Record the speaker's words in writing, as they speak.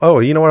Oh,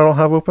 you know what I don't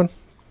have open?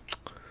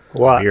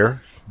 What?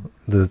 Beer?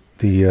 The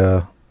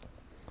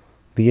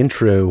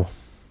intro.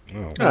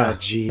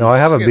 Jeez. No, I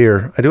have a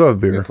beer. I do have a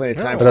beer, plenty of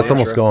time but for that's the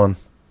almost intro. gone.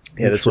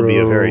 Yeah, this will be a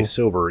Intro. very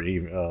sober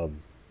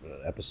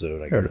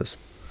episode, I There guess. it is.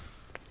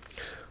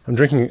 I'm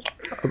drinking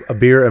a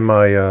beer in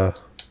my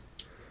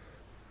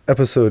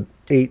episode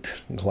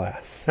 8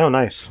 glass. Oh,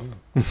 nice.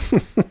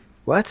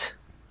 What?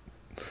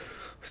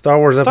 Star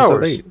Wars Star episode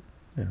Wars.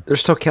 8. They're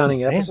still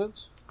counting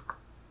episodes?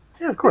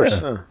 Yeah, of course.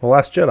 The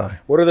Last Jedi.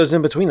 What are those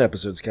in between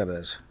episodes counted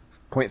as?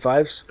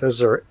 0.5s?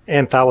 Those are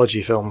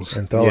anthology films.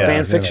 Anthology,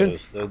 Fan fiction?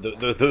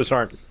 Those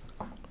aren't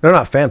They're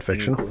not fan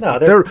fiction. No,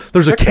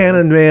 There's a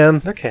canon, man.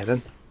 They're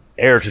canon.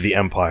 heir to the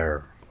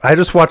Empire. I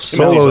just watched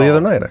Solo Emily's the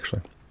other all. night,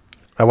 actually.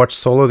 I watched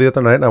Solo the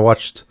other night, and I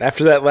watched...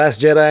 After that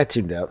Last Jedi, I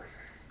tuned out.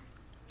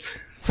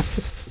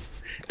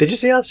 Did you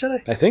see Last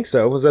Jedi? I think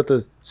so. Was that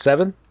the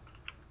 7?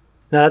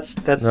 No, that's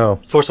No.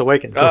 Force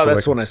Awakens. Oh, that's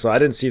Awakens. the one I saw. I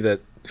didn't see the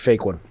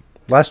fake one.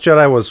 Last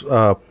Jedi was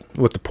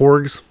with the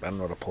Porgs. I don't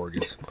know what a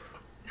porg is.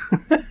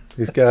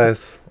 These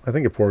guys... I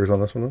think a Porg is on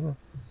this one, isn't it?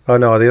 Oh,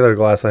 no, the other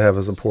glass I have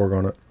is a Porg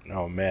on it.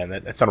 Oh man,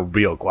 that's not a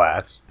real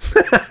glass.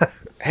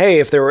 Hey,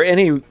 if there were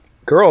any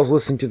girls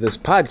listening to this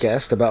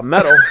podcast about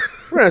metal,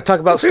 we're going to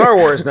talk about Star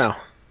Wars now.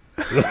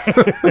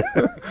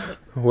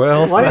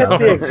 Well, Why do you have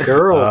to be a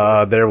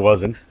girl? There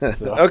wasn't.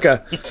 So. Okay.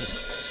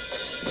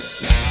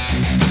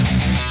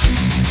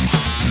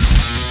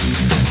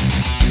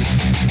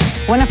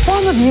 When a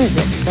form of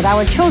music that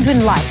our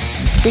children like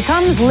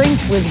becomes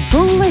linked with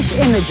ghoulish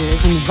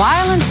images and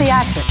violent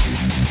theatrics,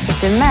 it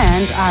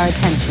demands our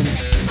attention.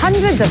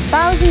 Hundreds of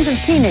thousands of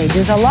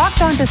teenagers are locked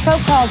onto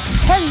so-called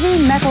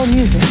heavy metal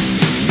music.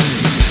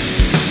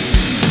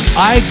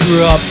 I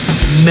grew up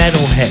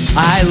metalhead.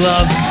 I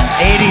love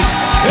 80s.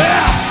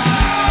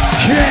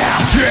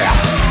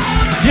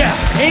 Yeah,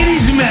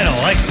 80s metal,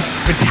 like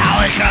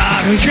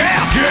Metallica.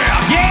 Yeah.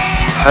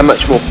 How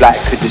much more black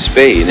could this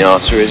be? And the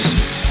answer is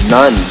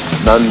none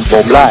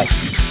more black.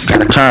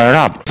 Gotta turn it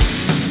up.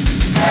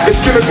 It's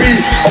gonna be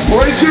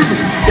abrasive,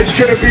 it's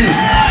gonna be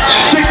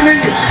sickening,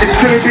 it's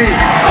gonna be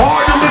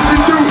hard to listen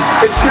to,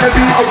 it's gonna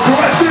be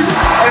aggressive,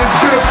 and it's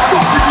gonna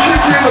fucking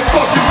kick you in the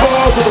fucking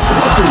balls of the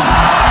pussy.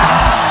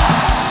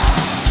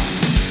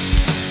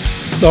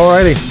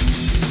 alrighty.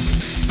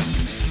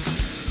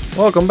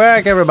 Welcome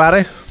back,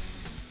 everybody.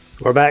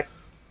 We're back.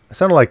 I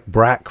sounded like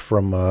Brack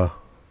from, what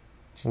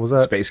was that?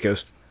 Space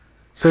Ghost.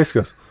 Space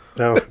Ghost.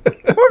 No.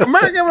 Welcome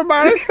back,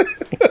 everybody.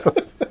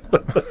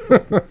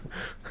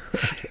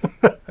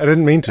 I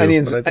didn't mean to.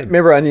 Onions. but I did.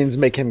 Remember, onions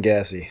make him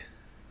gassy.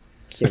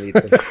 Can't eat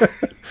them.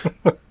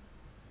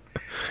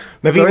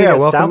 Maybe So, you need yeah, that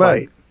welcome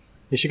soundbite.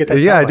 You should get that.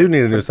 Yeah, I do soundbite need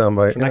a new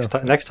soundbite. for next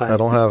time. Next time. I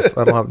don't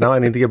have. Now I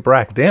need to get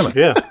Brack. Damn it.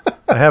 Yeah.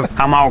 I have.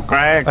 Come on,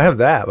 Craig. I have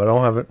that, but I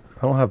don't have it.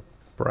 I don't have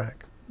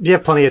Brack. You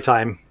have plenty of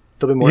time.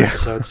 There'll be more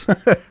episodes.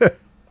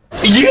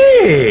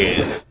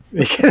 Yeah.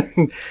 You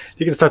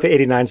can start the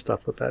 89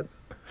 stuff with that.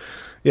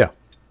 Yeah.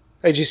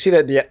 Hey, did you see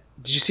that? Did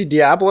you see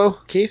Diablo,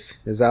 Keith?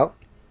 Is out?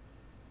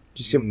 Did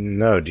you see him?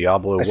 No,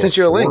 Diablo. I sent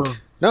you a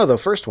link. No, the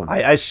first one.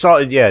 I saw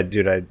it. Yeah,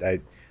 dude.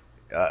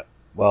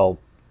 Well,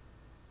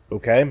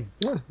 okay.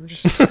 Yeah,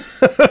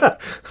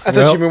 I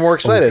thought you'd be more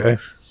excited.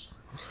 Okay.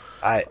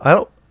 I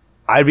don't.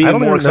 I'd be I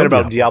don't more even excited know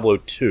about Diablo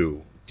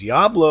 2.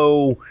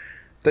 Diablo,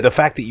 the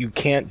fact that you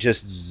can't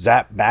just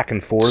zap back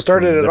and forth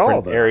Started from at all,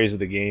 different though. areas of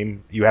the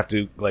game. You have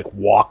to like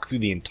walk through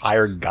the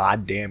entire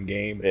goddamn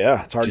game.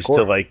 Yeah, it's hardcore. Just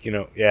to like,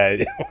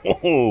 yeah.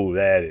 Oh,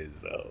 that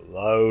is a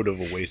load of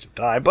a waste of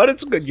time, but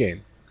it's a good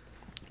game.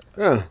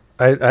 Yeah.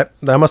 I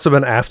that must have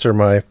been after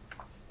my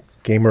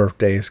gamer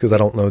days because I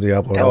don't know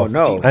Diablo at all. Oh,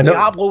 no. I know.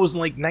 Diablo was in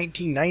like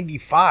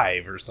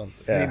 1995 or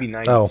something, Yeah. maybe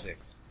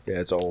 96. Yeah,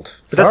 it's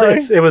old. But Sorry.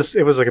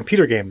 it was a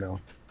computer game though.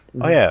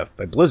 Oh yeah,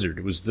 by Blizzard.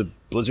 It was the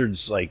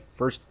Blizzard's like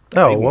first.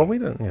 Oh big well, one. we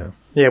didn't. Yeah.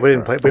 Yeah, we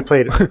didn't play. We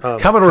played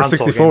Commodore console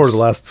 64 was games. the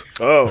last.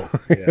 Oh,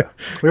 yeah.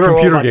 We were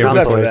computer all on games Who's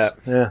after played.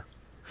 consoles. that? Yeah.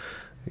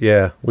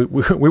 Yeah, we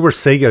were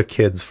Sega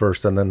kids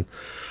first, and then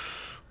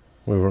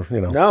we were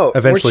No,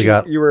 eventually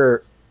weren't got. You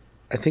were,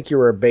 I think you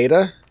were a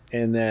beta,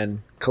 and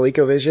then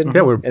ColecoVision.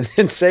 Yeah, we're- and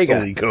then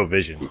Sega.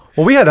 ColecoVision.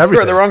 Well, we had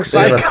everything. on the wrong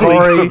side. We had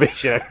Atari,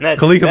 ColecoVision. That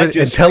ColecoVision, just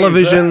and screams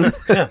television.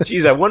 that.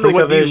 Jeez, I wonder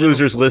what these ColecoVision.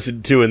 losers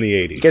listened to in the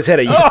 80s. You guys had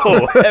a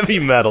Oh, heavy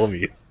metal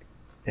music.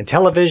 And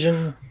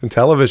television, And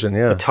television,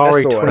 yeah.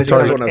 Atari That's the one. That's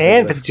 2600 what I was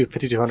and thinking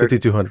 5200.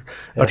 5200.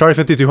 Atari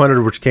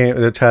 5200,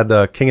 which had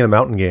the King of the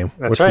Mountain game.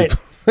 That's which we right.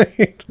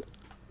 played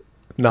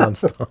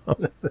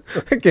nonstop.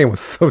 That game was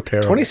so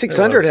terrible.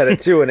 2600 had it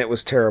too, and it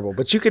was terrible.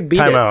 But you could beat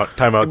Time it. out.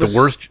 It was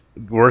The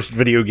worst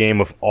video game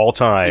of all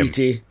time.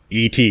 E.T.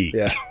 E.T.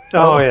 Yeah.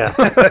 Oh yeah,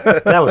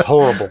 that was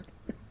horrible.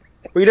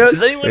 Well, you know,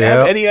 Does anyone Yeah.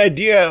 have any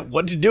idea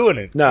what to do in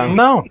it? no.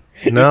 No,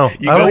 No,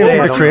 You I don't go think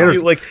over, the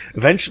creators.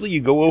 eventually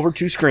you go over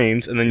two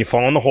screens and then you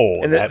fall in the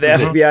hole. And the That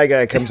was it. FBI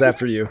guy comes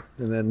after you,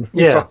 and then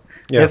you yeah. fall.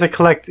 You have to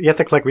collect. You have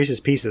to collect Reese's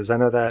Pieces. I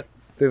know that.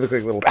 They look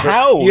like little.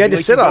 How? You had to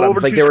Like, sit you on go them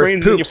over like two they were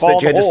screens and you poops fall that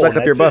in you had the to hole, suck up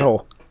and your that's it.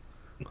 butthole.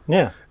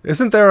 Yeah.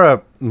 Isn't there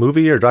a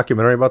movie or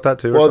documentary about that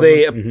too? Or Well,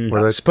 they something?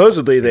 Where they-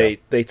 supposedly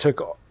they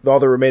took all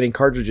the remaining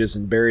cartridges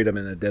and buried them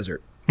in the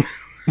desert.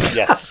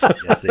 Yes,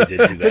 yes, they did do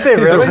that. They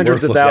These are really?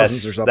 hundreds of Worthless.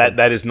 thousands or Yes, something.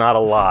 that is not a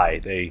lie.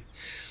 They,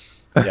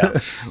 yeah,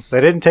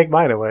 They didn't take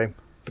mine away,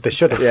 but they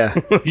should have. Yeah.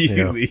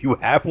 you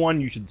have one,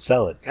 you should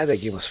sell it. God,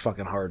 that game was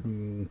fucking hard.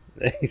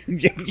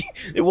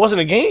 It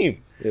wasn't a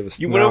game. It was.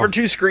 You went over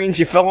 2 screens,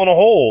 you fell in a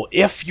hole.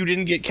 If you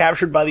didn't get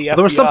captured by the FBI,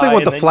 there was something with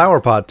and the then- flower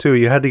pot too.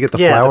 You had to get the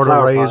Yeah, the flower to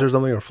flower raise pot. or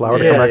something, or flower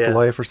to Yeah, come back yeah. to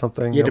life or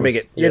something. You had to That make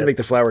was- it. You had to make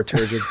the flower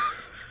turgid.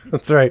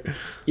 That's right.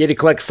 You had to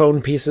collect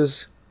phone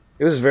pieces.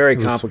 It was very It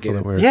was complicated.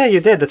 really weird. Yeah,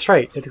 you did. That's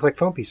right. You had to collect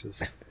phone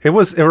pieces. It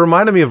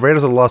reminded me of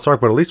Raiders of the Lost Ark,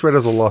 but at least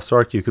Raiders of the Lost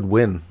Ark you could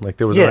win. Like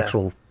there was an Yeah.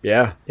 actual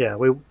Yeah. Yeah,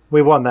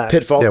 we won that.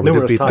 Pitfall. Yeah, we did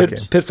numerous beat that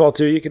times. game. Pitfall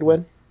 2 you could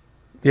win.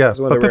 Yeah, one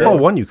but of the Pitfall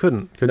rare- 1 you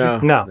couldn't, could No.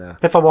 you? No,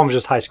 Pitfall 1 was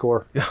just high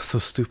score. Yeah, so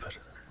stupid.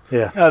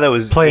 Yeah. Oh, that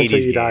was Play 80s until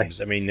you die. games.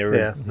 I mean, they were.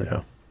 Yeah.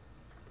 Yeah.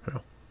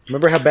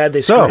 Remember how bad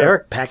they So- screwed up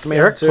Eric- Pac-Man?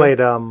 Eric too? played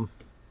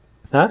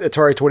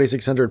Atari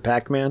 2600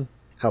 Pac-Man.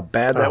 How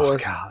bad that oh was.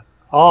 god.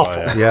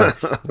 Awful. Yeah.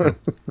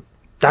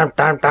 Dun,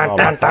 dun, dun, Oh,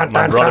 dun, dun,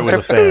 my dun, brother dun, was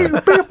a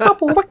fan.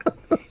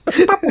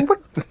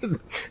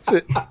 It's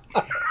a-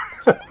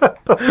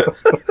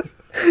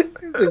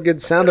 These are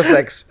good sound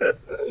effects.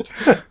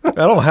 I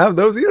don't have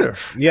those either.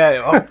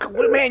 Yeah.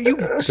 Oh, man, you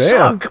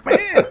suck,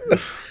 man.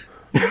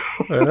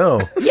 I know.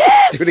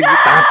 Do it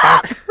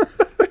again.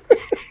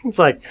 It's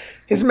like,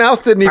 His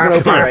mouth didn't even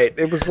open right.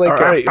 It was like All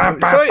right.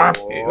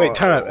 So, wait,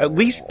 time out. At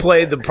least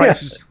play the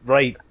prices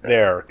right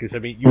there, because I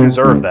mean, you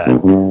deserve that.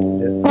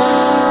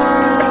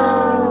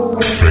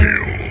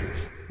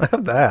 I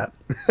have that.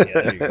 Yeah,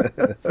 there you go.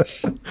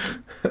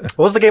 what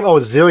was the game? Oh,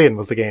 Zillion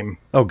was the game.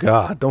 Oh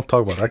God, don't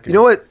talk about that game. You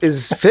know what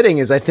is fitting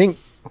is I think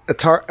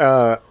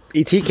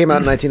E.T. came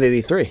out in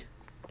 1983.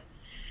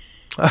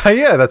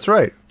 Yeah, that's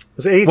right.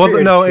 Was it 83 Well,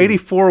 or no, 82?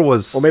 84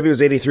 was. Well, maybe it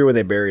was 83 when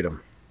they buried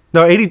him.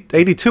 No,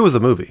 82 was the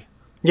movie.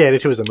 Yeah,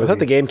 82 was a I movie. thought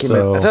the game came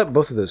So- out. I thought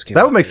both of those came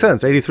That out. would make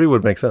sense. 83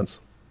 would make sense.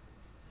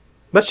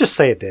 Let's just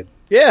say it did.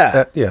 Yeah.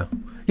 Yeah. Yeah,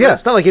 Yeah.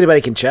 it's not like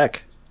anybody can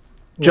check.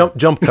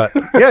 Jump cut.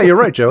 Yeah, you're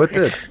right, Joe. It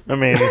did. I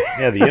mean,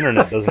 yeah, the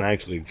internet doesn't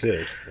actually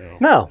exist. So.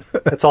 No,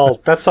 that's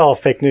all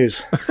fake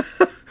news.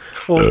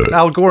 Well,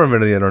 Al Gore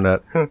invented the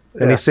internet,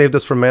 and he saved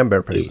us from man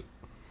bear pain.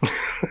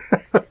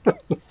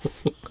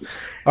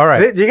 All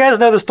right. Do you guys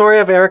know the story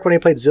of Eric when he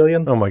played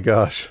Zillion? Oh my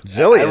gosh.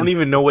 Zillion. I don't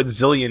even know what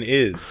Zillion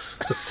is.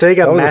 It's a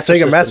Sega was a Master Sega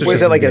System. Master What is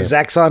that, like a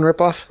System Zaxxon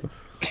ripoff?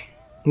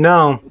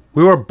 No,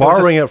 We were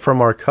borrowing this- it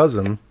from our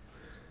cousin.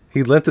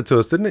 He lent it to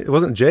us, didn't he? It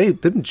wasn't Jay.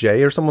 Didn't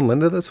Jay or someone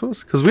lend it to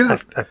us? Because we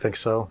didn't. I think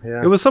so.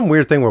 Yeah. It was some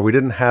weird thing where we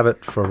didn't have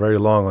it for very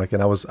long. Like,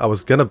 and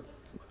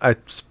I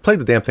played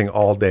the damn thing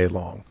all day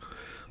long.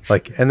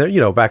 Like, and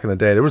there, back in the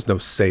day, there was no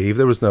save.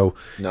 There was no.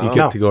 No. You get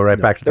No. to go right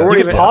back to There that. weren't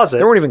You even could pause it.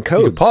 There weren't even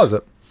codes. You could pause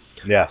it.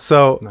 Yeah.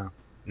 So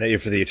No,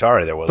 for the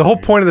Atari, there was the whole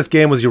point of this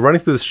game was you're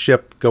running through this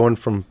ship, going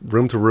from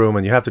room to room,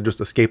 and you have to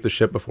just escape the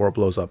ship before it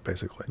blows up,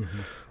 basically.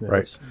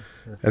 Right.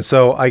 And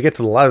so I get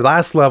to the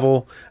last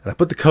level, and I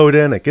put the code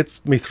in. It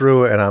gets me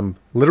through, and I'm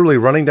literally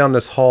running down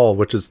this hall,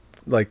 which is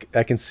like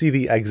I can see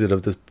the exit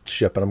of the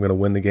ship, and I'm going to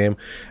win the game.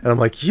 And I'm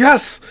like,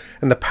 yes!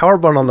 And the power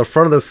button on the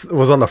front of this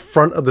was on the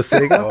front of the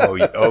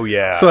Sega. Oh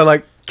yeah. So I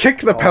like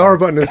kicked the power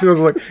button as soon as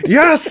I was like,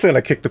 yes! And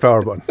I kicked the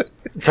power button.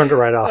 Turned it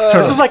right off.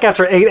 This is like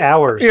after 8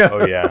 hours. Yeah.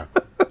 Oh yeah.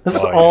 This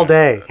is Oh, all yeah.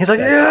 day. He's like,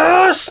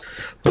 yes!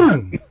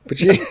 Boom! But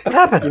you, What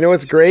happened? you know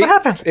what's great?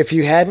 What happened? If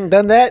you hadn't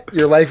done that,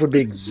 your life would be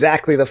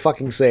exactly the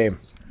fucking same.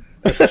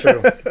 That's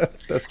true.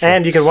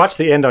 And you can watch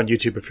the end on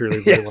YouTube if you really,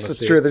 really want Yes, to it's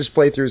see true. it. There's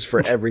playthroughs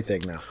for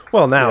everything now.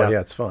 Well, now, Yeah. yeah,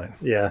 it's fine.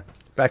 Yeah.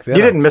 Back then,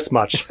 You I didn't was- miss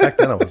much. Back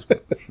then, I was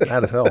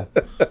mad as hell.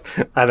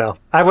 I know.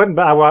 I wouldn't.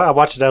 I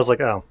watched it. I was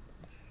like, oh,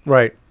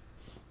 Right.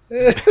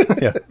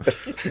 Yeah.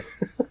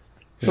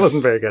 it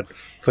wasn't very good.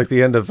 It's like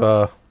the end of,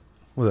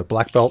 was it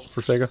Black Belt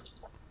for Sega?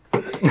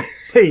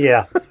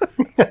 Yeah.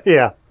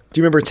 Yeah. Do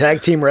you remember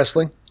tag team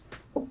wrestling?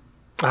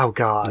 Oh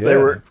God. Yeah.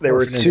 There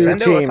were two Nintendo,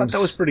 I thought teams.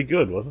 that was pretty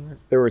good, wasn't it?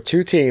 There were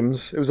two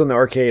teams. It was on the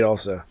arcade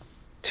also.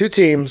 Two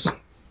teams,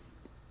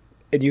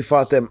 and you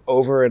fought them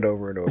over and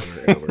over and over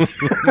and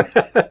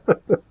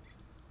over.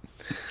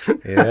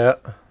 Yeah.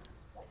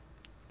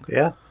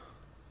 Yeah.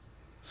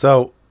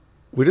 So,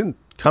 we didn't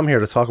come here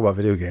to talk about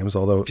video games,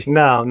 although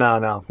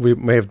No. we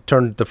may have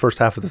turned the first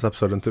half of this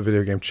episode into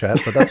video game chat,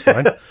 but that's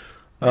fine.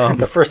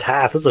 The first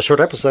half. This is a short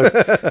episode.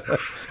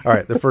 All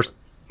right, the first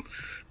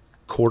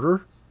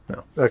quarter?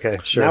 No. Okay.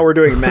 Sure. Now we're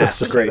doing math. Let's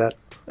just say Great.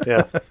 that.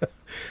 Yeah.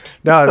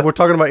 No, we're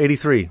talking about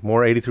 83,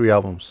 more 83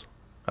 albums.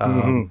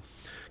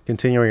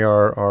 Continuing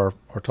our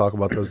talk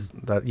about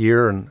that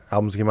year and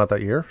albums that came out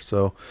that year.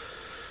 So,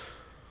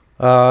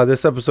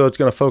 this episode's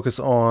going to focus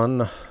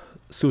on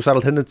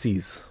Suicidal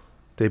Tendencies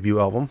debut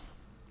album,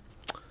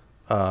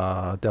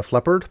 Def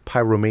Leppard,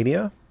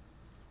 Pyromania,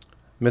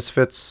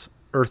 Misfits,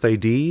 Earth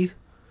AD,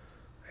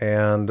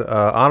 and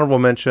honorable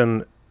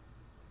mention,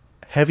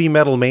 Heavy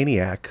Metal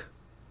Maniac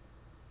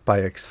by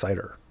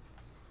Exciter.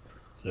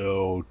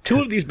 So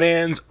 2 of these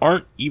bands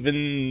aren't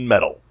even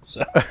metal.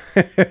 So.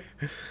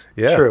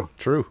 Yeah, True.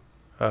 True.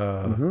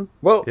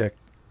 Well, Yeah.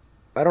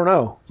 I don't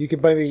know. You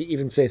could maybe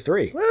even say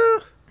 3.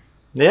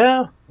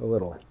 Yeah. A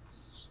little.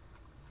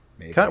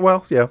 Maybe.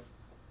 Well, yeah.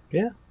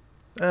 Yeah.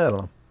 I don't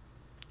know.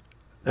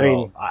 I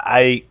mean,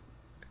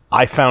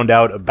 I found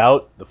out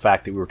about the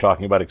fact that we were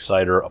talking about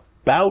Exciter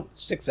about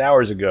 6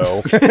 hours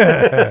ago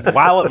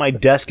while at my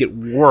desk at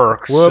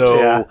work. So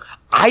Yeah.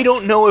 I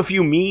don't know if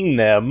you mean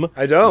them.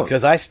 I don't.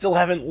 Because I still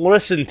haven't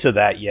listened to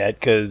that yet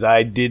because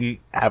I didn't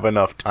have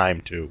enough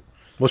time to.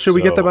 Well, should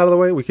we get them So- out of the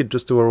way? We could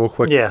just do a real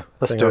quick Yeah,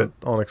 let's thing do on, it.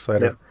 on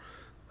Exciter.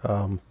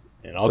 And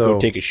I'll So- go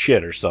take a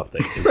shit or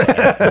something. 'Cause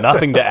I have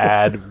nothing to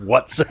add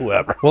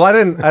whatsoever. Well, I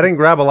didn't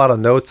grab a lot of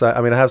notes.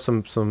 I mean, I have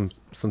some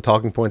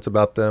talking points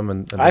about them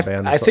and the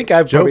band. I think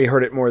I've probably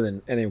heard it more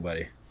than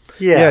anybody.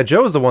 Yeah,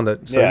 Joe's the one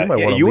that. So you might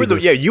want to you were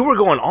lead this. you were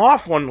going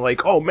off on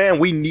like, oh man,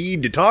 we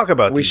need to talk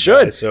about. We these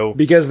should, guys, so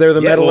because they're the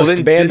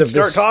medalist band then of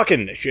start this.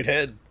 talking,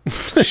 shithead.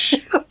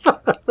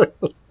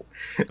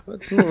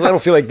 I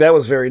don't feel like that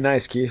was very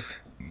nice, Keith.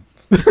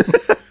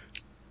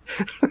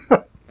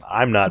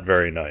 I'm not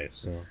very nice.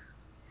 So.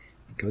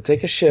 Go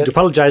take a shit. you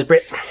apologize,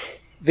 Britt.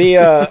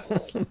 I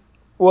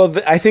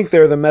think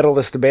they're the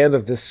medalist band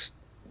of this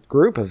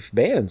group of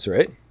bands,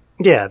 right?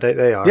 Yeah,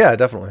 they are. Yeah,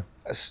 definitely.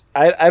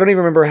 I don't even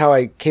remember how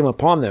I came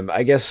upon them.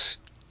 I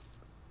guess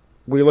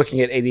we're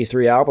looking at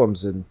 83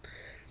 albums, and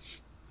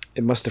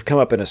it must have come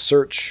up in a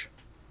search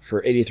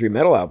for 83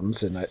 metal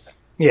albums, and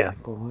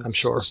I'm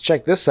sure. Let's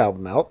check this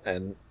album out,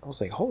 and I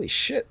was like, holy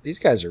shit, these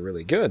guys are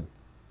really good.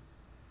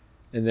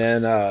 And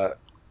then I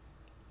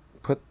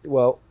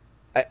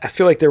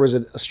feel like there was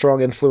a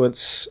strong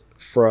influence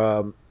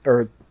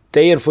or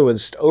they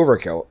influenced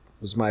Overkill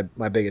was my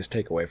biggest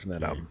takeaway from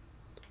that album.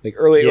 Like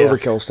early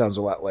Overkill sounds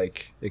a lot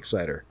like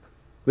Exciter.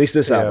 At least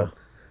this album.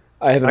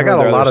 I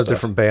got a lot of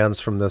different bands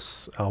from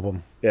this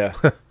album. Yeah.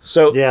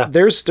 So Yeah.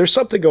 there's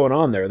something going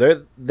on there.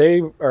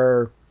 They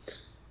are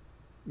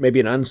maybe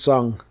an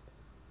unsung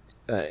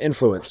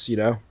influence, you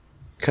know?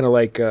 Kind of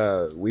like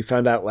we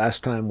found out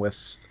last time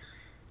with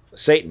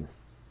Satan.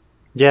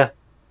 Yeah.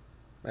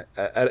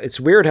 It's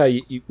weird how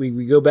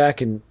we go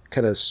back and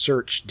kind of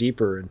search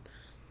deeper, and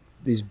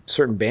these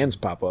certain bands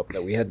pop up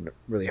that we hadn't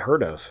really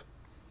heard of.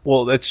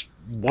 Well, that's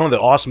one of the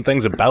awesome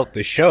things about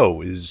this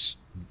show is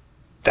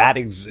that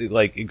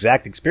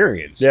exact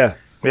experience. Yeah.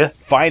 Yeah.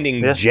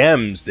 Finding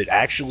gems that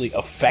actually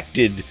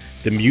affected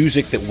the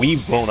music that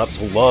we've grown up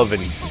to love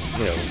and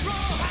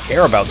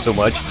care about so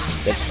much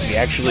that we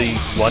actually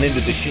run into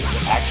the shit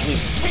that actually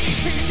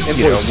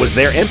was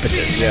their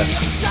impetus. Yeah.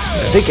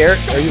 I think, Eric,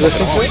 are you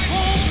listening to it?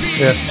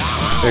 Yeah,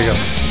 there you go.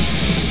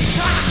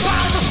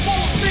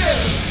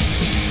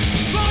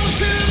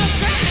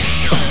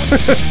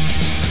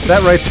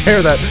 That right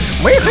there, that.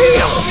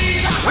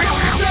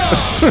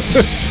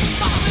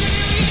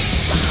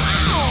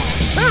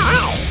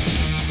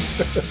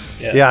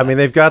 Yeah, I mean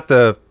they've got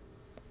the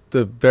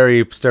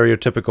very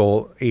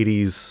stereotypical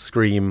 '80s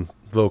scream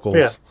vocals.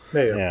 Yeah.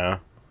 There you go. Yeah.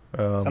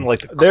 Sounded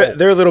like the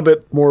They're a little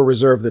bit more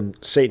reserved than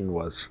Satan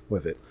was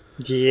with it.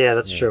 Yeah,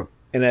 that's true.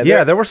 And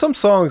Yeah, there were some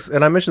songs,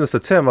 and I mentioned this to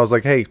Tim. I was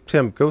like, "Hey,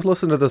 Tim, go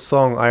listen to this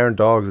song Iron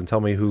Dogs and tell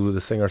me who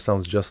the singer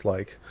sounds just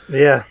like."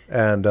 Yeah.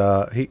 And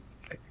I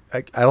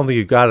don't think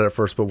you got it at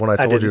first, but when I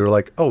told you, you were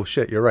like, "Oh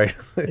shit, you're right."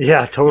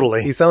 Yeah,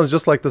 totally. He sounds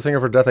just like the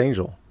singer for Death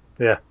Angel.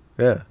 Yeah.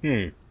 Yeah.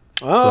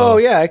 Oh,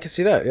 yeah, I can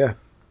see that, yeah.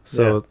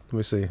 So let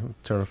me see.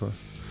 Turn up.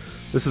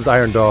 This is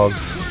Iron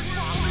Dogs.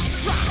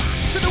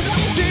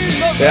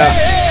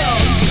 Yeah.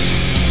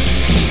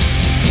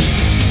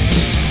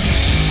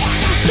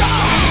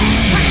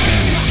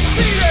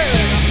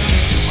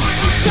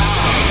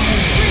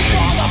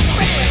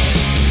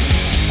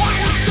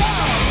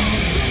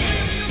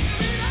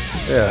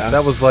 Yeah,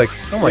 that was like,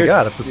 oh my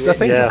god, it's a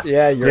Death Angel.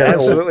 Yeah, you're Yeah,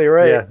 absolutely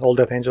right. Yeah, old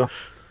Death Angel.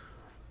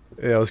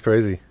 Yeah, it was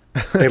crazy.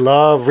 They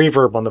love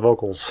reverb on the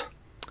vocals.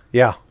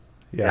 Yeah.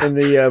 Yeah. And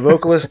the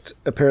vocalist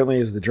apparently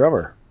is the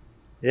drummer.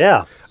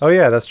 Yeah. Oh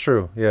yeah, that's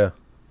true. Yeah.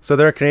 So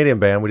they're a Canadian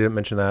band. We didn't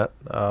mention that.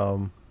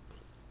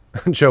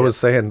 Joe was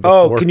saying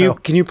before. Oh,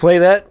 can you play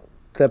that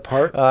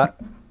part? I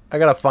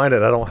gotta find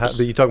it. I don't have.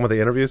 You talking about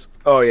the interviews?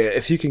 Oh yeah,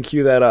 if you can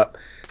cue that up.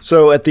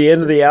 So at the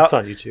end of the It's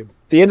on YouTube.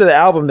 the end of the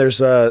album, there's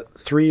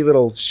 3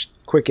 little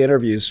quick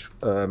interviews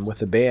with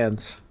the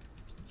band,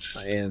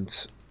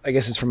 and I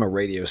guess it's from a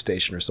radio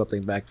station or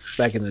something back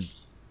in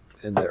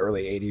the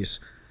early '80s.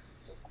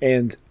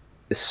 And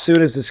as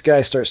soon as this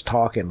guy starts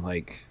talking,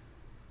 like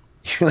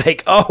you're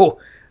like, oh,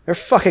 they're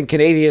fucking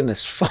Canadian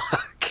as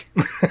fuck.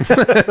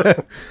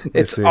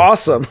 It's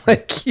awesome.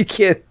 Like you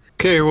can't.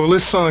 Okay, well,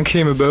 this song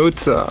came about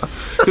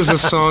because the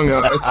song,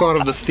 I thought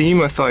of the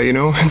theme. I thought,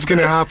 it's going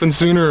to happen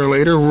sooner or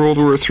later, World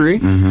War III.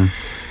 Mm-hmm.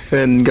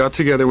 And got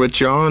together with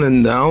John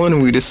and Alan,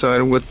 and we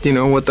decided, what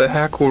the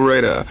heck, we'll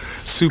write a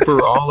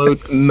super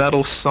all-out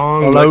metal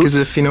song, like as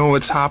if,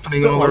 what's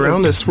happening all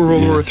around us,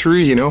 World War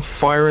III,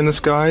 fire in the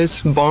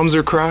skies, bombs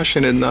are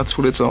crashing, and that's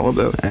what it's all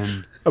about.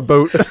 A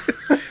boat.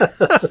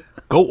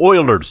 Go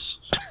Oilers.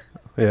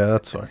 Yeah,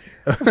 that's fine.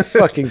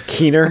 Fucking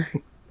Keener.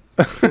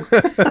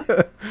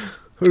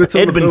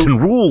 Edmonton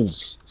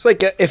rules. It's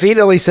like if he'd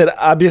only said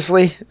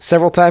obviously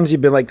several times,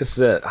 you'd been like, "This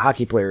is a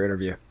hockey player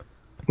interview."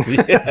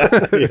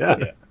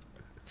 Yeah.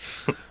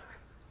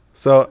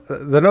 So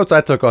the notes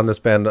I took on this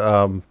band,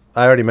 I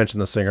already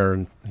mentioned the singer,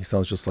 and he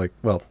sounds just like,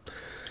 well,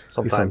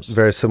 Sometimes. he sounds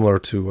very similar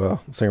to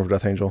singer of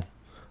Death Angel.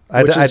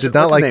 I Which is- did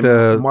not what's like his name?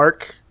 the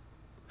Mark.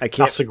 I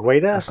can't.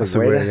 Asagueda?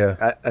 Asagueda,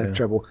 yeah. I have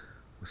trouble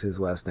with his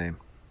last name.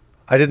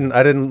 I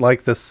didn't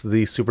like the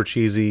super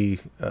cheesy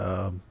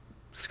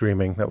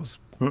screaming. That was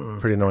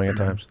pretty annoying at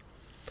times.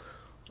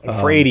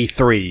 For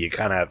 83, you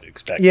kind of have to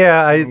expect.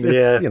 Yeah, it's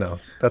Yeah. you know,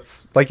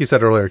 that's like you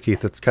said earlier,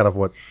 Keith. It's kind of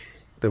what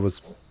it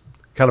was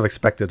kind of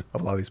expected of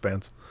a lot of these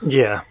bands.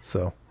 Yeah.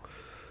 So,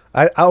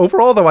 I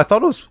overall though, I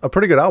thought it was a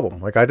pretty good album.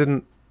 Like I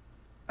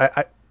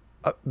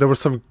there were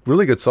some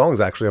really good songs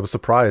actually. I was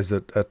surprised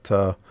at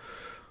a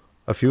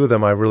few of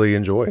them I really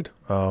enjoyed.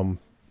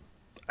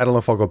 I don't know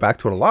if I'll go back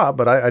to it a lot,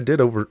 but I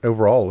did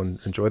overall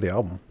enjoy the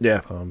album.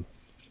 Yeah.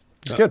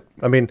 It's good.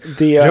 I mean,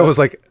 The, Joe was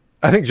like,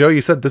 I think Joe, you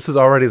said this is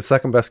already the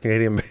second best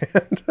Canadian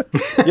band,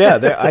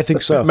 Yeah, I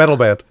think so. metal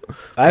band.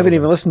 I haven't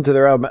even listened to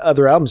their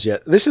other albums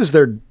yet. This is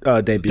their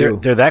debut.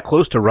 They're that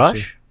close to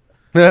Rush?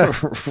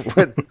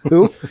 What,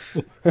 who?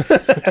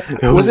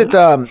 Was it?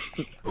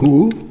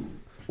 Who?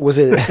 Was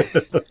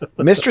it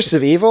Mistress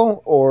of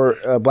Evil or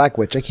Black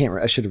Witch? I can't.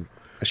 I should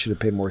have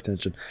paid more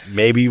attention.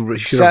 Maybe you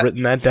should have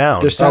written that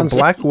down. There sounds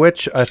Black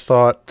Witch, I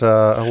thought,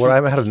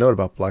 I had a note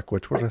about Black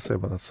Witch. What did I say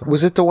about that song?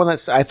 Was it the one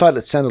that I thought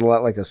it sounded a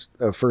lot like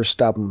a first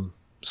album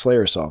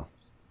Slayer song?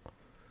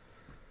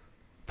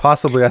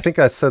 Possibly. I think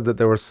I said that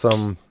there was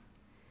some.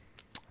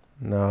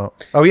 No.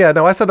 Oh yeah,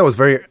 no. I said that was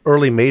very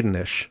early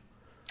Maiden-ish.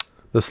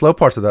 The slow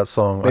parts of that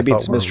song. Maybe I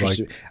it's thought were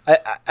Mistress.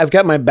 like, I've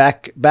got my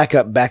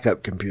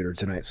backup computer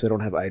tonight, so I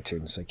don't have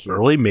iTunes. I can't.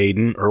 Early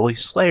Maiden, early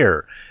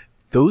Slayer.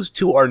 Those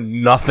two are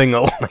nothing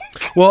alike.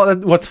 Well,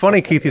 what's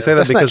funny, Keith, you say that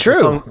That's not because the true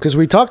song, because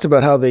we talked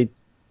about how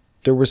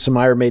there was some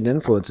Iron Maiden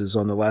influences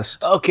on the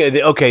last.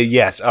 Okay,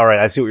 yes. All right,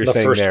 I see what you're The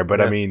saying first there, but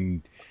one, I yeah.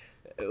 mean...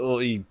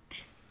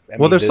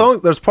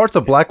 there's parts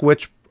of Black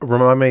Witch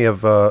remind me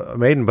of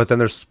Maiden, but then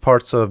there's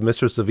parts of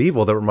Mistress of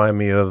Evil that remind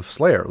me of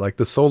Slayer. Like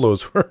the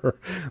solos were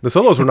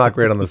not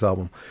great on this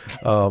album,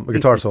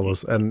 guitar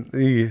solos,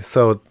 and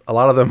so a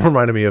lot of them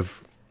reminded me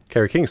of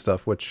Kerry King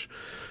stuff, which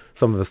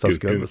some of the stuff's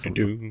good, but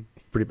some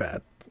pretty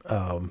bad.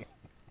 Let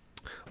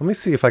me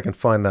see if I can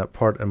find that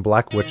part in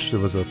Black Witch. There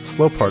was a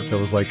slow part that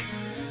was like,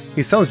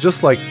 he sounds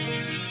just like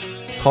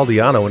Paul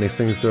Di'Anno when he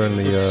sings during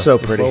the So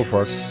the pretty, slow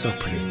part. so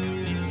pretty.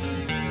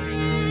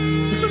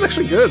 This is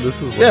actually good.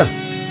 This is Yeah.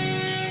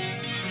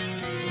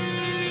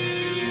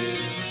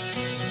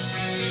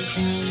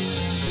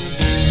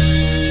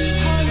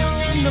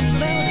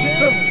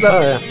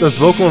 Those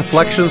vocal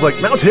inflections like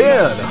Mountain.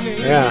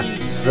 Yeah.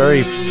 It's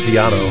very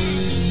Di'Anno.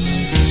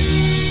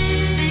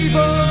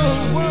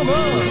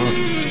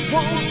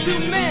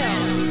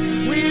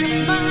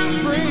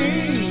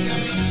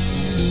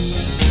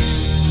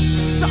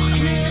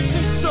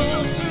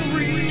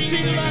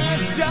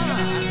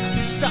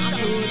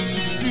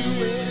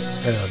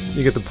 Yeah,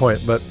 you get the point,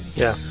 but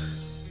Yeah.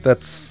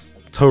 that's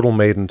total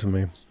Maiden to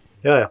me.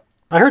 Yeah.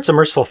 I heard some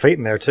Merciful Fate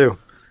in there too.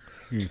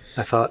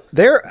 I thought.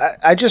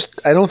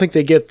 I don't think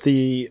they get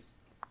the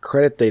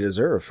credit they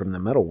deserve from the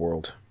metal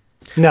world.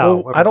 No.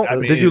 Well, I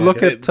don't. Did you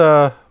look at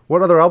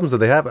what other albums did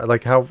they have?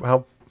 Like how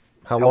long,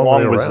 How were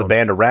long they was around? the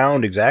band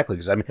around exactly?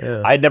 Because I mean,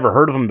 I'd never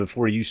heard of them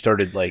before you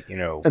started.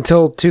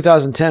 Until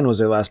 2010 was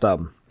their last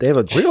album. They have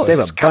a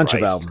bunch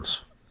of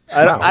albums.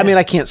 I mean,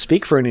 I can't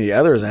speak for any of the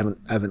others. I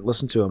haven't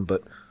listened to them,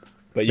 but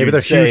Maybe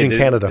they're huge in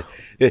Canada.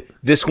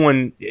 This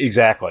one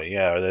exactly,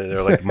 yeah.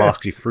 They're like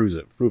Moxie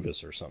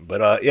Fruvis or something.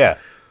 But yeah,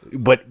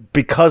 but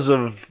because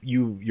of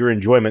your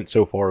enjoyment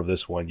so far of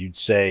this one, you'd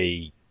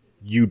say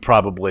you'd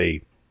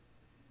probably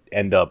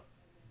end up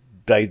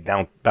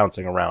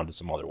bouncing around to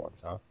some other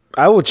ones, huh?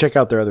 I will check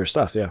out their other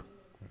stuff. Yeah,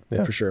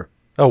 for sure.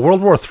 Oh,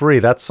 World War III.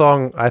 That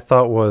song I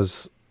thought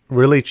was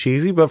really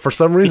cheesy, but for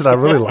some reason I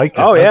really liked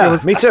it. Oh Like, yeah, it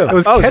was, me too. It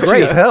was it's catchy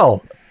great. as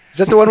hell. Is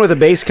that the one where the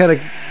bass kind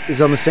of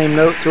is on the same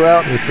note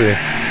throughout? Let me see.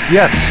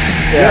 Yes.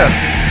 Yeah.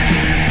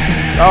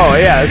 Oh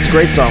yeah, it's a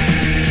great song.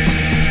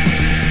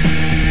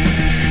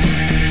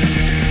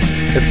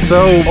 It's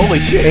so Holy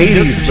shit!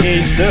 80s, but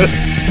changed notes.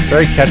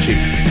 very catchy.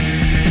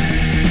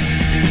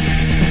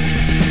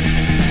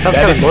 Sounds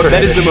kind of Motorhead.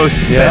 That is the most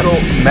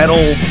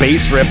metal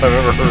bass riff I've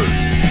ever heard.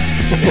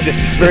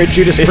 It's very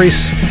Judas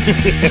Priest.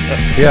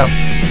 Yeah.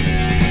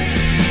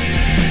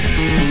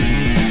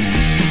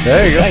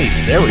 There you go.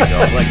 Nice. There we go.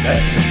 I like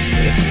that.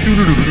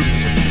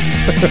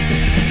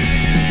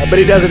 I bet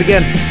he does it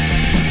again.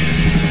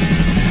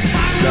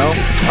 No.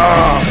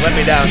 Oh, let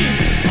me down.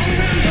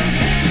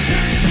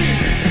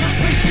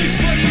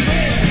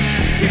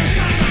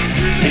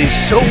 It is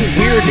so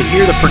weird to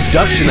hear the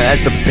production that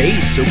has the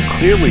bass so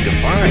clearly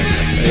defined.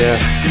 Yeah.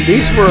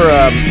 These were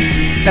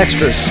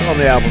extras on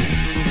the album.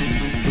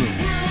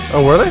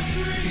 Oh, were they?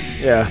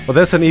 Yeah. Well,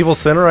 that's an Evil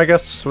Sinner, I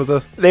guess.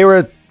 They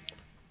were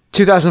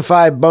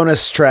 2005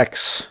 bonus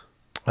tracks.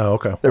 Oh,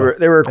 okay. They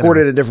were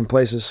recorded in different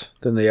places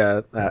than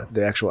the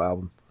actual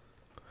album.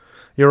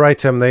 You're right,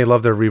 Tim. They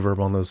love their reverb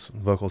on those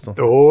vocals. Don't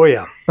they? Oh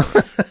yeah.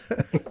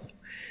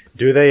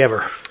 Do they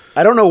ever?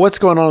 I don't know what's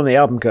going on the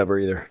album cover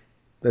either.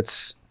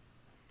 That's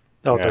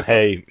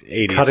hey,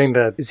 80s. Cutting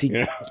the.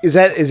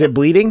 Is it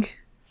bleeding?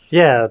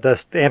 Yeah,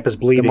 the amp is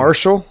bleeding. The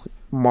Marshall.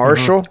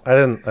 I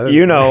didn't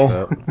You know,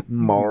 that.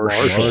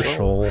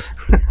 Marshall.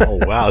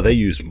 Oh wow, they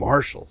use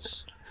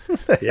Marshalls.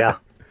 Yeah.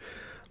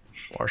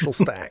 Marshall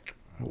stack.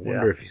 I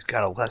wonder if he's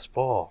got a Les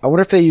Paul. I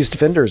wonder if they used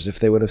Fenders, if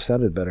they would have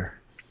sounded better.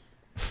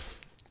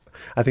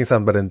 I think it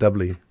sounds better in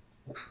doubly.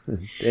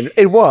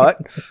 In what?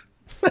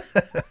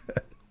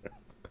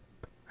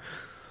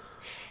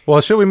 Well,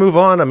 should we move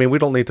on? I mean, we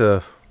don't need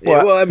to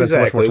spend so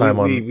much more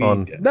time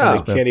on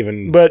no, can't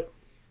even. But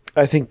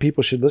I think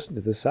people should listen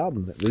to this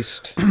album at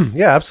least.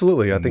 Yeah,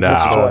 absolutely. I think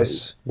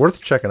it's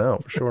worth checking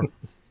out for sure.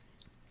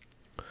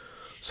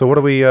 So what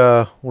do we?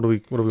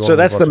 So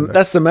that's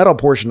the metal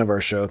portion of our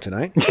show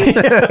tonight.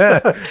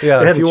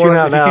 Yeah, if you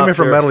came in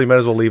from metal, you might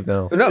as well leave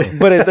now. No,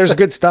 but there's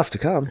good stuff to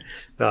come.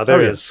 No, there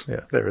is.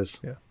 Yeah. There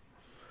is. Yeah.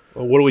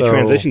 Well, what do we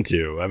transition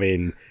to? I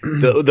mean,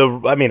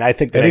 I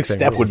think the next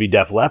step would be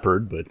Def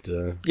Leppard, but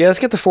yeah, let's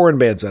get the foreign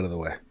bands out of the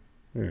way.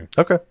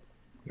 Okay.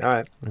 All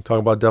right. We're talking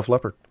about Def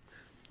Leppard.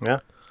 Yeah.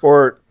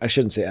 Or I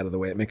shouldn't say out of the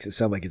way. It makes it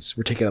sound like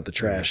we're taking out the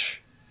trash.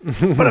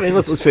 But I mean,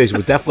 let's face it.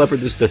 With Def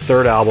Leppard, this is their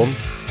third album.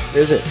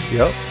 Is it?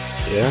 Yep.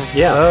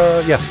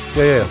 Yeah.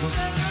 Yeah.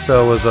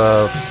 So it was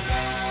what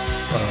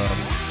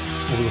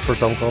was the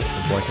first album called?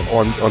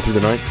 On Through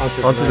the Night.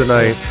 On Through the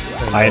Night.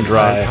 High and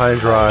Dry. High and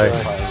Dry.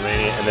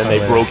 And then they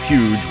broke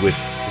huge with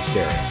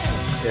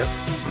Hysteria.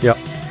 Yep.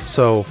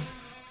 So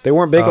they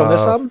weren't big on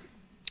this album?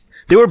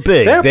 They were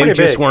big. They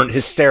just big. weren't.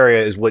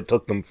 Hysteria is what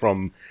took them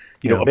from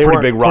a they pretty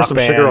weren't big pour rock some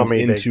sugar on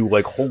band me into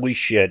like, holy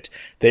shit,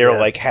 they are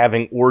like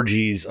having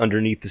orgies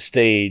underneath the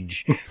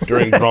stage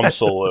during drum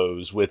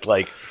solos with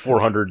like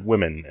 400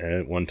 women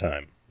at one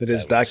time. It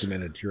is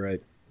documented. You're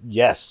right.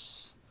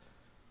 Yes.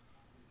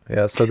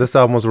 Yeah, so this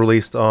album was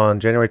released on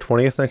January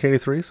 20th,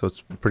 1983, so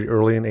it's pretty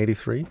early in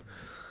 83.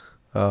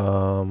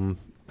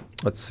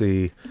 Let's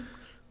see.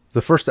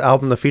 The first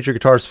album, the featured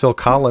guitar is Phil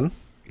Collen.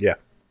 Yeah.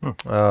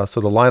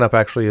 So the lineup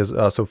actually is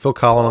so Phil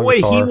Collen on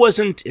guitar. He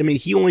wasn't. I mean,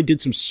 he only did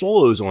some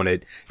solos on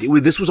it.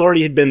 This was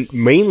already had been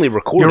mainly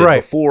recorded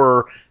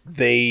before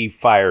they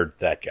fired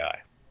that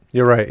guy.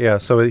 You're right. Yeah.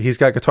 So he's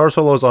got guitar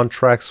solos on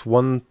tracks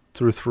 1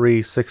 through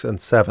 3, 6,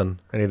 and 7,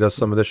 and he does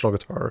some additional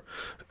guitar.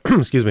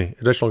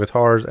 Additional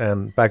guitars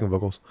and backing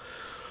vocals.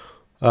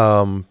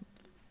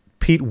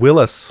 Pete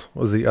Willis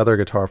was the other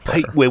guitar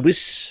player. Pete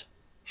Willis.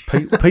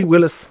 Pete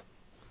Willis.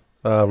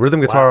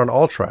 Rhythm guitar on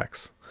all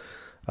tracks.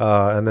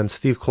 And then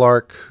Steve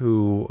Clark,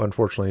 who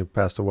unfortunately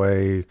passed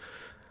away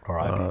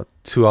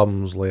 2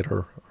 albums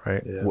later,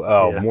 right?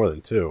 Yeah. More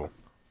than 2.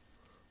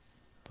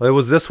 It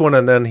was this one,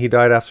 and then he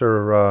died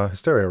after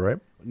Hysteria, right?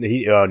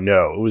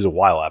 No, it was a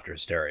while after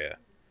Hysteria.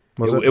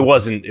 It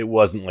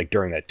wasn't like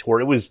during that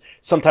tour. It was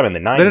sometime in the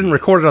 90s. They didn't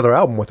record another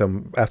album with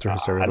him after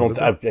Hysteria.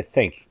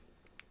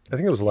 I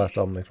think it was the last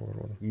album they toured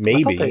with him.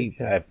 Maybe.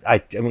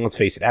 I mean, let's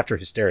face it. After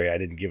Hysteria, I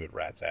didn't give it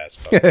rat's ass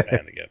about the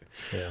band again.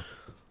 Yeah.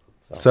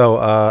 So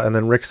and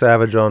then Rick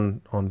Savage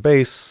on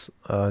bass,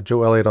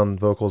 Joe Elliott on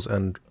vocals,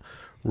 and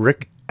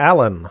Rick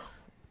Allen,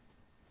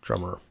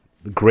 drummer.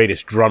 The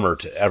greatest drummer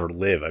to ever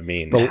live. I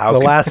mean,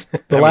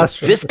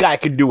 this guy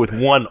could do with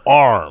one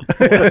arm.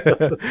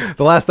 The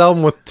last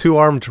album with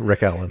 2-armed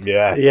Rick Allen.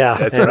 Yeah,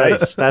 that's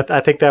right.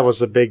 I think that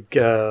was a big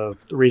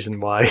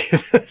reason why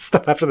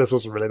stuff after this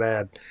was really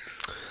bad.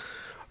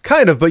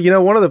 Kind of, but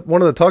one of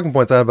the talking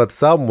points I had about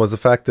this album was the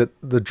fact that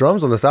the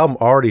drums on this album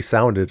already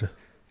sounded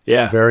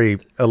very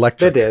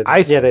electric. They did.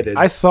 They did.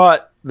 I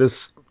thought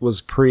this was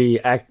pre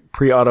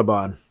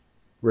Audubon,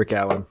 Rick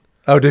Allen.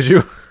 Oh, did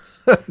you?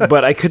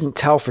 But I couldn't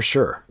tell for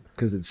sure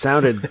because it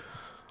sounded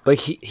like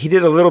he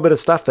did a little bit of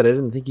stuff that I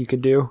didn't think you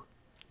could do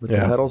with the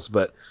pedals.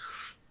 But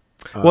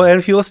well, and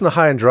if you listen to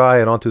High and Dry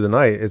and On Through the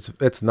Night,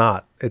 it's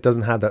not. It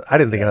doesn't have that. I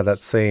didn't think it had that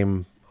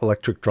same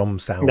electric drum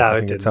sound. No, I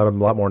think it sounded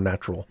a lot more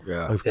natural,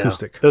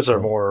 acoustic. Those are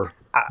more.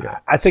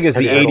 I think as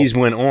the 80s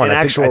went on,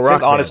 I think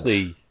rock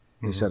honestly,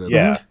 you said it.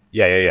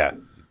 Yeah,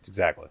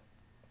 exactly.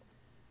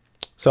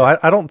 So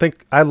I don't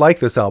think I like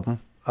this album.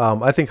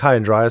 I think High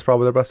and Dry is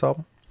probably their best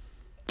album.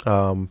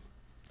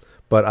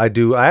 But I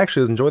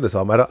actually enjoy this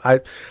album.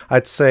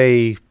 I'd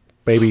say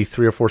maybe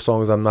 3 or 4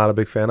 songs I'm not a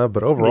big fan of,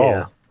 but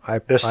overall, I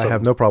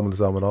have no problem with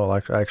this album at all.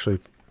 I actually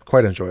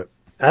quite enjoy it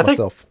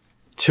myself.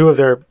 I think 2 of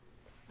their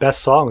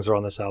best songs are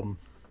on this album.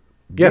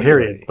 Yeah.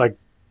 Period. Like,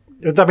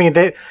 I mean,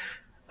 they,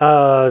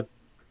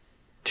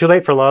 Too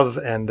Late for Love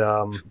and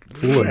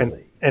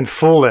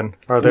Foolin'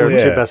 are their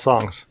 2 best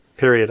songs.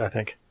 Period. I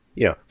think.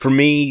 For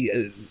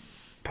me,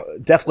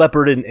 Def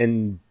Leppard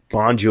and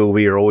Bon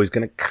Jovi are always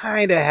going to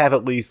kind of have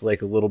at least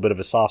like a little bit of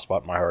a soft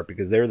spot in my heart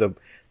because they're the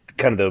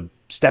kind of the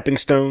stepping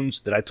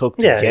stones that I took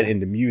to get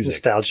into music.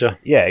 Nostalgia.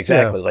 Yeah,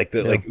 exactly. Yeah. Like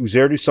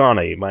Uzer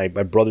Dusane, my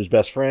brother's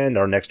best friend,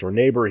 our next door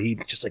neighbor, he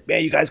just like,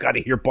 man, you guys got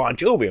to hear Bon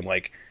Jovi. I'm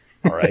like,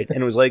 all right.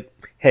 And it was like,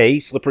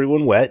 hey, Slippery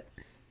When Wet,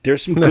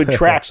 there's some good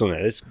tracks on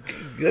it.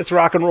 It's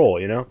rock and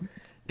roll,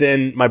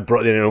 then my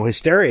brother,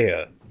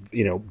 Hysteria,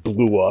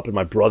 blew up, and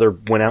my brother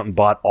went out and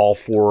bought all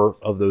 4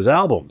 of those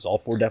albums, all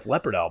 4 Def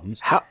Leppard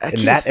albums.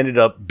 That ended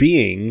up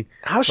being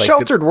how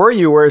sheltered were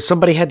you, where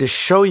somebody had to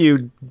show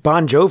you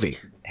Bon Jovi?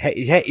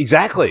 Hey,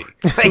 exactly.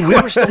 We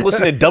were still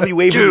listening to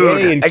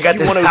WAVA and I got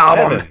this Q107.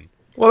 album.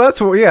 Well,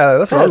 that's what I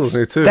was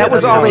listening to. That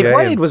was all they Yeah,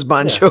 played was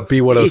Bon Jovi.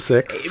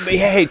 B106.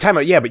 Hey, time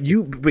out. Yeah, but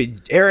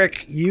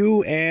Eric,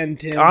 you and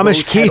Tim Amish both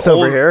had Keith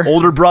over here.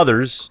 older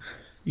brothers.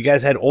 You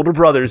guys had older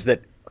brothers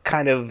that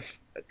kind of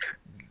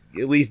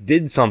at least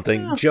did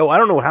something. Yeah. Joe, I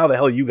don't know how the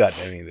hell you got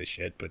into any of this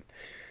shit, but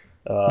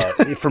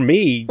for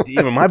me,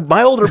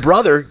 my older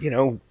brother,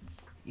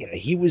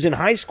 he was in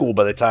high school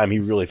by the time he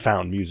really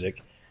found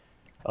music.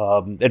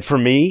 And for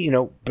me,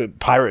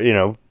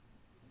 Pirate,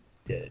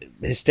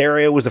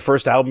 Hysteria was the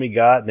first album he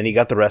got, and then he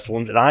got the rest of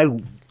them. And I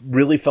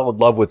really fell in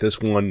love with this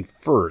one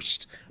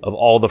first of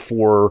all the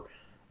 4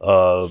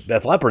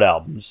 Def Leppard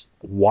albums.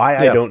 Why,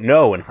 I don't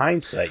know in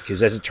hindsight,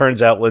 because as it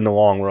turns out in the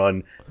long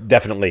run,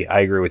 definitely,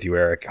 I agree with you,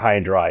 Eric, High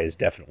and Dry is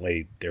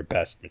definitely their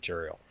best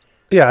material.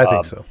 Yeah, I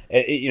think so.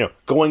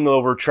 Going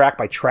over track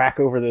by track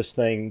over this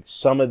thing,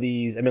 some of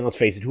these, let's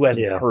face it, who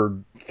hasn't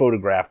heard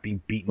Photograph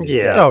being beaten to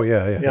death? Oh,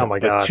 yeah. Oh, my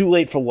God. Too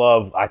Late for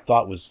Love, I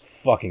thought was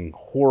fucking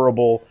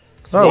horrible.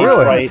 Oh,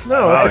 really? Right. It's a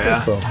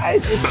good song.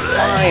 It's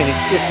fine.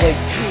 It's just like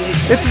Too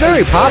Late. It's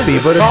very poppy,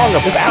 but song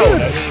it's about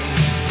good.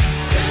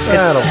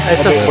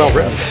 It's just well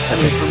written.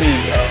 For me,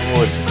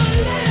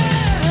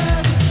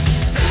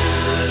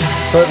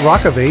 but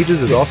Rock of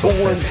Ages is also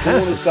Fool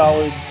fantastic. is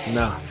solid.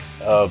 No.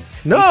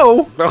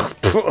 No,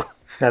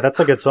 Yeah, that's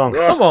a good song.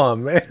 come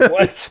on, man.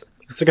 What?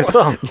 It's a good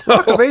song.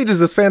 Rock of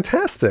Ages is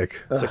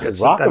fantastic. It's a good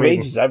Rock song. of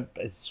Ages,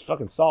 it's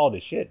fucking solid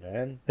as shit,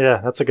 man.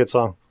 Yeah, that's a good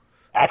song.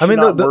 Actually,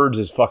 Words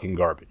is fucking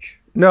garbage.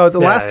 No, the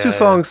last 2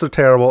 songs are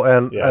terrible,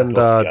 and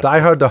Die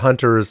Hard the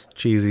Hunter is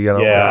cheesy. I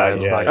don't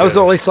like it. That was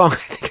the only song I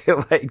think I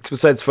liked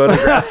besides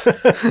Photograph.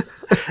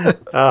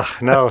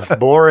 No, it's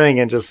boring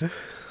and just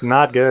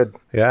not good.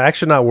 Yeah,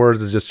 Action Not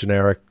Words is just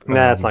generic.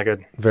 Nah, it's not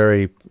good.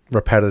 Very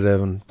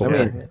repetitive and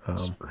boring.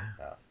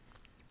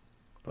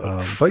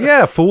 But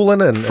yeah,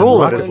 Foolin' and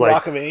Foolin' is like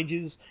Rock of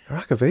Ages.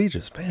 Rock of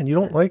Ages, man. You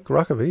don't like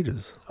Rock of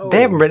Ages?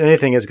 they haven't written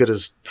anything as good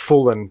as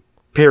Foolin'.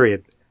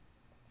 Period.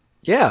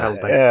 Yeah.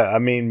 Yeah,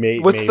 maybe.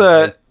 What's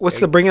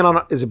the Bring It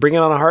On? Is it Bring It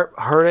On a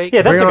Heartache?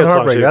 Yeah, that's Bring a On good song.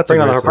 Heartbreak, Too. that's a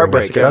Bring On great a song.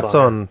 Heartbreak. That's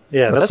on.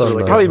 Yeah, that's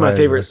on, Probably my High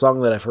favorite and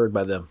song that I've heard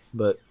by them.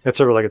 But It's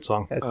a really good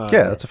song. Dry.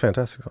 Yeah, that's a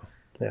fantastic song.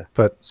 Yeah.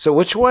 But so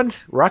which one?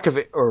 Rock of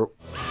It or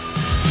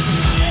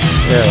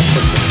yeah.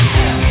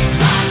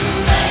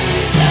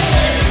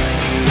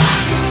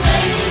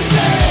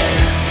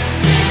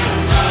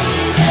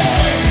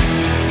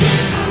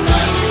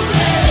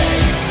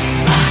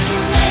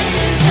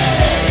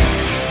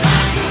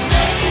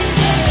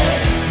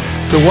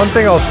 The one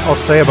thing I'll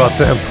say about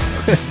them,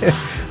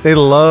 they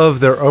love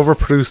their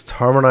overproduced,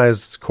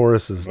 harmonized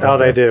choruses. Oh,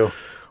 they do.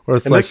 Where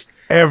it's And like this-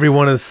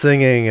 everyone is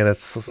singing, and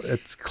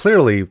it's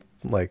clearly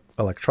like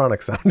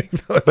electronic sounding.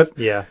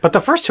 But the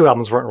first 2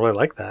 albums weren't really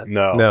like that.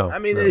 No. No.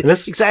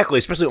 Exactly.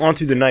 Especially On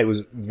Through the Night was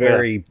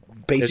very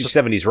basic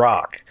 70s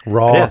rock.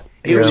 Raw. Yeah.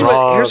 here's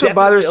what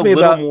bothers me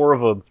about more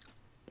of a.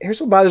 Here's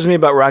what bothers me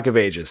about Rock of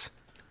Ages.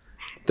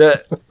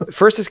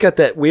 First, it's got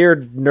that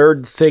weird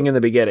nerd thing in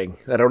the beginning.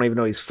 I don't even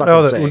know he's fucking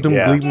Oh, that saying.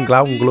 Bleeding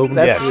Glauben Globen.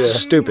 That's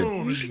stupid.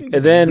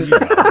 And then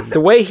the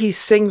way he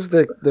sings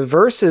the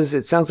verses,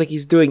 it sounds like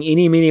he's doing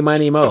Eeny, Meeny,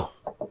 Miny, Mo.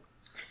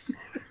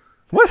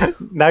 What?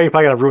 Now you're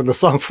probably going to ruin the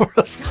song for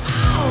us.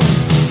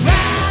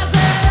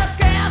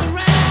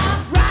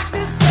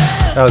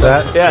 Oh,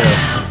 that? Yeah.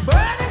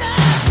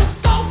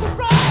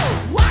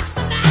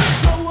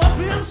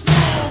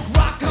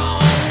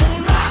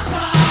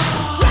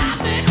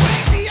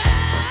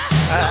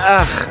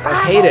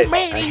 I hate it.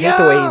 I hate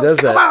the way he does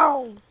that.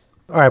 All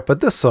right,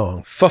 but this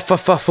song.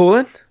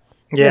 Foolin'?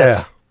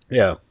 Yes.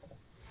 Yeah.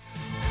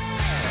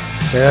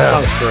 That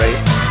sounds great.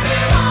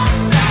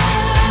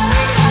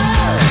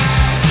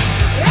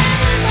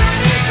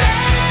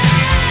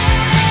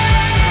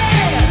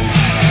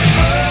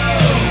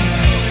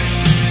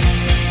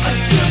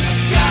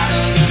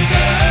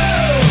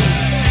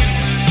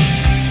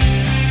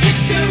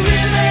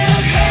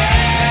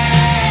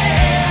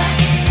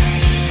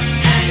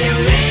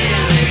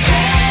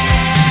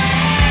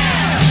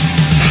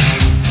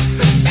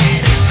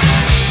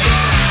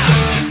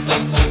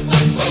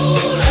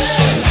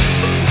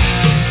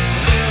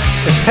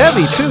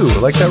 Heavy too,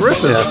 like that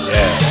riff is.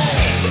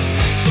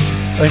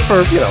 I mean,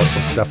 for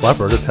Def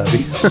Leppard, it's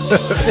heavy.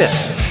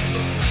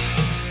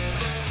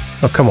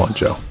 Oh, come on,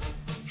 Joe.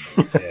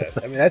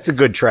 That's a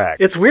good track.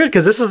 It's weird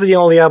because this is the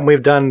only album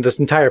we've done this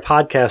entire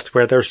podcast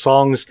where there's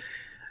songs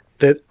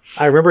that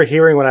I remember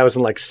hearing when I was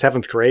in like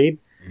 7th grade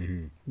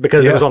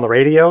because it was on the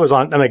radio. It was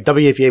on.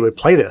 WFA would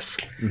play this,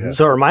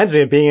 so it reminds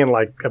me of being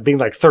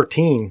like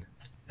 13.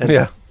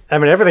 And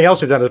everything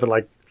else we've done has been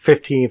like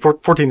 14,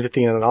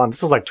 15 and on.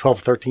 This is like 12,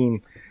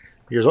 13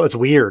 years old. It's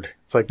weird.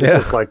 It's like, this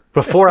is like,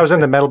 before I was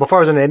into metal, before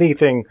I was into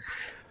anything,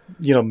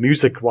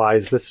 music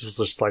wise, this was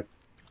just like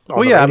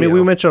Well, yeah, I mean,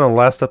 we mentioned on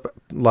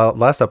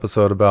last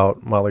episode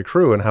about Motley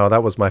Crue and how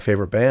that was my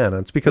favorite band.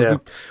 And it's because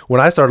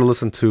when I started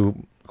listening to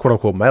quote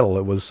unquote metal,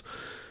 it was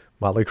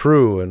Motley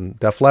Crue and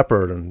Def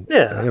Leppard and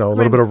a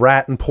little bit of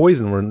Rat and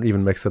Poison were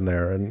even mixed in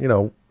there. And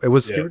it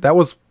was that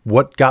was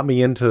what got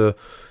me into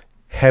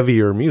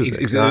heavier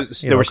music.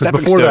 There were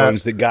stepping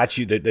stones that got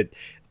you that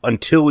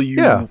until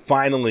you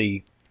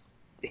finally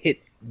hit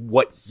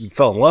what you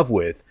fell in love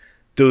with.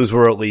 Those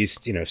were at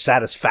least,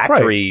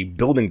 satisfactory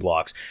building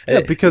blocks.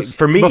 Yeah, because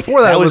for me,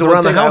 before that, it was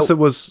around the house. It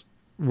was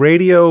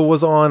radio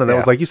was on, and it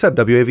was like you said,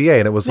 WAVA,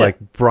 and it was like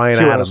Bryan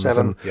Adams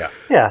and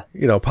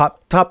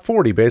top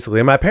 40 basically.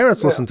 And my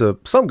parents listened to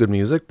some good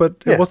music, but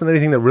it wasn't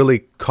anything that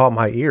really caught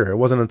my ear. It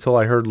wasn't until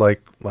I heard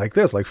like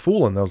this, like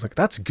Foolin', I was like,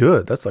 that's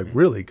good. That's like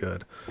really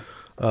good.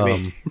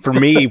 For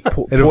me,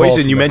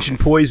 Poison. You mentioned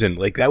Poison,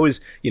 like that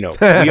was, we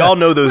all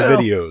know those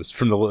videos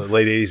from the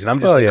late '80s, and I'm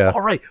just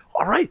all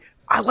right.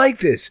 I like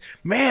this,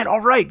 man.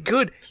 All right,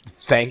 good.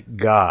 Thank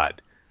God,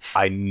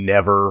 I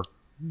never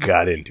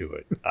got into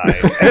it.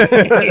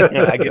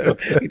 I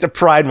get to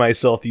pride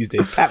myself these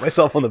days, pat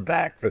myself on the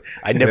back for.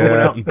 I never went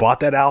out and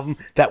bought that album.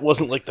 That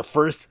wasn't like the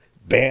first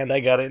band I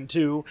got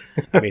into.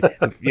 I mean,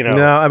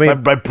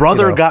 my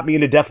brother got me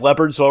into Def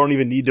Leppard, so I don't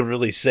even need to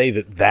really say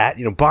that.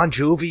 Bon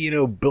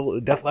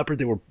Jovi, Def Leppard,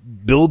 they were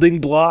building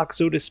blocks,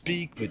 so to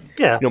speak. But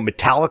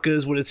Metallica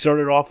is what it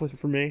started off with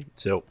for me.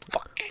 So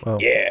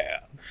yeah.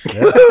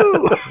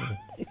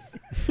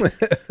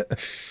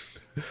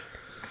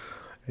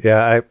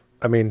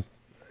 I mean,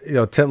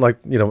 Tim,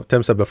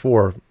 Tim said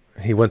before,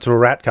 he went to a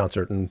Rat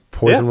concert and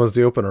Poison was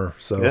the opener.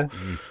 So,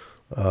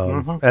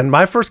 and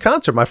my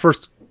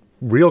first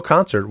real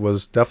concert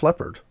was Def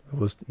Leppard. It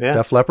was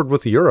Def Leppard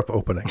with Europe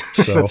opening.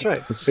 So that's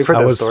right. We've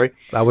heard that story.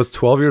 I was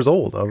 12 years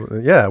old.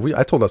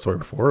 I told that story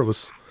before.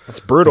 That's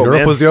brutal.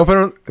 Europe was the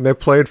opener, and they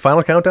played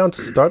Final Countdown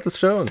to start the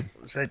show. And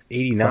was that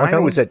 89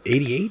 or was that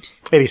 88?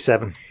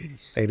 87.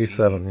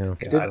 87,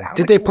 yeah.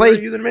 Did they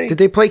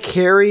play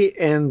Carrie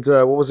and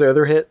what was the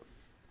other hit?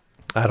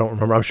 I don't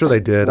remember. I'm sure they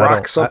did.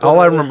 All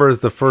I remember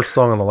is the first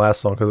song and the last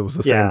song because it was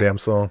the same damn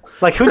song.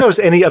 Like, who knows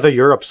any other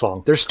Europe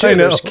song? There's two.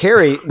 There's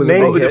Carrie. Was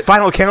the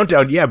Final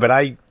Countdown,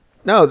 but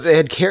No, they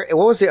had Carrie.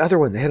 What was the other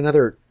one? They had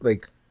another,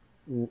 like...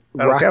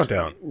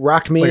 Countdown.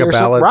 Rock Me like or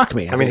something. Rock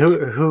Me, I mean,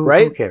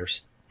 who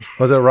cares?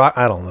 Was it Rock?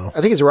 I don't know.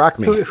 I think it's Rock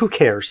Me. Who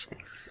cares?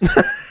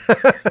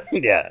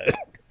 Yeah.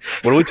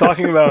 What are we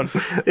talking about?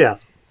 Yeah.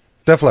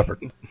 Def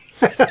Leppard.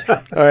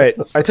 All right.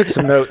 I took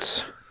some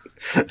notes.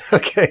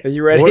 Okay. Are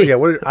you ready?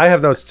 I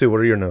have notes too. What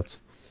are your notes?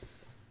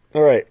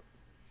 All right.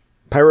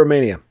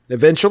 Pyromania.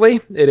 Eventually,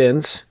 it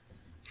ends.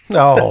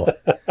 No.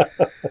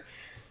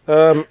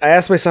 I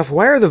asked myself,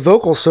 why are the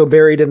vocals so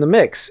buried in the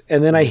mix?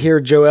 And then I hear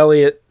Joe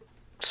Elliott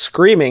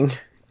screaming,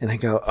 and I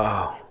go,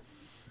 oh,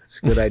 that's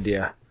a good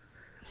idea.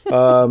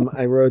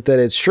 I wrote that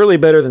it's surely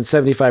better than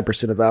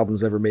 75% of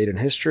albums ever made in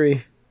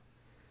history.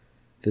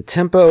 The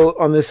tempo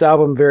on this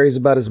album varies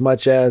about as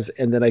much as,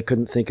 and then I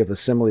couldn't think of a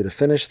simile to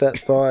finish that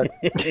thought.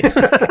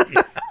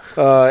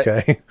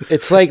 Okay.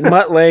 It's like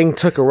Mutt Lange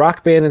took a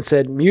rock band and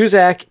said,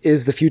 Muzak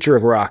is the future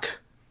of rock.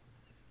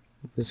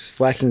 It's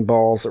lacking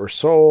balls or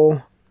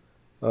soul.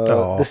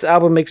 This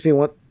album makes me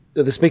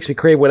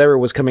crave whatever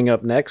was coming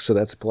up next, so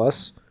that's a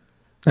plus.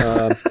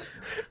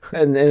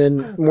 And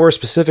then more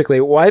specifically,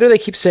 why do they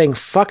keep saying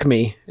 "fuck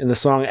me" in the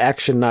song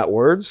 "Action Not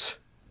Words"?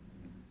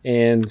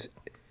 And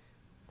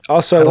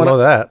also, I don't know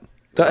that.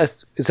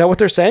 Is that what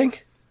they're saying?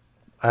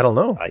 I don't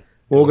know.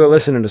 We'll go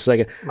listen in a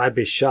second. I'd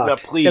be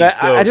shocked. No, please,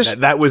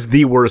 that was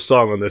the worst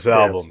song on this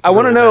album. Yes. I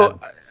want to know.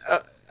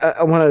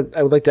 I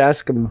would like to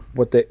ask them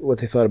what they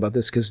thought about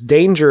this, because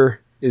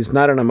danger is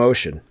not an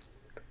emotion.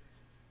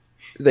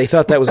 They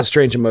thought that was a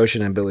strange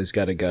emotion, and Billy's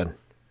Got a Gun.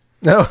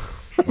 No.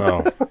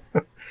 Oh.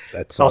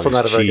 That's also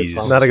not a very good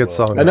song. Not a good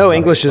song. I know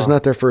English is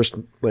not their first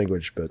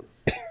language, but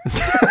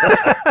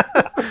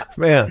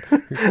man,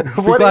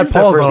 what glad is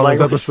Paul's their first on this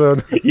language?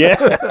 episode.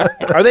 Yeah.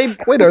 Are they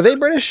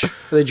British? Or are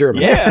they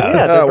German? Yeah.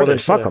 Oh, well then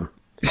fuck them.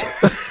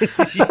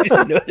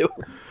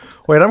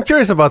 Wait, I'm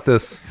curious about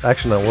this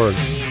Action Not Words.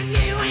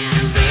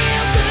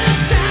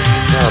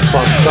 Oh, the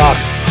song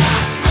sucks.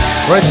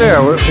 Right there.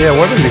 What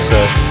did he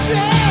say?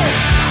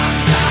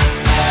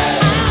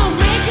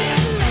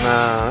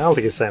 I don't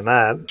think he's saying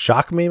that.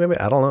 Shock me, maybe?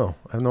 I don't know.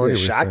 I have no idea.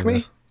 Shock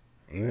me?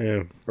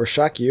 Yeah. Or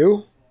shock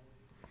you?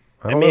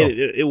 I mean,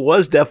 it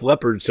was Def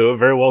Leppard, so it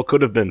very well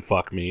could have been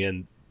 "Fuck Me,"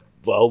 and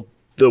the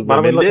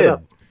women did.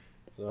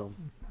 So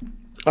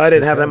I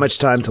didn't have that much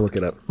time to look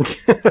it up.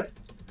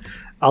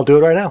 I'll do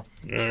it right now.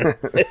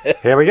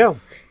 Here we go.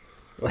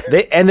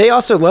 They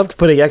also loved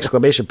putting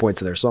exclamation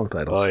points in their song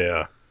titles. Oh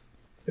yeah.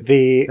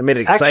 The made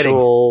it exciting.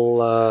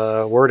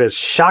 Actual word is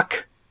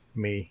shock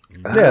me.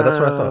 Yeah, that's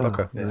what I thought.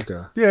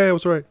 Okay. Yeah, it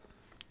was right.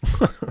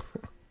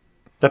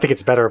 I think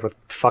it's better with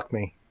 "fuck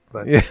me."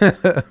 But,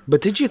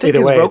 but did you think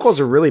his vocals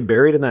are really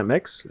buried in that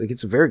mix? Like,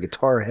 it's a very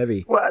guitar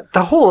heavy. Well,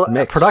 the whole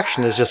mix.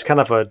 production is just kind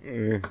of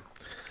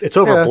it's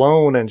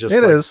overblown and just.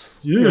 It is.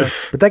 Yeah.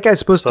 But that guy's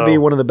supposed to be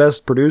one of the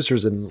best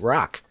producers in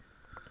rock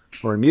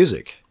or in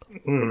music.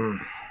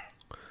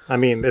 I I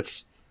mean,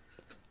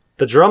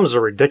 the drums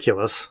are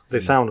ridiculous. They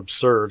sound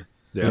absurd.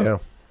 Yeah.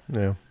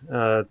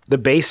 The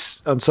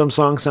bass on some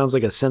songs sounds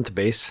like a synth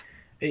bass.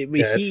 He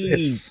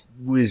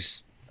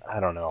was,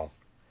 I don't know.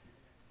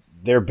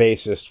 Their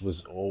bassist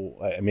was,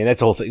 that's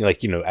the whole thing.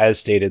 Like, as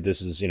stated,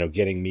 this is,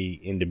 getting me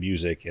into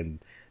music. And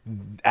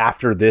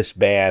after this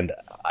band,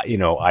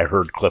 I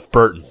heard Cliff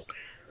Burton.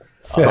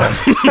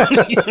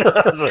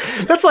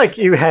 That's like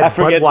you had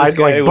Bud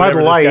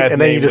Light, and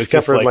then you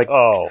discovered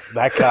oh,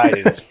 that guy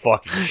is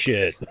fucking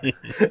shit.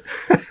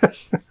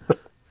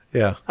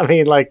 Yeah. I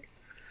mean,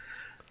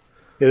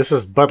 this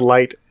is Bud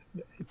Light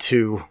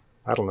to,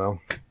 I don't know,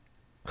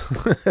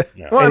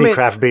 any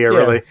craft beer,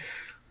 really.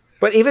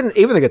 But even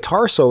the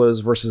guitar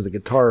solos versus the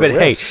guitar But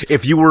riffs, hey,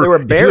 if you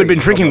had been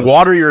drinking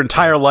water your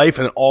entire life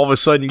and all of a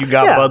sudden you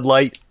got Bud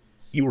Light,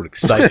 you were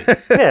excited.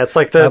 Yeah, it's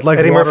like the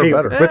Eddie Murphy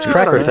Ritz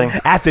Cracker thing.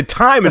 At the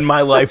time in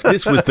my life,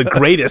 this was the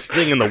greatest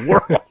thing in the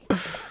world.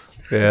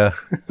 Yeah.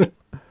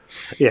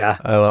 Yeah.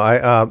 I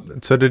don't know.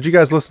 So did you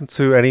guys listen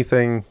to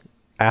anything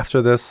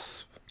after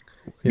this?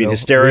 You mean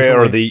Hysteria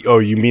recently?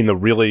 Or you mean the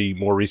really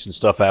more recent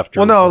stuff after?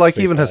 Well, no, like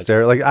even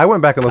Hysteria. Like I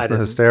went back and listened to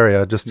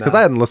Hysteria just because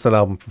I hadn't listened to the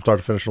album from start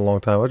to finish in a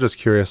long time. I was just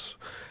curious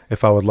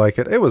if I would like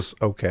it. It was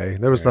okay.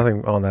 There was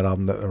nothing on that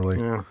album that really.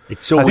 Yeah.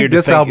 It's so weird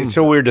to think. It's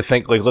so weird to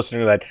think. Like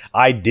listening to that,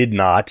 I did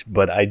not,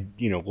 but I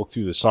looked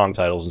through the song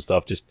titles and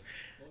stuff. Just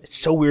it's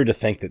so weird to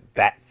think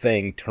that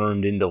thing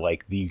turned into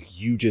like the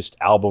hugest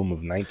album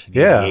of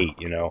 1988.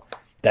 Yeah.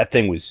 That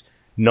thing was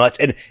nuts,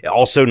 and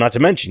also not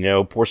to mention,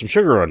 Pour Some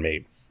Sugar on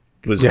Me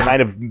was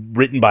kind of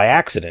written by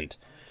accident,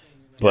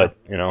 but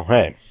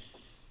hey.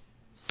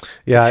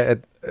 Yeah,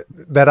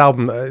 that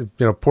album,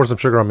 Pour Some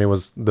Sugar on Me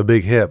was the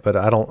big hit, but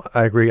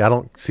I agree. I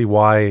don't see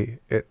why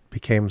it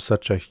became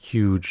such a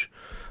huge,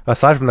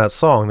 aside from that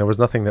song, there was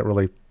nothing that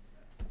really.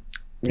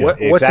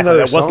 What's another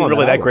that wasn't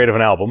really that great of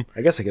an album.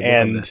 I guess I could.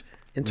 And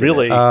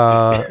really,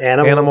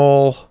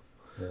 Animal.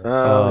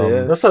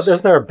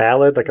 Isn't there a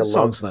ballad, like a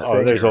love song?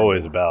 Oh, there's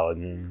always a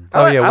ballad.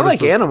 I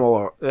like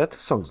Animal. That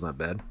song's not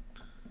bad.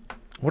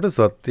 What is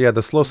the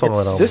slow song on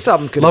that album? This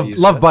album could have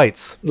used Love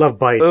Bites. Love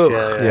Bites.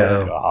 Ugh.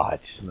 Yeah. God.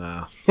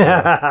 No.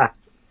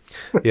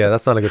 Yeah,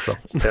 that's not a good song.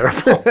 It's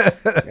terrible.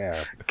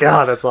 Yeah.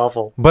 God, that's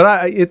awful.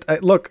 But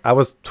look, I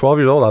was 12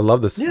 years old. I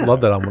loved this.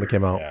 Loved that album when it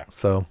came out. Yeah.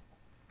 So,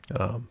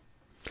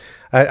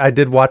 I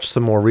did watch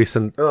some more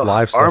recent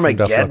live stuff from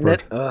Def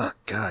Leppard. Oh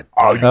God.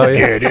 Are you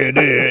getting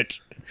it?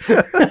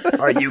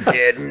 Are you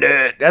getting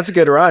it? That's a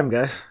good rhyme,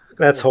 guys.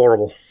 That's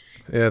horrible.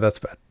 Yeah, that's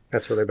bad.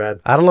 That's really bad.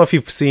 I don't know if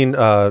you've seen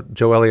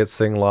Joe Elliott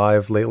sing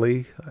live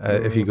lately.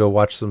 If you go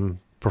watch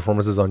some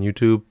performances on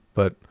YouTube,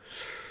 but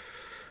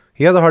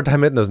he has a hard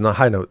time hitting those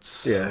high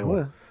notes.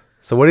 Yeah.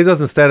 So what he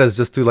does instead is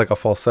just do like a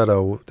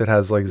falsetto that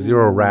has like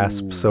zero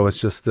rasp. So it's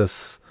just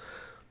this.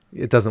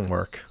 It doesn't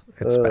work.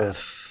 It's bad.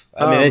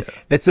 I mean,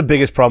 that's the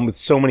biggest problem with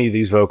so many of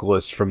these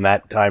vocalists from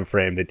that time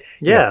frame. That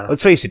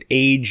let's face it,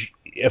 age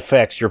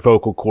affects your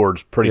vocal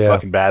cords pretty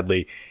fucking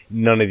badly.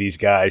 None of these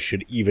guys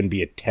should even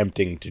be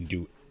attempting to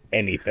do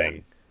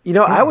anything.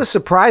 I was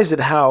surprised at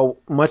how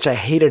much I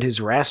hated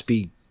his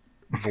raspy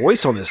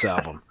voice on this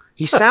album.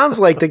 He sounds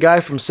like the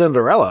guy from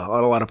Cinderella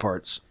on a lot of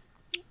parts.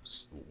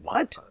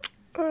 What?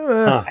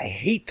 I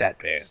hate that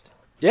band.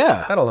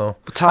 Yeah. I don't know.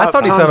 I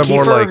thought he sounded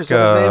more like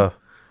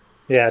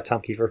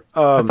Tom Kiefer.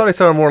 I thought he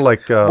sounded more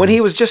like when he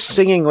was just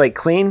singing like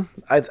clean.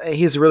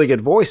 He has a really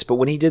good voice, but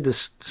when he did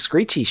this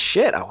screechy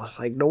shit, I was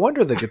like, no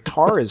wonder the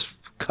guitar is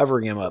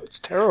covering him up. It's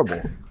terrible.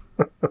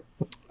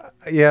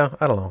 Yeah,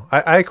 I don't know.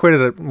 I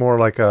equated it more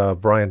like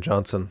Brian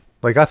Johnson.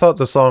 Like I thought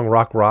the song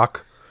 "Rock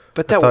Rock,"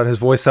 but I thought his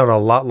voice sounded a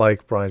lot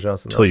like Brian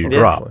Johnson. Till you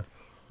drop.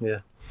 Yeah.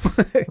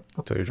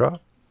 Till you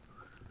drop.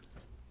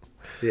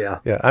 Yeah.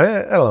 Yeah. I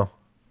don't know.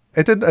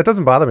 It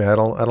doesn't bother me. I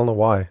don't know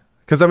why.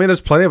 Because I mean,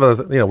 there's plenty of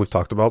other. We've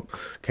talked about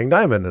King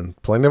Diamond and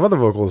plenty of other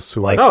vocalists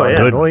who are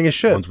annoying as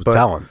shit. Ones with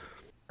talent.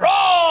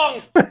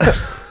 Wrong.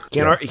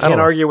 You can't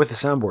argue with the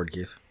soundboard,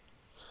 Keith.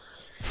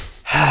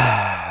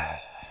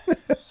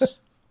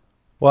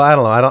 Well, I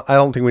don't know. I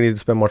don't think we need to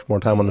spend much more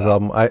time on this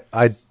album. I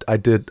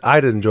did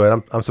enjoy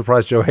it. I'm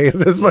surprised Joe hated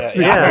it as much.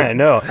 Yeah, I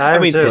know. I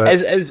mean,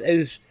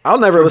 as I'll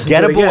never listen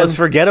to it again. As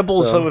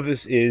forgettable as some of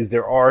this is,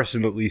 there are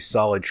some at least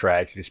solid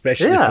tracks,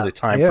 especially for the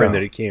time frame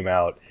that it came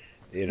out.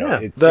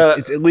 It's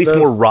at least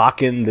more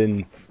rockin'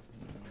 than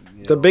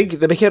the big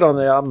hit on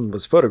the album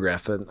was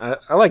Photograph, and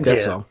I like that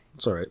song.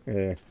 It's all right.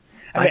 Yeah.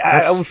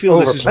 I would feel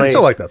this is, I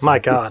still like that song. My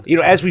God.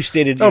 As we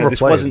stated, this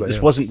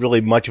wasn't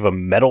really much of a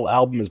metal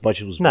album as much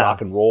as it was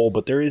rock and roll,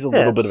 but there is a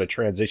little bit of a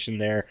transition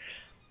there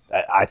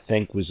that I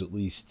think was at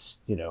least,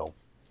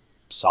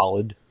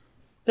 solid.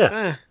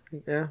 Yeah.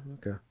 Yeah,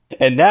 okay.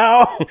 And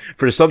now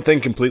for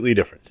something completely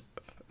different.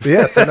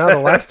 Yeah, so now the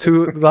last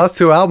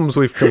two albums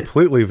we've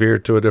completely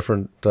veered to a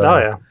different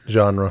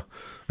genre.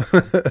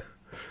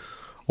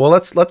 Well,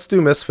 let's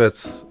do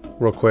Misfits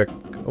real quick.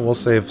 We'll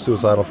save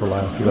Suicidal for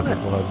last. I think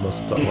we'll have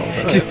most to talk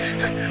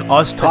about.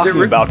 Us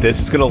talking about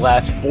this is going to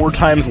last 4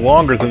 times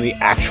longer than the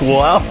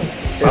actual album.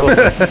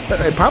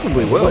 It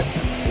probably will.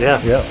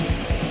 Yeah. Yeah.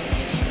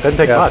 Doesn't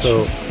take much.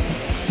 So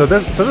So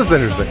this is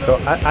interesting. So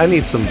I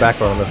need some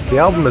background on this. The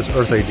album is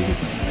Earth AD.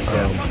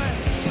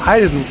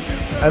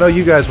 I know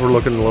you guys were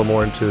looking a little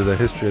more into the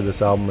history of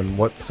this album and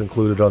what's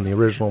included on the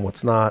original and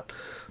what's not.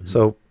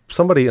 So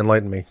somebody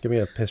enlighten me. Give me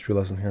a history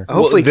lesson here.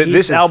 Hopefully,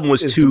 this album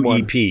was 2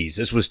 EPs.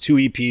 This was 2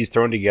 EPs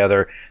thrown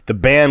together. The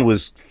band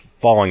was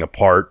falling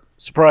apart.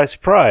 Surprise,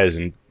 surprise!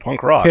 And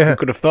punk rock. Who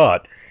could have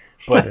thought?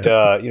 But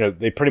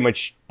they pretty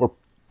much were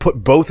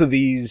put both of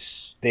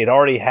these. They'd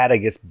already had, I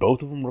guess,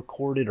 both of them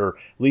recorded, or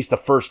at least the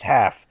first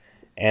half,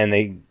 and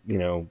they,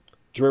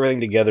 threw everything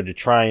together to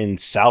try and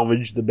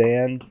salvage the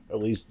band. At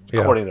least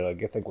according to, I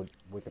think, what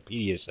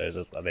Wikipedia says.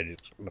 That's how they're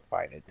just going to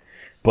find it.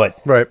 But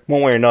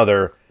one way or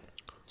another,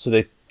 so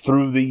they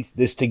threw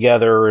this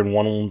together in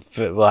one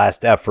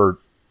last effort,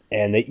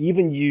 and they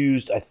even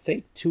used, I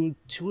think, two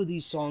of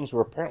these songs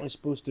were apparently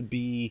supposed to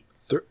be.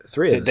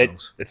 Three of the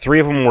songs. 3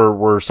 of them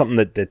were something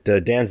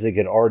that Danzig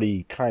had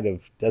already kind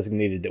of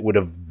designated that would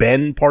have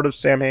been part of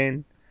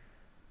Samhain.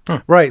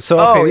 Right. So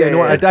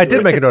I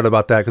did make a note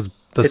about that because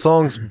the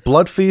songs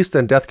 "Blood Feast"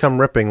 and "Death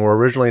Come Ripping" were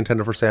originally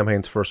intended for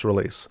Samhain's first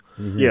release,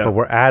 but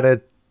were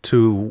added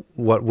to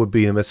what would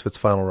be the Misfits'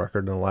 final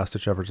record in the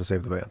last-ditch effort to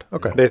save the band.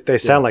 Okay. They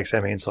sound like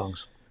Samhain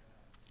songs.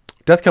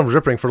 Death Comes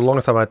Ripping, for the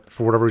longest time,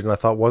 for whatever reason, I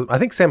thought was. I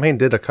think Samhain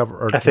did a cover,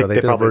 or I think they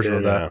did a version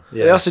of that.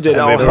 Yeah. They also did.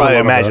 I probably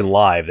imagine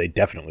live. They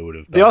definitely would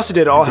have. They also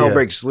did All Hell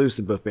Breaks Loose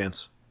in both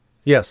bands.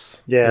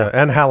 Yes. Yeah.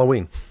 And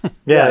Halloween.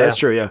 Yeah, that's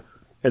true. Yeah,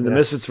 and the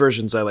Misfits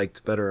versions I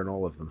liked better in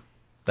all of them.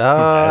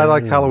 I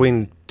liked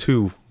Halloween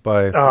 2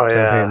 by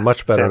Samhain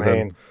much better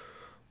than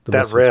the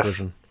Misfits riff.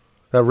 version.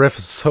 That riff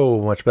is so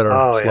much better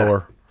and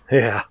slower.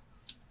 Yeah.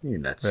 You're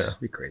nuts. Yeah.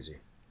 You're crazy.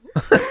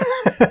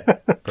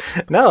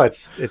 No,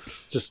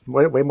 it's just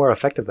way more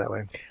effective that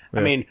way.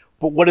 I mean,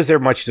 but what is there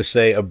much to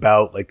say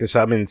about like this?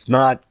 I mean, it's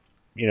not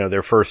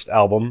their first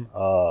album.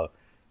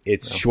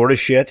 It's short as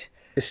shit.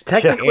 It's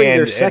technically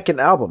their second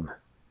album.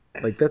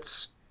 Like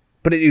that's,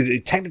 but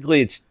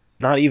technically it's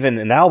not even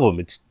an album.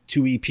 It's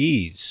 2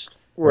 EPs,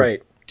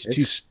 right?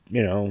 Two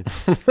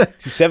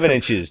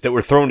 7-inches that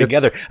were thrown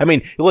together. I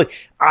mean, look,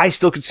 I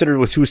still consider it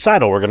with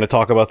Suicidal. We're going to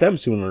talk about them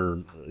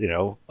soon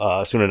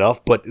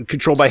enough. But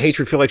Controlled by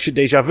Hatred, Feel Like Shit,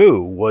 Deja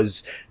Vu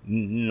was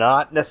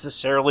not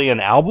necessarily an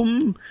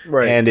album,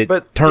 right? And it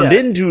turned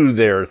into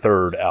their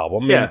third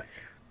album. Yeah.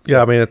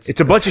 I mean, it's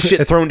a bunch of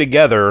shit thrown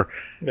together.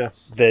 Yeah.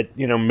 That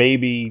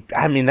maybe.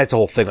 I mean, that's the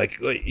whole thing.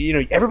 Like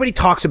everybody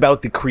talks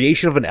about the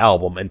creation of an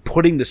album and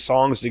putting the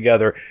songs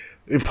together.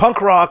 In punk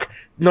rock,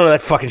 none of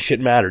that fucking shit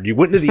mattered. You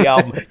went into the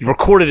album, you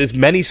recorded as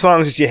many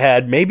songs as you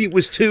had. Maybe it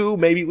was 2,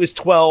 maybe it was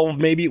 12,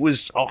 maybe it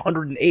was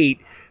 108.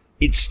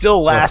 It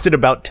still lasted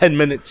about 10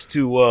 minutes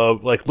to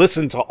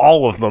listen to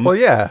all of them. Well,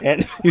 yeah.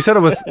 And you said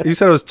it was 2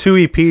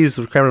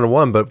 EPs crammed into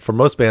one, but for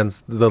most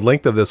bands, the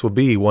length of this would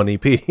be 1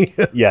 EP.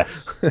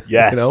 Yes,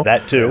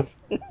 that too.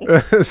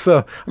 So,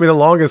 I mean, the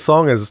longest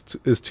song is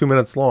 2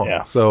 minutes long.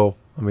 Yeah. So,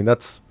 I mean,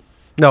 that's.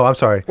 No, I'm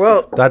sorry.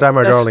 Well, Die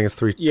My Darling is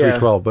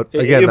 3:12, but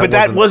again,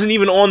 that wasn't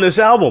even on this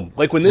album.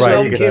 Like when this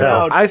album came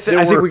out, I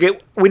think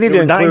we need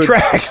to include 9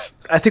 tracks.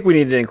 I think we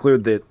need to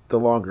include the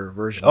longer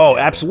version. Oh,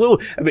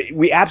 absolutely! I mean,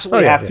 we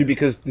absolutely have to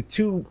because the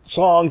 2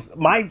 songs.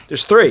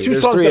 There's 3. The 2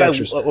 There's songs 3 that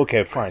extras.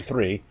 Okay, fine,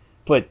 3.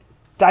 But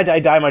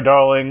Die My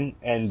Darling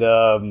and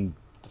the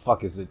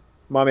fuck is it?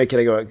 Mommy, Can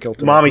I Go Out and Kill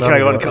Tonight? Mommy, Can I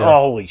Go Out and Kill?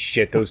 Holy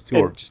shit, those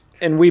 2 are just.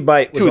 And We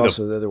Bite was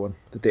also the other one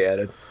that they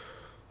added.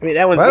 I mean,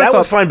 that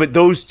was fine, but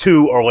those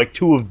 2 are like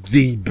 2 of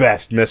the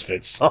best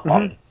Misfits songs.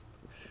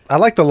 Mm-hmm. I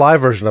like the live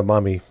version of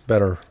Mommy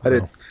better.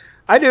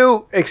 I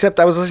do,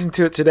 except I was listening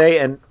to it today,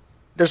 and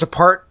there's a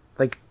part,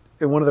 like,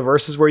 in one of the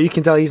verses where you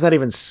can tell he's not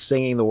even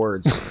singing the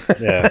words.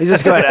 Yeah. He's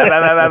just going, He did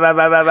that a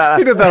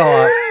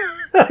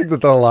lot. He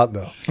did that a lot,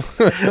 though.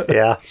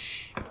 Yeah.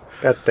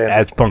 That's dancing.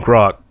 That's punk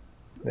rock.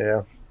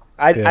 Yeah.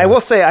 I will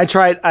say,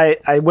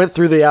 I went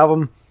through the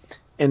album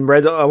and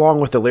read along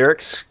with the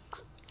lyrics,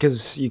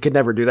 because you could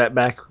never do that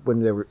back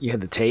when you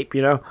had the tape,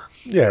 Yeah,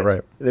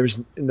 right. There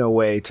was no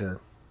way to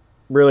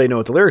really know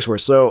what the lyrics were.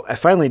 So I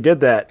finally did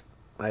that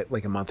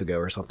like a month ago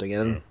or something,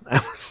 and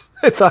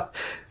I thought,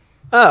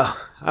 oh,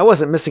 I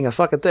wasn't missing a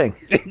fucking thing.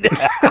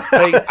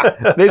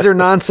 These are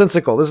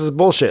nonsensical. This is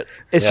bullshit.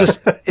 It's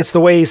just it's the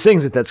way he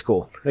sings it that's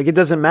cool. Like it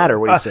doesn't matter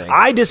what he's saying.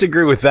 I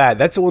disagree with that.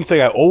 That's the one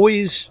thing I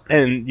always,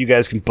 and you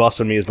guys can bust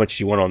on me as much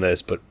as you want on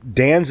this, but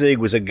Danzig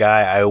was a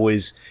guy I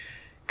always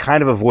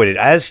kind of avoided.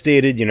 As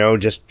stated,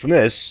 just from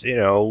this,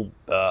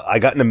 I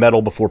got into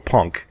metal before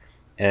punk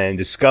and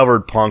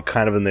discovered punk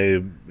kind of in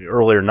the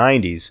earlier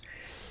 90s.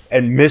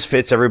 And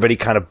Misfits, everybody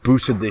kind of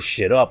boosted this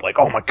shit up. Like,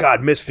 oh my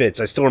God,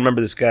 Misfits. I still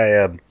remember this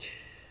guy,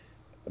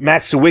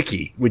 Matt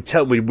Sawicki, would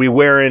tell me, we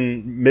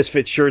wearing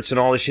Misfit shirts and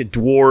all this shit,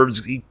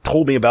 Dwarves. He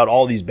told me about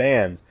all these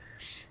bands.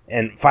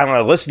 And finally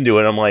I listened to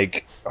it, and I'm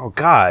like, oh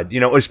God,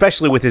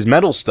 especially with his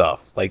metal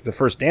stuff, like the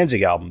first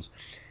Danzig albums.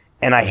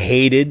 And I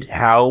hated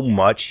how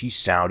much he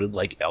sounded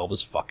like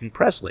Elvis fucking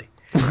Presley.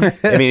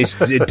 I mean, it's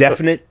a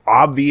definite,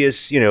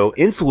 obvious,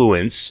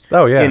 influence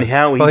in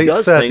how he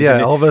does things.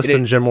 Yeah, Elvis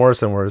and Jim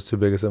Morrison were his 2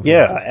 biggest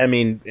influences. Yeah, I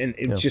mean, and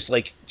it's just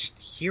like, just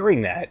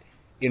hearing that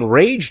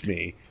enraged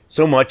me.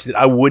 so much that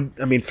I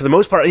mean, for the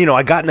most part,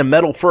 I got into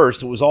metal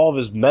first. It was all of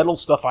his metal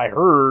stuff I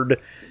heard,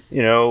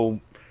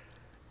 and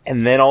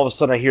then all of a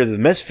sudden I hear the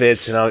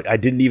Misfits, and I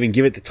didn't even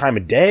give it the time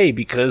of day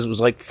because it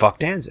was like, fuck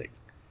Danzig.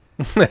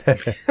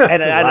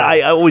 and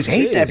I always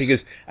hate that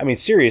because, I mean,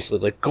 seriously,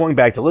 like going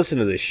back to listen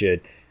to this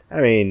shit, I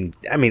mean,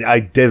 I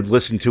did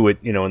listen to it,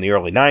 in the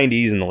early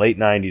 90s and the late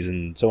 90s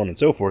and so on and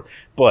so forth,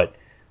 but,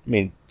 I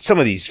mean, some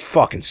of these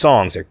fucking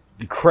songs are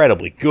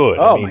incredibly good.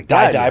 Oh, I mean, my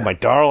God, Die, My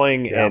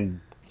Darling,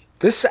 and...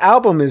 This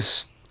album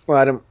is... Well,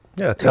 I don't...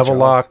 Yeah,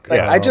 Tevelok.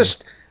 Like, I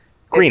just...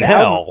 Green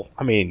Hell.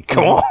 I mean,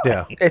 come on.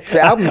 Yeah. The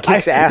album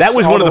kicks ass. That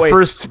was all one of the way.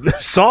 first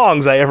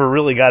songs I ever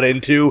really got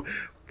into,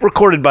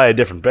 recorded by a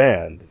different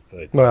band.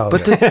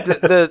 But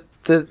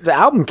the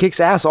album kicks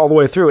ass all the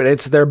way through, and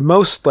it's their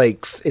most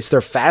it's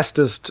their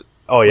fastest.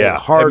 Oh yeah,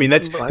 hard. I mean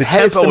that's the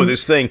tempo of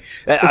this thing.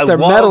 It's their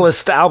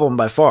metalist album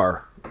by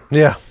far.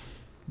 Yeah.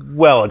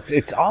 Well,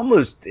 it's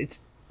almost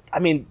I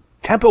mean,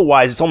 tempo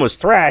wise, it's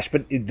almost thrash,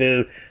 but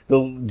the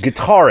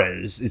guitar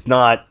is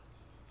not.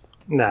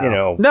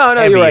 No, no,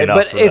 heavy you're right. enough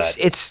But for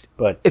it's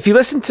But if you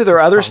listen to their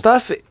other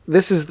stuff,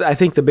 this is I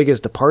think the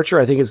biggest departure.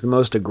 I think it's the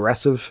most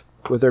aggressive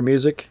with their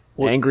music,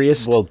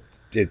 angriest. Well,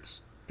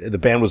 the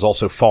band was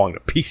also falling to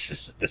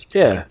pieces at this point.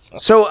 Yeah.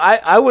 So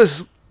I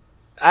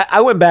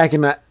went back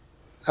and I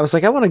was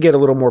like, I want to get a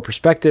little more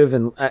perspective,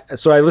 and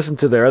so I listened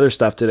to their other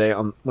stuff today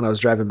when I was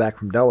driving back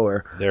from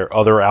Delaware. Their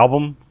other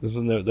album?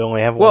 They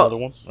only have one other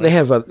one? They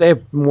have a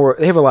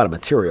lot of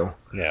material.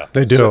 Yeah.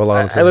 They do have a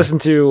lot of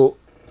material.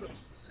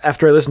 I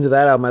listened to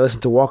that album, I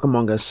listened to Walk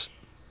Among Us.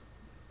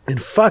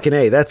 And fucking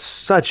A,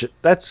 that's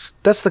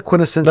the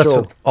quintessential That's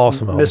an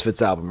awesome album.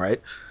 Misfits album,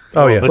 right?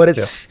 Oh yeah. But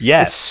it's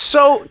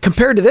so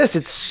compared to this,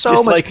 it's so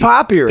Just much like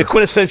poppier. The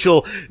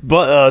quintessential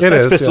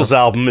Sex Pistols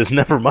album is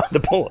Nevermind the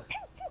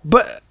Bullets.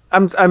 But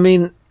I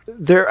mean,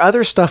 their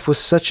other stuff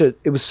was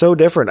it was so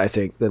different, I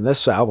think, than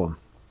this album.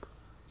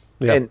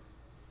 Yeah.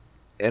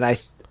 And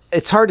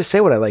it's hard to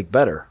say what I like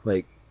better.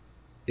 Like,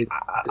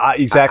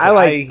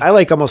 exactly. I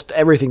like almost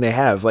everything they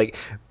have. Like,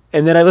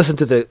 and then I listened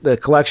to the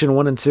collection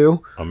 1 and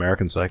 2.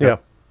 American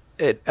Psycho.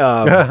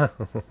 Yeah.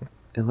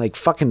 And like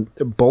fucking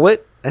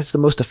Bullet. That's the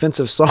most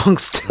offensive song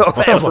still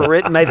ever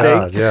written, I think.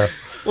 God, yeah.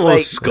 Well,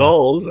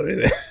 Skulls. I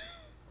mean,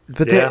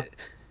 But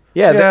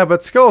yeah,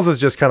 but Skulls is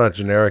just kind of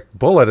generic.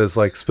 Bullet is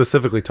like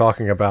specifically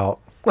talking about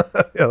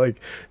like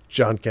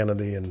John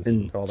Kennedy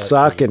and all that.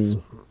 suck shit.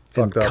 and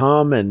fucked up.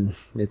 come, and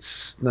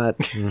it's not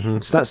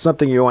it's not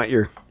something you want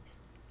your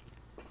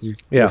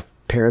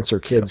parents or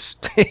kids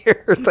to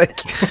hear. Like,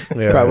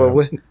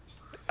 probably.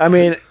 I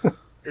mean,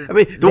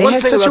 the one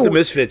thing about the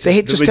Misfits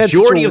is the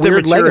majority of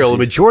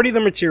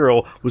the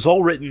material was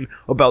all written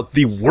about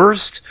the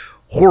worst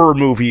horror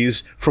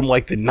movies from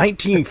like the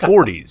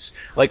 1940s.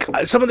 Like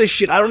some of this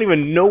shit, I don't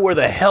even know where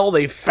the hell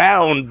they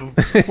found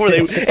before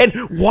they.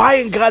 And why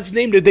in God's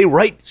name did they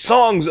write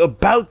songs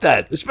about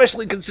that?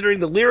 Especially considering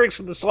the lyrics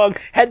of the song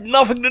had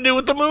nothing to do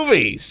with the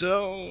movie.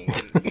 So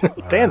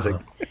it's Danzig.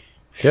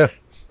 Yeah,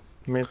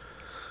 I mean,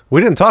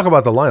 we didn't talk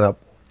about the lineup.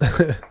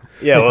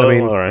 Yeah, well, I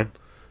mean, all right.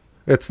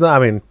 It's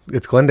not. I mean,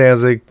 it's Glenn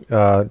Danzig,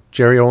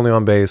 Jerry Only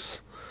on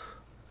bass,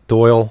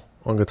 Doyle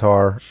on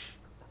guitar,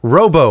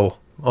 Robo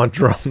on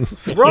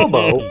drums.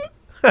 Robo,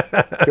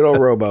 good old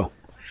Robo.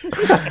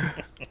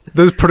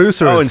 Those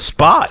producers. Oh, and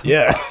Spot.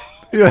 Yeah.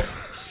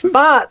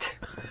 Spot.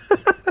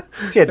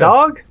 Is he a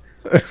dog?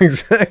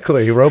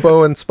 Exactly,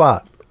 Robo and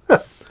Spot.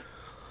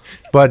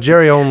 But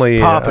Jerry Only.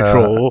 Paw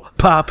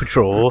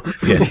Patrol.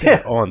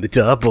 Yeah, on the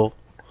double.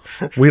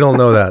 We don't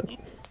know that.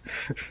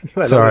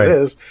 I Sorry. know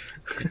what it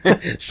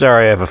is.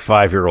 Sorry, I have a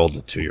 5-year-old and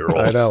a 2-year-old.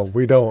 I know,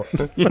 we don't.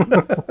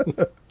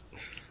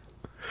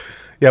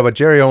 Yeah, but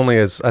Jerry Only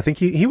is. I think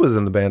he was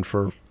in the band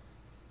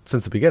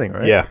since the beginning,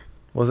 right? Yeah.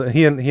 Wasn't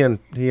he and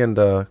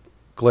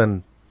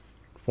Glenn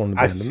formed the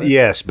band? didn't they?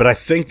 Yes, but I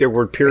think there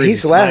were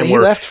periods of time he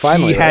where left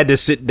finally, he had to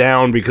sit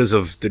down because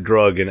of the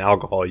drug and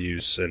alcohol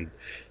use, and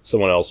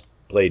someone else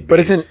played But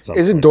bass at some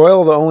isn't point.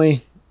 Doyle the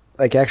only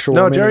like actual?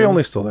 No, woman Jerry in-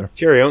 Only's still there.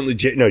 Jerry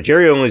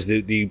Only's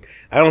the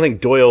I don't think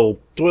Doyle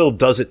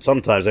does it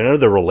sometimes. I know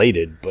they're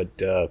related, but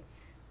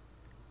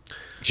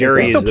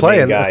Jerry They're still is the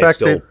playing. main guy In fact,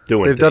 still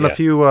doing they've it. done Yeah. a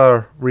few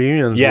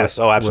reunions. Yes,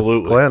 with,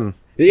 absolutely. with Glenn.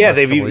 Yeah, last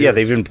couple of they've years.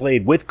 even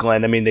played with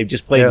Glenn. I mean, they've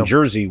just played Yeah. in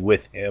Jersey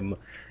with him,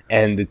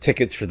 and the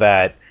tickets for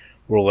that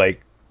were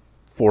like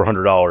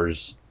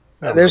 $400.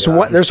 There's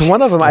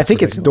one of them. I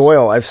think it's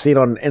Doyle. I've seen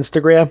on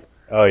Instagram.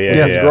 Oh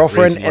yeah, His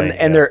girlfriend recently,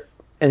 and they're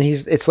and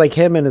it's like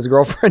him and his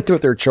girlfriend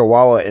with their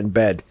Chihuahua in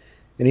bed,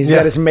 and he's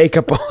got his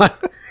makeup on.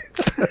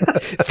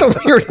 It's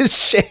the weirdest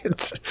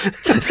shit.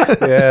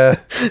 Yeah,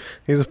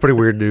 he's a pretty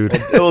weird dude.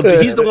 Well,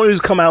 he's the one who's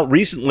come out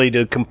recently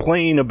to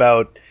complain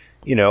about,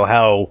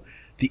 how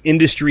the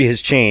industry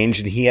has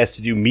changed and he has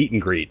to do meet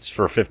and greets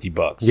for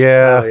 $50.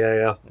 Yeah, Oh,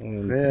 yeah.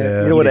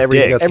 You know what? Eat a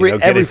dick, Every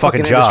get a fucking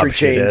fucking job, industry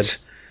changed.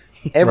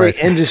 Every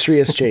Right. industry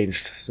has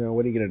changed. So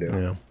what are you gonna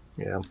do?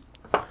 Yeah.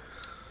 Get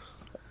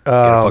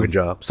a fucking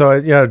job.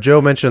 So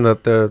Joe mentioned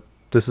that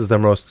this is their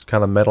most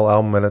kind of metal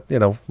album, and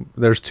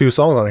there's 2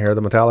 songs on here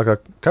that Metallica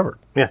covered.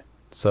 Yeah.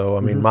 So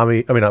I mean,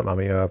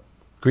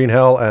 Green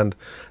Hell and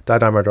Die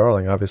Die My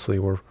Darling obviously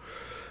were,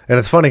 and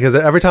it's funny because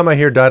every time I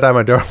hear Die Die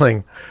My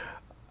Darling,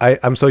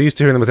 I'm so used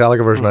to hearing the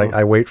Metallica version.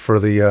 I wait for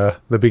the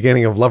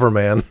beginning of Lover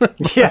Man.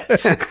 Yeah,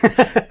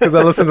 because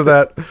I listened to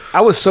that.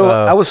 I was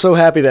so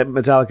happy that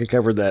Metallica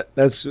covered that.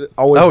 That's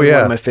always been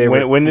one of my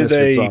favorite. When did Misfits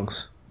they?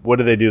 Songs. What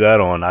did they do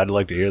that on? I'd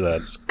like to hear that.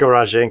 It's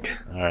Garage Inc.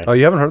 All right. Oh,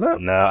 you haven't heard that?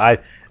 No,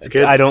 it's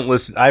good. I don't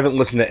listen. I haven't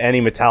listened to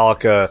any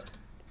Metallica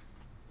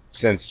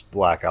since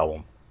Black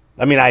Album.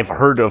 I mean, I've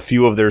heard a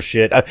few of their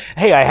shit.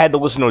 Hey, I had to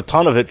listen to a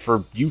ton of it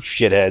for you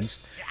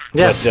shitheads.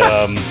 Yeah,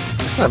 but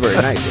It's not very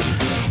nice.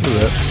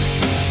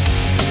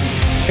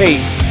 hey,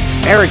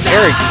 Eric.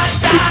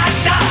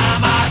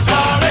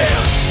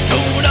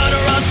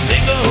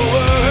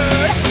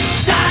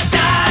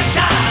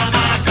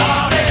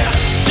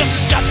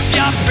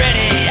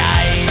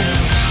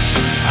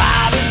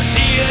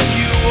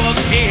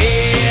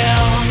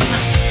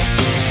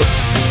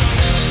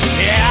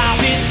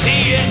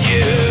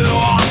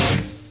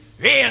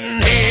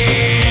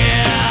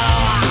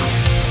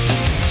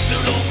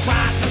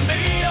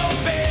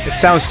 It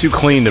sounds too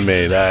clean to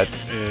me, that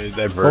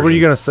version. What were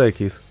you gonna say,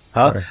 Keith?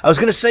 Huh? Sorry. I was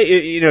going to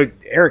say,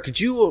 Eric, could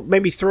you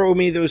maybe throw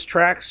me those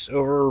tracks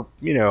over,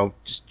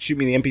 just shoot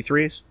me the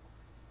MP3s?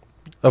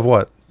 Of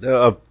what?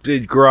 Of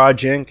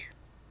Garage Inc.?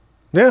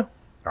 Yeah.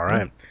 All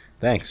right.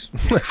 Thanks.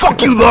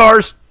 Fuck you,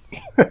 Lars!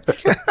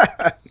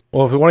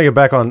 Well, if we want to get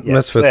back on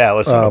Misfits. Yeah,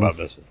 let's talk about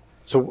Misfits.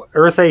 So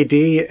Earth AD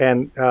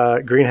and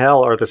Green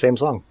Hell are the same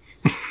song.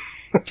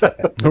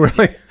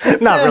 Really?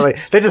 Not really.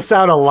 They just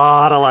sound a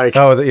lot alike.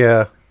 Oh,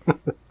 yeah.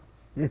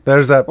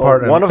 There's that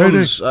part. One of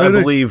them's, I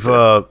believe,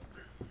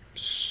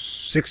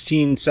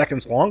 16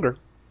 seconds longer.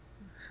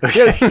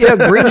 Yeah,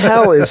 Green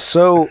Hell is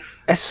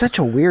it's such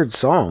a weird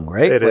song,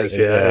 right? It is.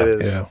 It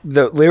is. Yeah.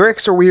 The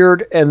lyrics are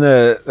weird, and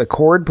the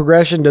chord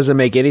progression doesn't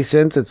make any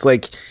sense. It's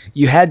like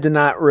you had to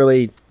not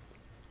really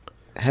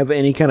have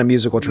any kind of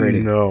musical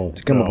training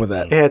to come up with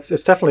that. Yeah, it's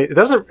definitely it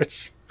doesn't.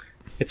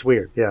 It's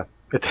weird. Yeah.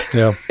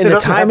 Yeah. And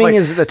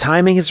the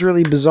timing is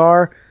really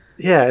bizarre.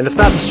 Yeah, and it's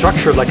not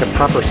structured like a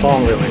proper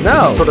song, really. No,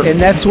 It's sort of, and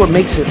that's what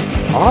makes it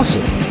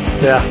awesome.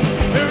 yeah.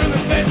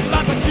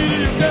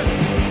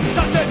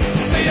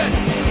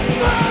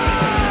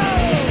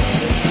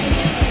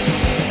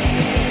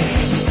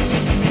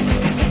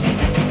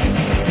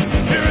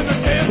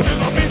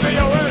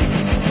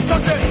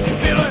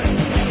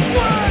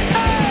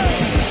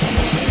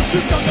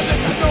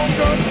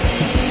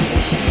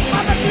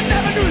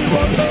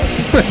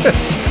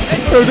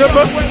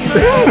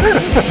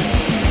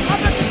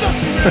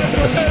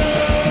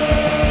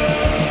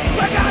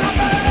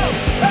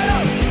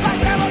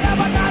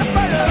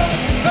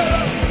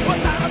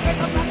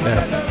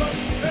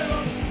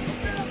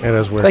 It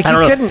is weird. Like I you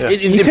don't know.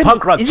 couldn't. In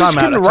punk rock, you just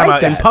time couldn't out.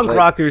 write In that. punk Like-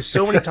 rock, there's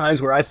so many times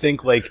where I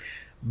think like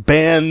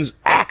bands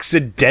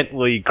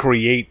accidentally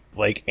create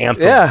like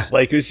anthems. Yeah.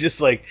 Like it's just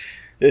like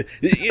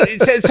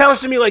it sounds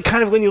to me like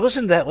kind of when you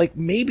listen to that, like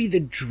maybe the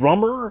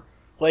drummer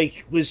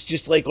like was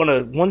just like on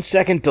a 1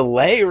 second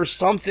delay or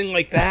something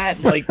like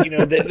that. Like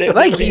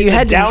Like, you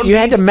had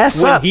to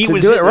mess when up he to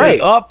was do it right.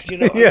 Up, Yeah,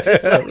 it's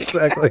just like,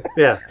 exactly.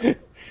 Yeah.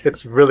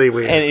 It's really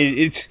weird. and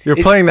it's You're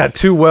playing that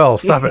too well.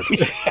 Stop it.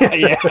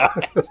 yeah.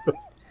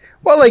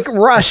 Well, like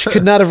Rush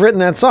could not have written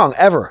that song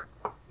ever.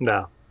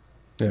 No.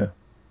 Yeah.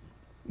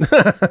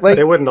 Like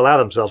They wouldn't allow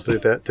themselves to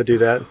do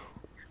that.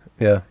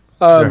 Yeah.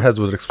 Their heads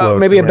would explode.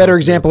 maybe a better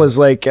example is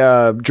like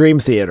Dream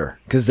Theater,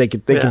 because they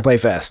can play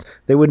fast.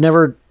 That would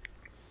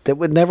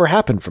never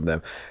happen from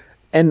them.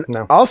 And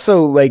No.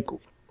 also, like,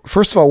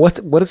 first of all,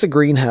 what is a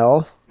green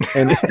hell?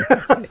 And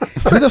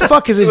who the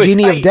fuck is a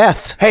genie of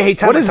death? Hey,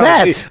 what is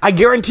that? I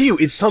guarantee you,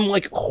 it's some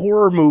like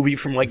horror movie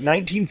from like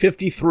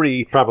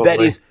 1953. Probably. That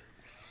is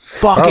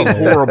fucking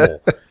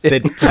horrible.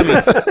 That's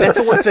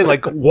the one thing.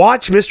 Like,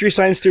 watch Mystery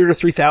Science Theater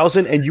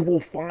 3000, and you will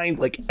find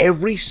like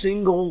every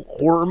single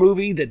horror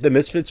movie that the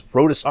Misfits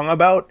wrote a song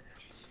about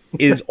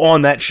is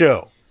on that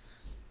show.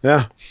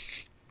 Yeah.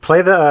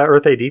 Play the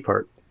Earth AD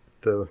part.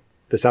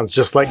 That sounds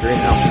just like Green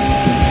Hell.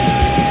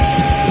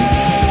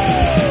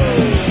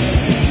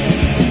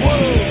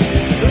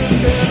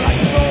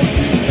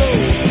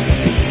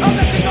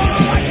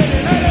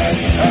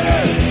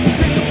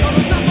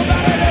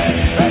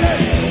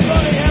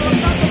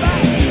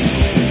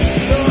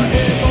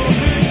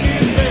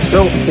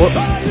 So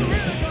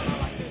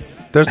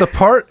there's a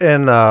part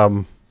in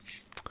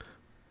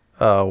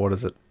what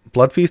is it?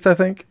 Blood Feast, I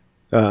think,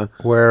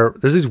 where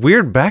there's these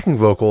weird backing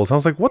vocals. I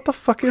was like, what the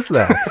fuck is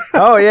that?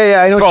 Oh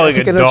yeah. I know. Probably I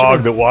think like I a know what dog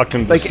you- that walked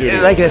into the like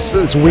studio. like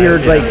it's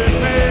weird like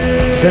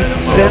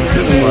synth.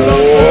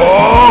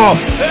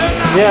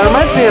 Yeah, it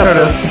reminds me of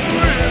this.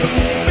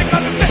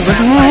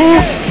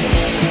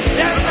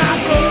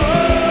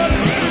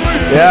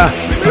 Yeah.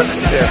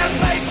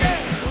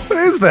 What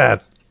is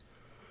that?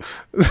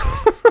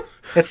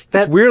 It's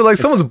that Weird, like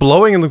someone's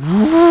blowing in the.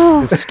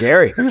 It's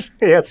scary.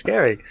 Yeah, it's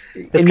scary.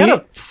 It's And kind you-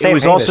 of Sam It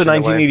was also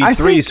Hamish in a way.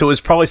 1983, I think- so it was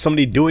probably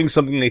somebody doing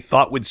something they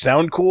thought would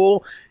sound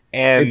cool.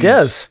 And It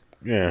does.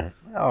 Yeah.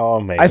 Oh,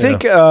 man. I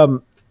think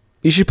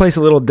You should place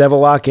a little Devil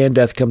Lock and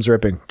Death Comes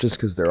Ripping, just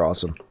because they're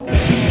awesome.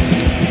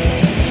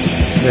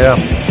 Yeah,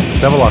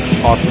 Devil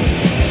Lock's awesome.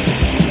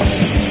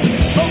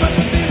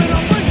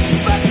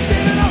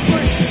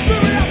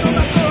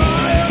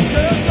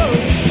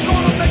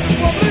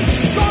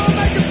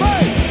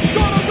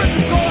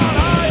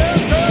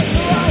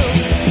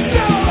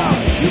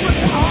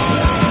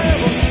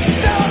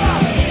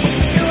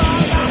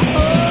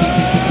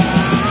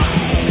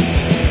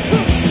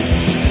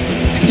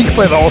 You can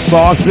play the whole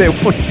song.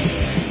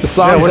 The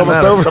song's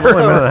almost over. It's only a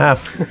minute and a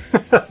half.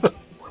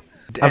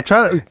 I'm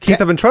trying to, Keith.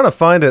 I've been trying to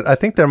find it. I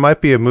think there might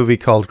be a movie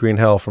called Green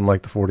Hell from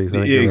like the 40s. I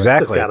think you're right.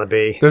 Exactly. It's gotta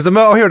be. There's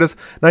here it is,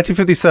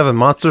 1957,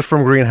 Monsters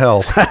from Green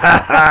Hell.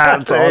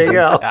 That's there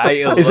awesome.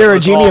 You go. Is there a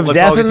genie of let's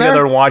death all get in there?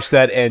 together and watch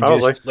that, and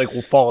Probably. just like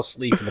we'll fall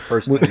asleep in the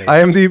first 2 minutes.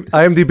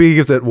 IMDb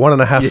gives it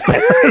 1.5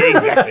 stars.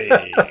 Exactly.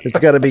 It's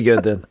got to be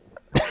good then.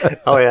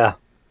 Oh yeah.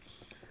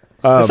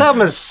 This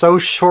album is so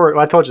short.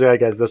 I told you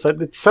guys this.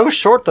 It's so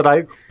short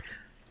that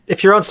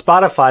if you're on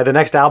Spotify, the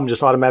next album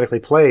just automatically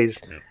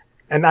plays.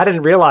 And I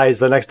didn't realize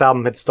the next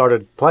album had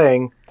started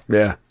playing.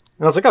 Yeah.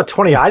 And I was like, oh,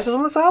 20 Eyes is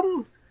on this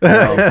album?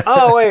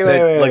 Oh, wait.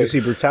 Legacy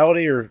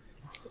Brutality or?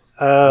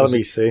 Let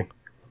me see.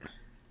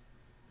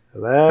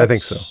 I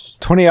think so.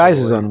 20 Eyes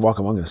is on Walk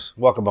Among Us.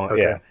 Walk Among Us,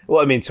 Okay. yeah.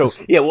 Well, I mean,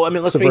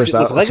 let's face it.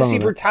 Was Legacy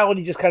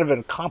Brutality just kind of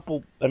a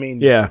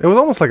Yeah. It was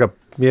almost like I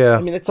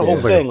mean, that's the whole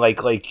thing. Like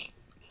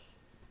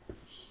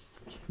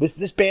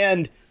this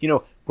band,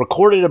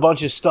 recorded a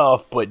bunch of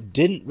stuff, but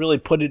didn't really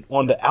put it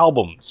onto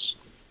albums.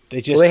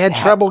 They had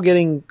trouble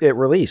getting it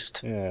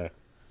released. Yeah.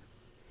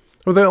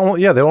 Well, they're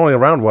only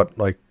around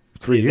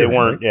 3 years. They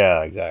weren't. Right?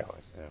 Yeah,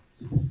 exactly. Yeah.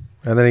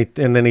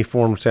 And then he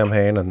formed Sam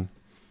Hain, and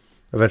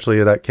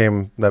eventually that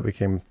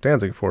became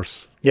Danzig, of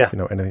course. Yeah. If you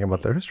know anything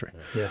about their history.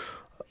 Yeah.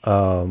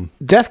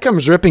 Death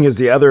Comes Ripping is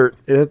the other.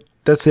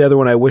 That's the other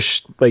one I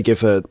wish, like,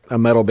 if a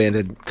metal band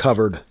had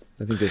covered.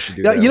 I think they should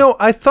do that. Yeah,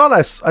 I thought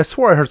I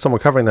swore I heard someone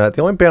covering that.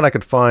 The only band I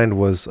could find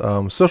was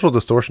Social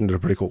Distortion did a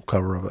pretty cool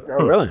cover of it.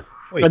 Oh, really?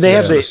 Wait, and they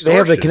have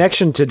the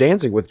connection to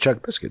Danzig with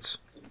Chuck Biscuits.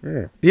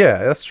 Yeah,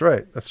 that's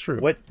right. That's true.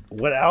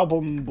 What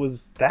album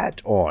was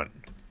that on?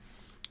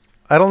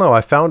 I don't know. I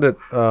found it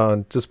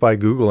just by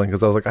Googling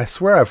because I was like, I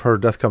swear I've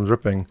heard Death Comes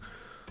Ripping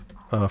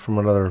from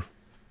another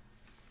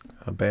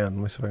band.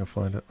 Let me see if I can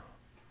find it.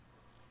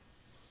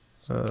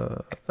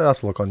 I'll have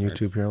to look on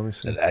YouTube here. Let me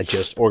see. I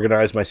just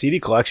organized my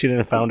CD collection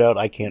and found out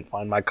I can't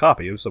find my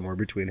copy of Somewhere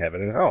Between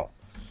Heaven and Hell.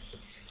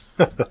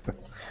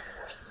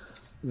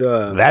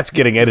 That's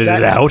getting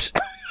edited out.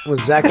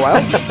 Was Zach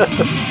Wild?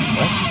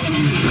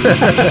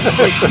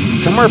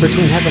 Somewhere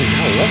Between Heaven and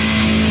Hell. What?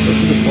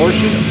 Social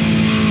Distortion.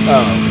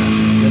 Oh, okay.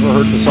 You ever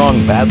heard the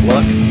song Bad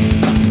Luck?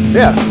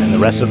 Yeah. And the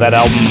rest of that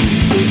album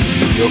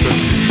is mediocre.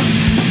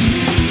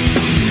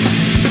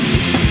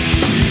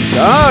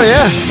 Oh,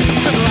 yeah.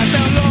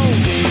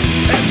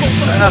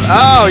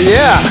 Oh,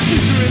 yeah.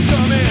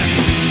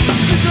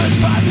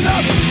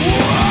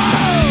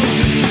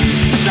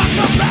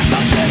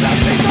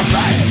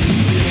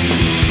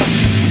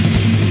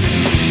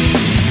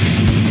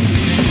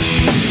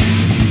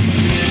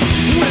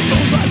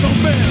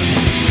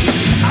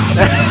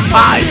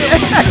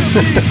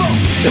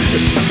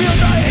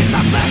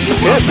 It's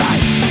good.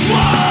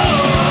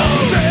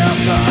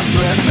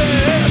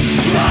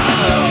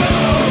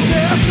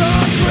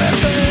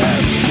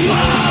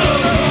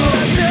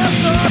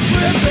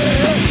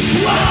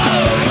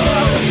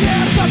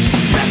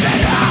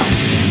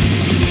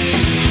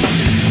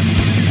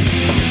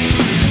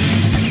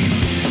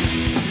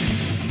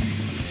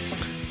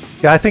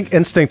 Yeah, I think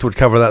Instinct would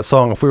cover that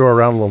song if we were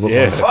around a little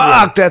bit more.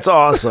 Fuck, that's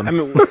awesome.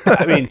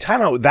 I mean, time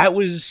out. That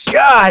was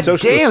God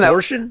Social damn,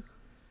 Distortion?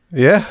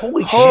 Yeah.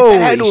 Holy shit,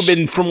 that had to have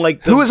been from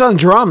like Who was on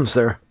drums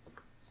there?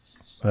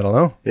 I don't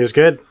know. It was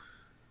good.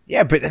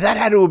 Yeah, but that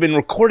had to have been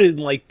recorded in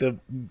like the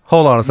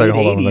Hold on a second.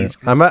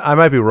 mid-80s, I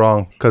might be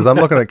wrong because I'm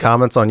looking at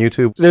comments on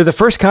YouTube. The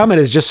first comment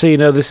is just so you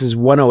know, this is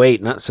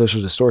 108, not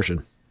Social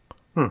Distortion.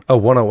 Oh,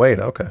 108.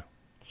 Okay.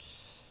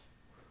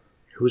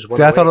 Who's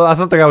See, I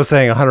thought the guy was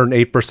saying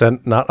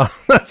 108%, not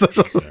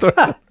Social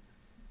Distortion.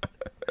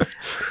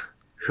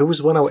 Who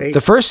was 108?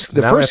 The first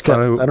Now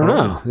I don't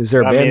know. Is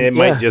there a I band? mean, it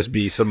might just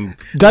be some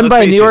done let's by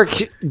face New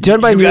York. it,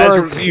 Done by New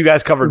York. You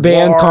guys covered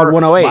band War, called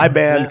 108. My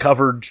band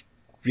covered,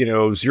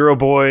 Zero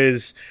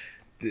Boys.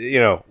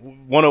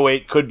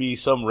 108 could be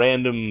some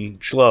random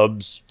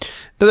schlubs.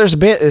 No, there's a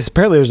band.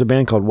 Apparently, there's a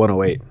band called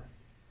 108.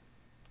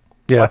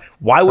 Yeah.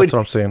 Why would That's what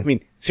I'm saying. I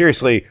mean,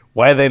 seriously,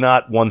 why are they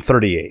not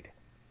 138?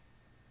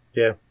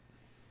 Yeah.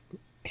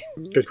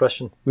 Good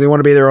question. They want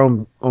to be their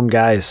own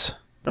guys.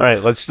 All right,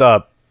 let's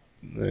stop.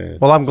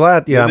 Well, I'm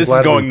glad. Yeah, this I'm glad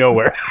is going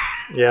nowhere.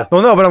 Yeah.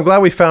 Well, no, but I'm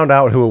glad we found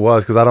out who it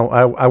was because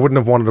I wouldn't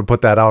have wanted to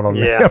put that out on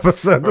the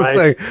episode to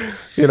Right.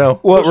 say,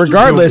 Well,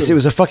 regardless, it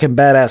was a fucking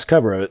badass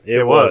cover of it.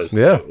 It was.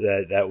 Yeah.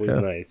 That was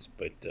nice,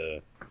 but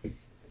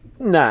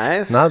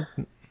Nice.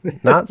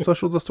 not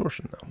Social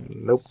Distortion though.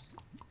 Nope.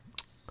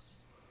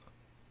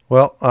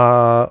 Well,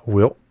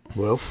 Will.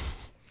 Well,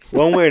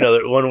 one way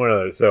or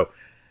another. So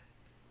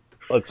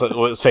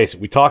let's face it.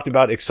 We talked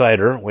about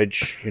Exciter,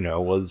 which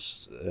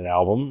was an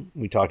album.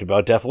 We talked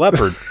about Def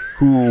Leppard,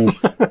 who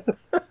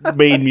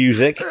made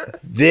music.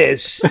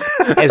 This,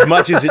 as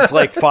much as it's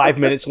like 5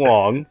 minutes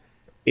long,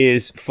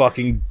 is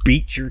fucking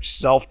beat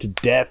yourself to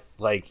death,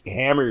 like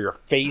hammer your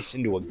face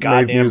into a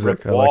goddamn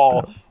brick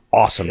wall. Like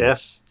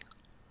awesomeness.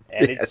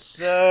 And it's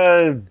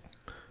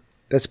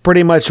that's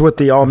pretty much what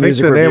the all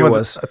music review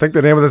was. I think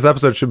the name of this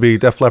episode should be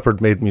Def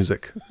Leppard Made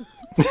Music.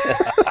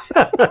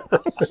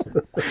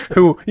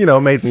 Who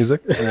made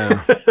music.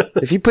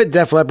 If you put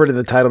Def Leppard in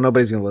the title,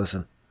 nobody's gonna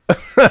listen.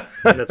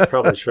 That's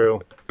probably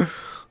true.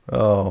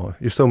 Oh,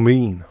 you're so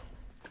mean.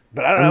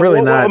 But I don't know.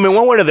 Really not. I mean,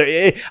 one way or another,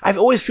 I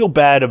always feel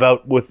bad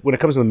about when it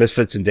comes to the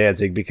Misfits and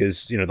Danzig,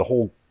 because the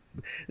whole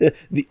the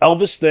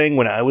Elvis thing.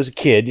 When I was a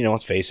kid,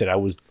 let's face it, I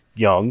was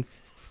young.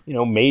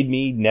 Made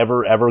me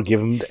never ever give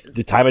him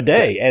the time of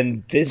day.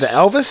 And this the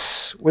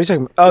Elvis. What are you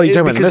talking about? Oh, you're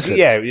talking about the Misfits.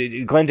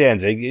 Yeah, Glenn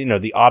Danzig.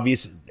 The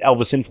obvious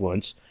Elvis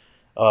influence.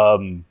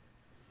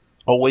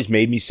 Always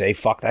made me say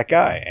fuck that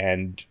guy,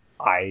 and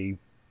I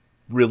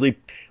really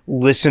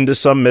listened to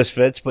some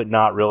Misfits, but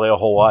not really a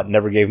whole lot.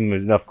 Never gave them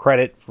enough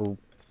credit for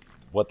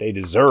what they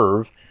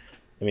deserve.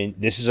 I mean,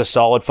 this is a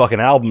solid fucking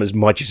album as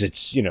much as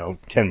it's 10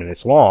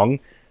 minutes long.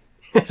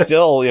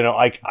 Still,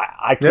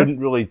 I couldn't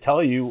really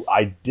tell you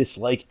I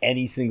dislike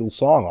any single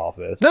song off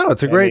this. No,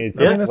 it's a great.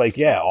 It's like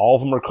all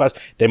of them are class.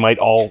 They might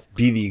all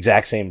be the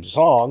exact same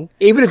song.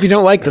 Even if you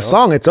don't like the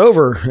song, it's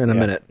over in a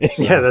minute.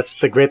 Yeah, that's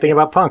the great thing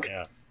about punk.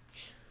 Yeah.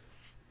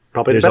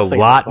 Probably There's the best a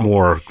lot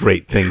more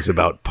great things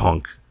about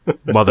punk,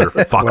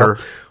 motherfucker.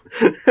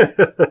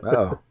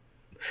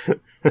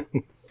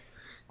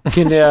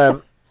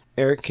 Can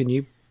Eric? Can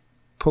you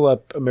pull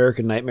up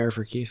 "American Nightmare"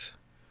 for Keith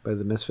by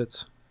the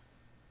Misfits?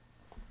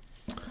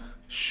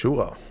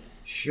 Sure.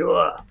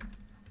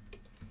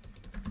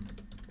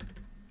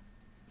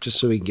 Just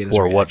so we can get his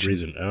For reaction. what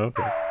reason? Oh,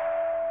 okay.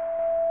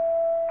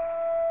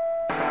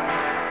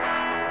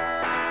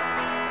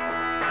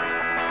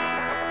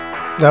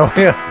 Oh,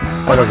 yeah.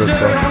 I know this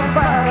song.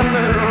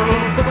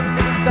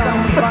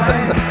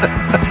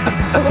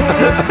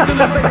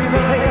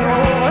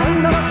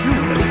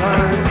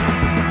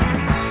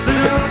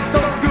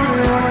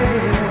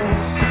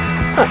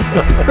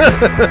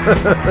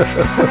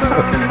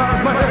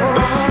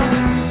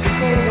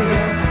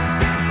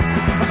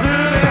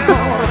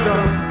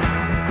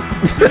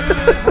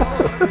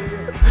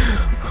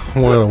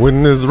 Wanna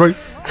win this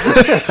race?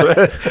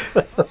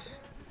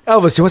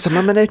 Elvis, you want some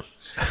lemonade?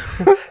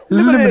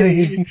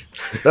 Lemonade.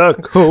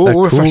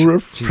 Cool.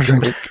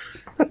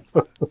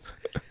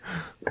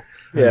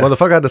 Yeah.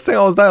 Motherfucker had to sing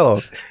all his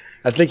dialogue.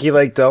 I think he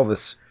liked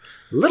Elvis.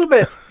 A little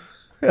bit.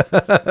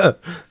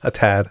 A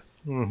tad.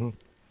 Mm-hmm.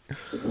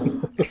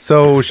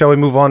 So, shall we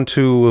move on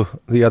to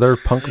the other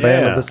punk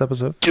band of this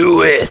episode?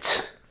 Do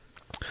it.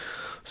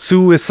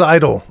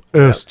 Suicidal.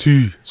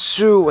 ST.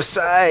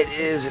 Suicide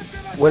is,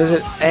 what is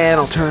it? An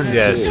alternative.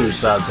 Yeah,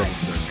 Suicide.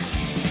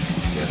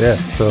 Yeah,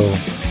 so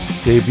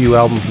debut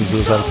album from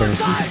Suicidal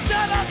Tendencies.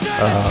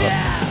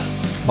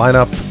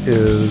 Lineup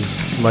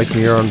is Mike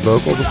Muir on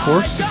vocals, of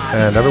course,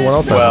 and everyone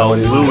else. Well,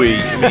 Louis.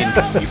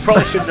 I mean, you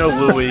probably should know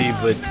Louis,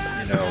 but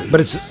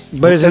But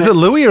is it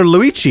Louis or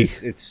Luigi?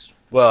 It's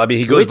well, I mean,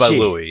 he goes by Luigi.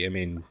 Louis. I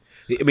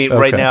mean,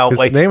 right now, His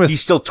like name is- he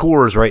still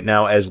tours right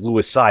now as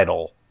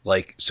Louicidal.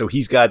 Like, so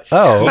he's got.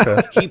 Oh,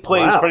 okay. He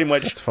plays pretty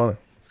much. That's funny.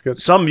 It's good.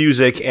 Some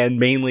music and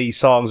mainly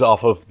songs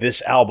off of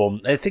this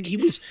album. I think he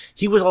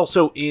was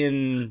also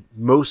in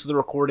most of the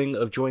recording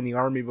of Join the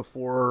Army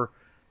before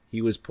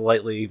he was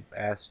politely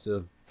asked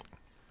to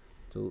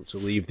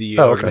leave the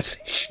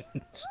organization.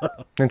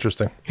 So,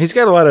 Interesting. He's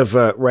got a lot of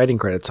writing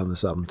credits on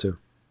this album, too.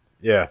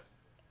 yeah.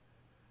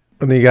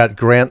 And then you got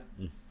Grant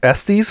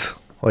Estes,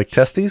 like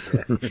Testes,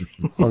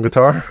 on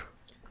guitar.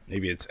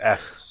 Maybe it's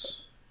Estes.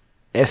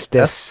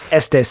 Estes.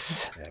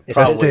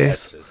 Probably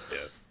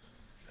Estes,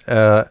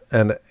 yeah.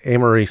 And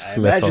Amory I Smith.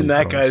 imagine on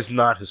that drums. guy's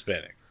not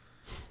Hispanic.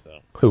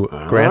 Who?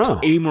 Grant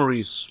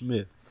Amory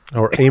Smith.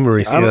 or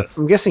Amory Smith?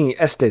 I'm guessing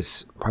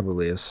Estes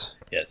probably is.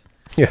 Yes.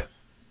 Yeah.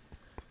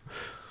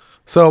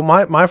 So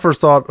my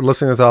first thought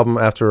listening to this album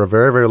after a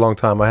very, very long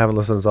time, I haven't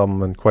listened to this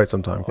album in quite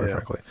some time, quite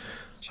frankly.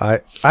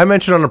 I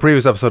mentioned on a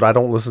previous episode I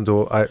don't listen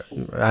to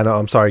I know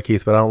I'm sorry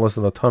Keith, but I don't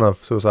listen to a ton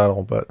of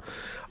Suicidal, but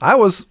I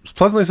was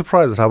pleasantly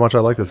surprised at how much I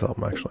like this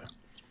album actually.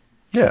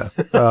 Yeah.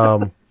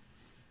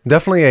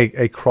 Definitely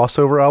a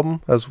crossover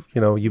album, as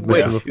you know, you've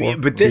mentioned before.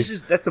 But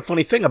that's the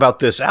funny thing about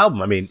this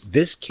album. I mean,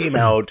 this came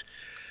out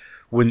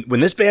when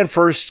this band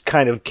first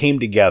kind of came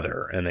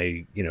together, and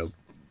they,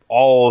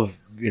 all of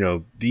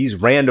these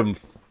random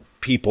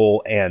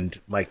people and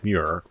Mike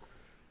Muir,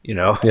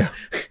 Yeah.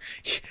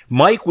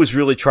 Mike was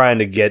really trying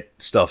to get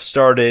stuff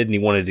started, and he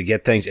wanted to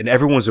get things, and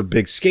everyone's a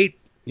big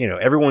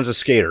everyone's a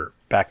skater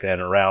back then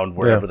around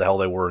wherever the hell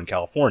they were in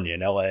California,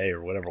 in LA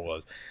or whatever it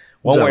was,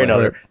 one way or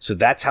another. Right. So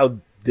that's how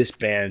this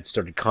band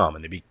started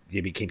coming.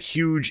 They became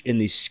huge in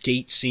the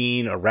skate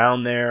scene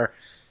around there,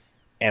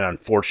 and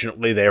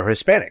unfortunately they were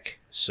Hispanic.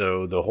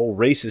 So the whole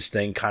racist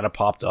thing kind of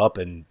popped up,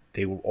 and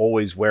they were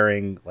always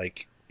wearing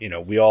like,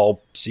 we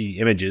all see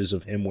images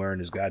of him wearing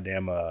his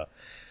goddamn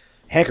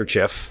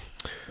handkerchief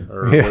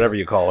or whatever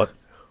you call it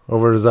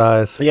over his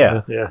eyes.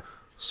 Yeah. Yeah.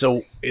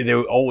 So they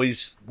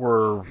always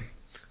were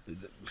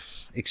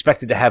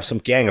expected to have some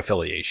gang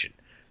affiliation.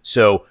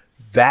 So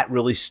that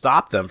really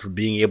stopped them from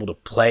being able to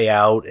play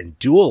out and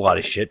do a lot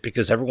of shit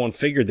because everyone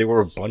figured they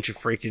were a bunch of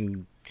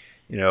freaking,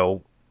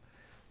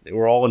 they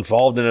were all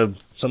involved in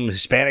some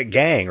Hispanic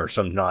gang or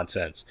some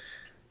nonsense.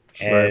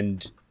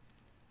 And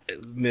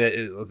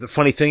the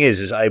funny thing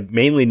is I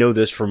mainly know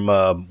this from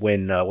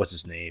when, what's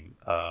his name?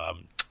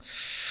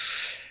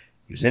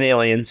 He was in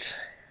Aliens.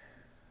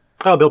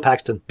 Oh, Bill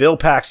Paxton. Bill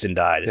Paxton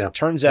died. As it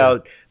turns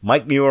out,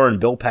 Mike Muir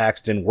and Bill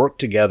Paxton worked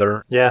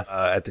together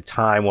at the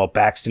time while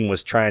Paxton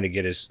was trying to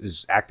get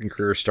his acting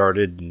career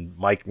started. And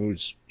Mike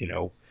was,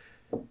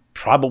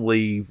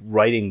 probably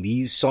writing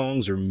these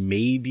songs or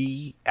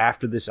maybe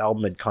after this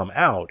album had come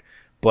out,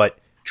 but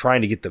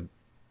trying to get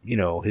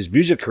his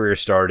music career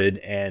started,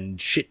 and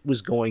shit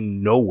was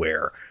going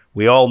nowhere.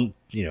 We all,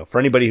 for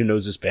anybody who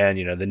knows this band,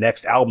 the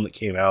next album that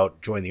came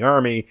out, Join the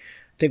Army,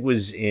 I think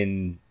was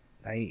in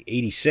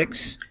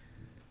 86.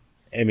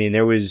 I mean,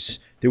 there was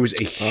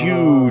a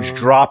huge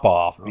drop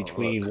off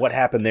between what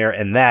happened there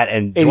and that,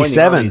 and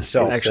 87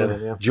 itself.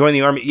 actually. Join the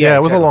Army. Yeah,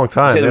 it was a long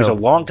time. It was a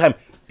long time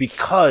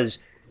because,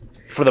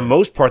 for the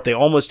most part, they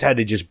almost had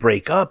to just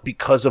break up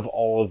because of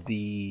all of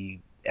the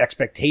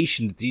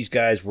expectation that these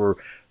guys were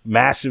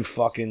massive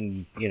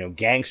fucking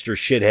gangster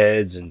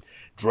shitheads and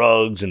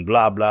drugs and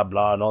blah blah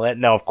blah and all that.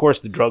 Now, of course,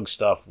 the drug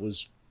stuff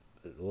was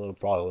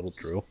probably a little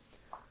true.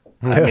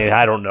 I mean,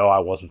 I don't know. I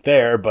wasn't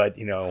there, but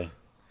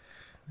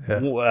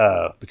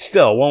but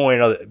still, one way or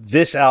another,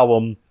 this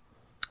album,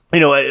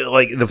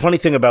 like the funny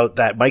thing about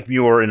that, Mike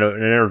Muir in an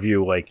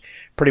interview, like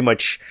pretty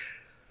much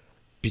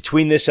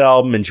between this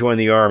album and Join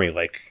the Army,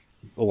 like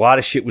a lot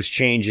of shit was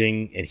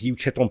changing, and he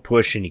kept on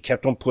pushing. He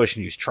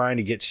was trying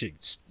to get shit,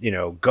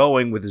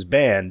 going with his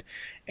band,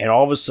 and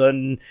all of a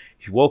sudden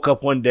he woke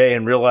up one day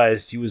and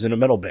realized he was in a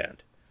metal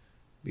band.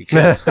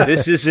 Because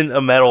this isn't a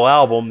metal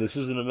album, this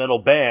isn't a metal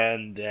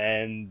band,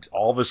 and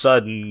all of a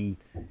sudden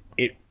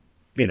it,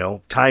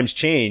 times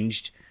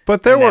changed.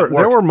 But there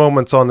were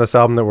moments on this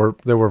album that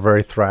were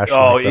very thrash.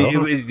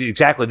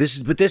 Exactly. That's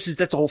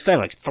the whole thing.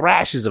 Like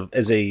thrash as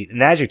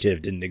an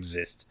adjective didn't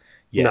exist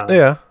yet.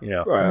 No.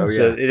 Yeah.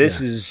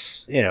 This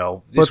is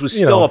this was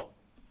still a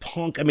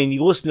punk. I mean,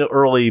 you listen to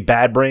early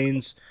Bad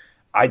Brains,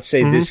 I'd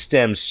say this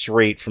stems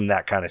straight from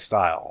that kind of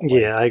style.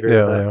 Like, I agree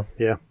with that.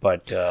 Yeah.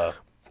 But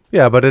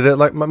but it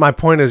like my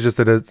point is just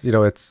that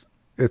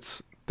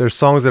it's there's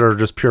songs that are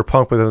just pure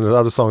punk, but then there's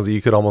other songs that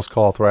you could almost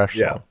call thrash.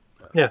 Yeah.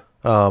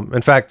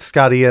 In fact,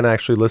 Scott Ian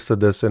actually listed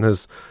this in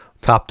his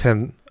top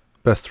 10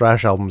 best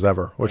thrash albums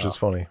ever, which is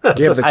funny.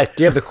 Do you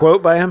have the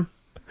quote by him?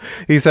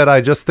 He said, "I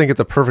just think it's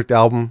a perfect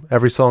album.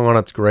 Every song on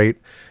it's great.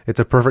 It's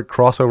a perfect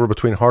crossover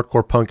between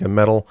hardcore punk and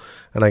metal,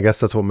 and I guess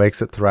that's what makes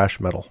it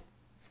thrash metal."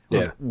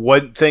 Yeah.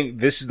 One thing,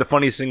 this is the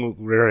funniest thing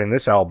regarding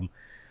this album.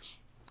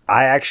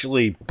 I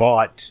actually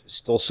bought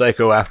Still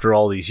Psycho after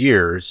all these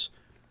years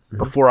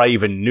before I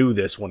even knew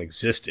this one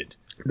existed.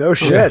 No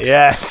shit.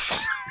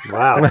 Yes.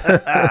 Wow.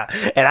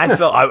 And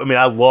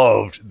I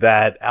loved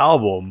that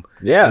album.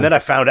 Yeah. And then I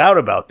found out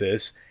about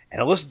this and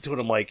I listened to it.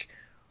 I'm like,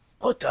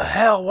 what the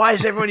hell? Why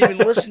is everyone even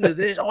listening to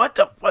this? What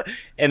the fuck?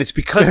 And it's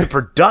because the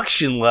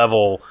production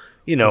level,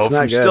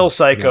 from Still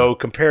Psycho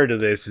compared to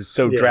this is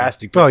so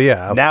drastic. But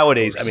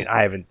nowadays,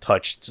 I haven't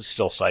touched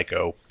Still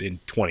Psycho in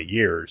 20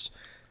 years.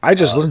 I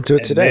just listened to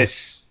it today.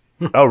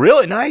 Oh,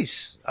 really?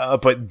 Nice.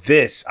 But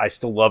this, I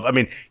still love. I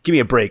mean, give me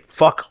a break.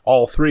 Fuck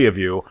all three of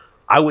you.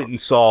 I went and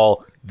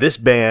saw this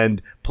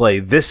band play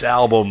this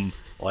album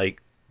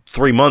like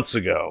 3 months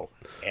ago.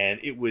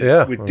 And it was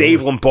with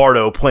Dave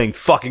Lombardo playing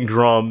fucking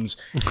drums.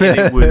 And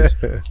it was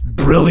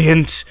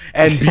brilliant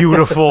and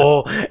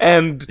beautiful.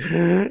 And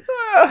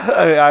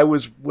I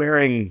was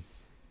wearing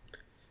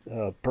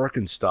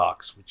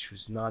Birkenstocks, which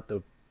was not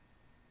the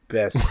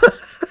best.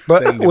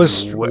 But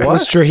was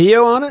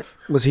Trujillo on it?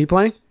 Was he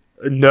playing?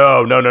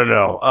 No.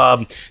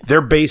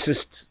 Their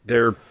bassist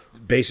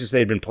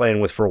they'd been playing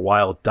with for a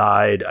while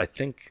died, I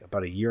think,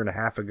 about a year and a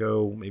half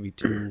ago, maybe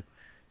 2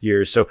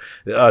 years. So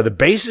the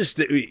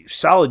bassist,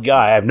 solid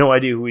guy. I have no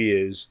idea who he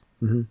is.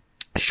 Mm-hmm.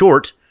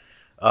 Short.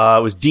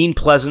 It was Dean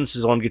Pleasance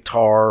is on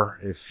guitar.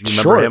 If you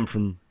remember him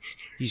from,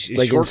 he's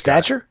like short in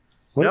stature.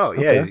 No,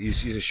 yeah, okay.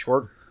 he's a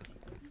short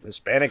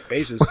Hispanic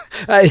bassist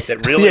I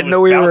that really didn't was know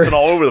we bouncing were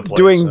all over the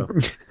place.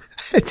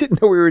 I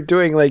didn't know we were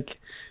doing like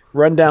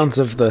rundowns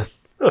of the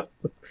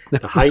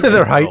height.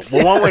 Their height.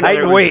 Well, one way or height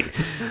another, and weight.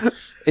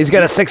 He's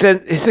got a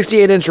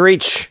 68-inch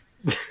reach.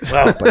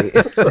 Well,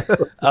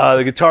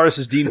 the guitarist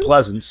is Dean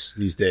Pleasance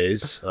these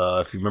days.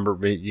 If you remember,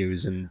 he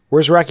was in.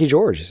 Where's Rocky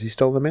George? Is he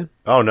still the man?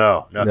 Oh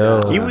no. He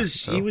No.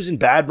 was in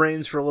Bad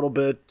Brains for a little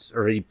bit,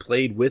 or he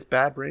played with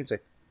Bad Brains, I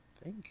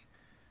think.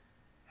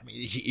 I mean,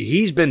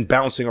 he's been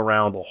bouncing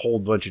around a whole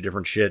bunch of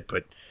different shit,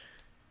 but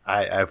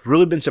I've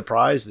really been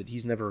surprised that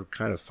he's never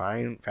kind of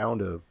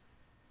found a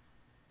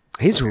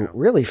He's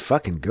really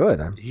fucking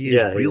good. He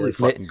is really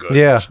fucking good.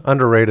 Yeah,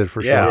 underrated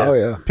for sure. Yeah. Oh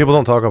yeah. People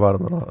don't talk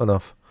about him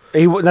enough.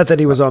 Not that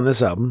he was on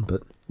this album,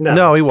 but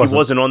No, he wasn't. He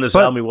wasn't on this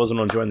But- album. He wasn't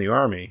on Join the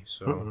Army.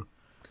 So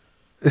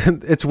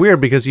It's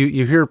weird because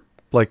you hear,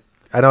 like,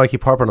 I know I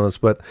keep harping on this,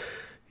 but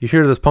you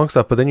hear this punk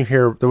stuff, but then you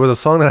hear there was a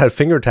song that had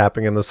finger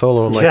tapping in the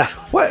solo. I'm like,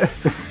 what?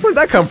 Where'd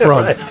that come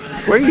from?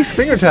 Where are you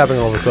finger tapping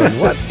all of a sudden?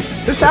 What?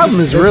 this album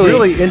is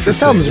really interesting.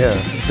 This album is yeah.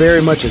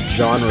 very much a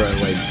genre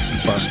like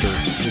buster.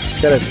 It's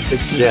got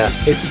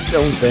its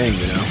own thing,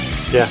 you know.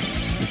 Yeah.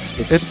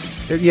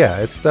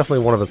 It's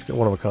definitely one of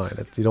a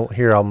kind. You don't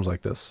hear albums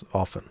like this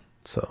often.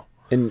 So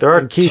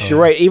And Keith, you're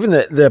right. Even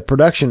the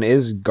production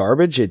is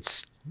garbage.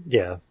 It's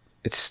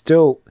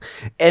still,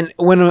 and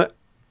when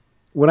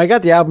I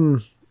got the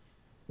album,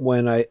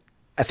 I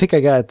think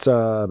I got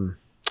I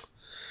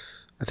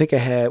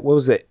had what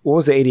was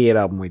the 88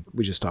 album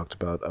we just talked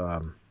about,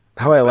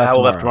 How I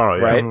Left Tomorrow,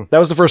 yeah. right? That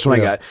was the first one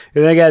I got,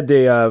 and then I got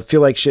the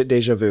Feel Like Shit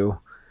Deja Vu,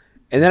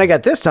 and then I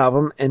got this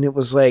album, and it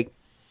was like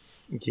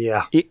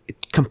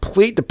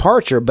complete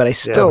departure, but I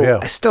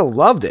still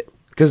loved it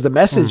because the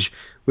message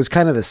was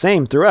kind of the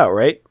same throughout,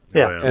 right?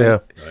 Yeah.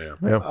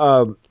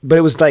 But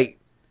it was like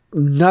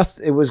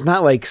nothing. It was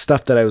not like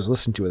stuff that I was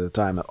listening to at the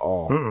time at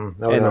all.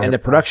 And the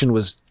production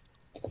was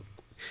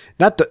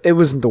it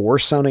wasn't the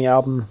worst sounding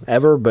album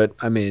ever, but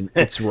I mean,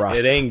 it's rough.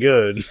 it ain't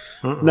good.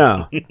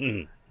 No.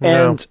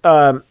 And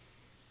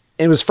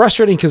it was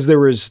frustrating because there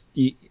was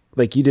you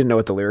didn't know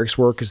what the lyrics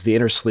were because the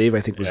inner sleeve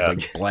I think was like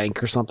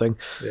blank or something.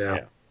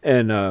 Yeah.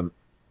 And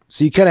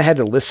so you kind of had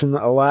to listen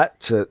a lot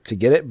to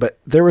get it, but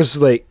there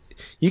was like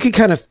you could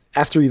kind of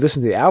after you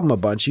listen to the album a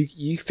bunch,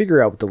 you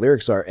figure out what the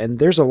lyrics are, and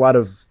there's a lot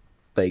of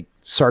like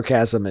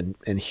sarcasm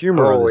and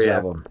humor on this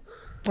album.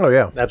 Oh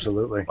yeah,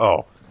 absolutely.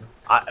 Oh,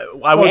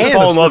 I Won't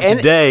Fall in Love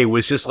Today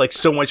was just like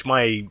so much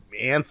my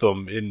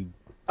anthem in.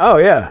 Oh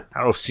yeah, I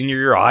don't know, senior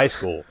year of high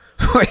school.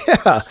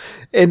 Yeah,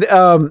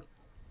 and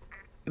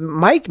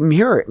Mike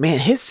Muir, man,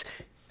 his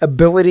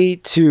ability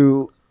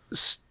to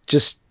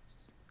just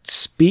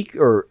speak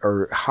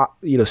or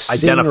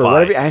sing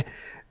identify or whatever.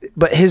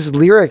 But his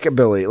lyric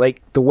ability,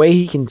 like the way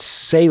he can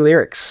say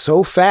lyrics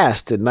so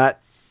fast and not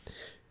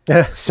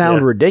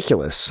sound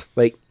ridiculous.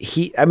 Like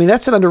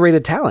that's an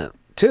underrated talent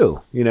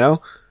too, you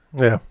know?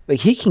 Yeah. Like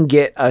he can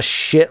get a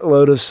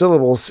shitload of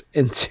syllables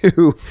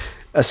into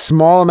a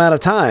small amount of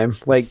time.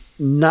 Like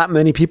not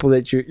many people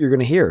that you're going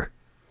to hear.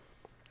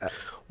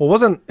 Well,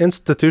 wasn't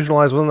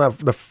Institutionalized, wasn't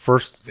that the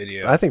first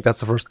video? I think that's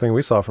the first thing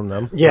we saw from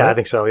them. Yeah, right? I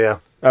think so, yeah.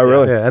 Oh,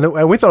 really? Yeah, and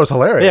we thought it was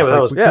hilarious. Yeah,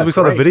 that was because we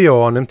saw the video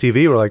on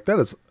MTV. We're like, that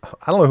is,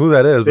 I don't know who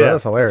that is, but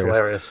that's hilarious. It's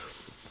hilarious.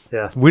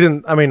 Yeah. We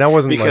didn't, I mean, that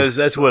wasn't because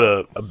that's what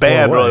a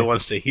band really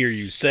wants to hear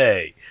you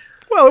say.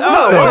 Well,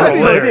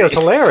 it was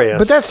hilarious.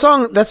 But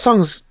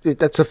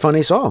that's a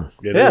funny song.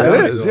 It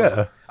is.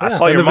 Yeah. I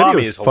saw your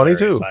mommy is funny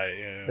too.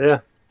 Yeah.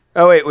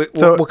 Oh wait,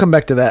 we'll come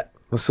back to that.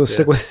 Let's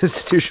stick with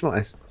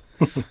Institutionalized.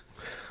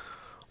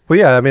 Well,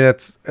 yeah, I mean,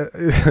 it's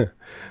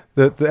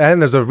and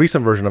there's a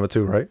recent version of it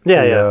too, right?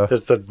 Yeah,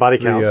 there's the body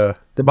count.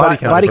 The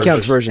body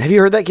counts version. Have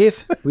you heard that,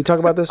 Keith? We talk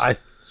about this.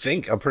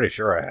 I'm pretty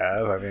sure I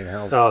have. I mean,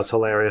 oh, it's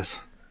hilarious.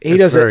 He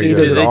does it. He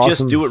does Did it they awesome.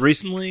 just do it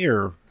recently,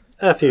 or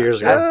a few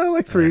years ago?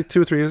 Like 2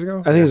 or 3 years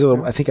ago. I think it was a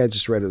little. I think I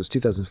just read it was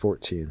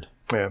 2014.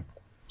 Yeah.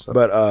 So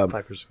But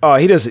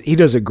he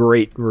does a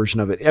great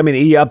version of it. I mean,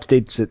 he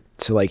updates it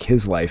to like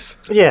his life.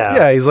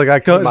 Yeah, he's like, I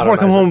just want to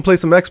come home and play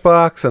some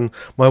Xbox, and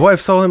my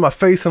wife saw in my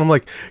face, and I'm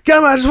like, get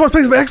I just want to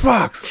play some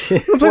Xbox.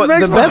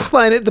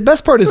 The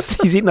best part is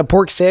he's eating a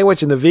pork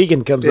sandwich, and the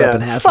vegan comes up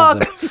and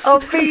hassles him. A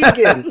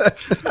vegan.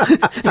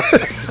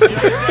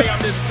 I'm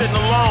just sitting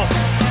alone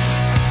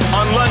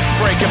on lunch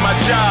break at my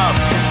job,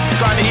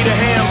 trying to eat a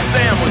ham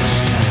sandwich.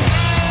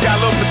 Got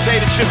a little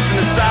potato chips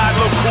in the side,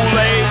 a little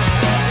Kool-Aid.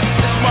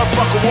 This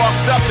motherfucker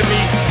walks up to me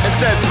and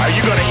says, "Are you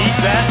gonna eat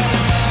that?"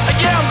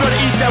 Like, yeah, I'm gonna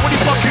eat that. What do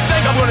you fuck you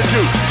think I'm gonna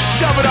do?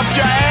 Shove it up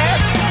your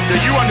ass? Do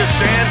you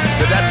understand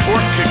that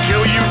pork could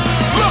kill you?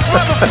 Look,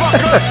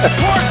 motherfucker,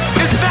 pork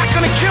is not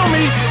gonna kill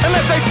me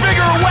unless they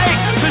figure a way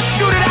to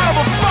shoot it out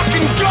of a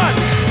fucking gun.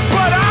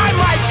 But I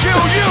might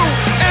kill you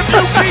if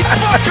you keep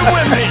fucking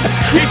with me.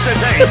 He says,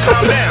 "Hey,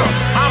 calm down.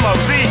 I'm a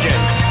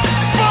vegan."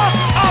 Fuck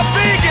a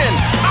vegan.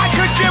 I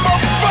could give a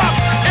fuck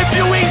if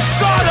you eat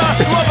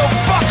sawdust,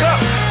 motherfucker.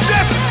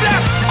 Just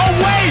step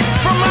away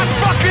from my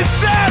fucking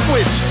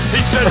sandwich.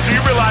 He says, "Do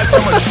you realize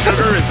how much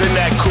sugar is in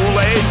that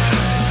Kool-Aid?"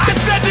 I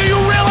said, "Do you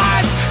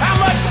realize how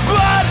much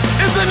blood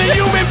is in the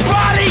human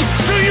body?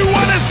 Do you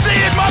want to see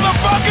it,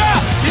 motherfucker?"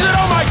 He said,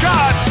 "Oh my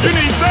God, you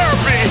need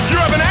therapy. You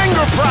have an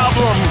anger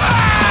problem."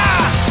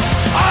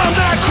 I'm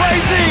not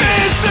crazy.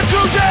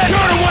 Institution,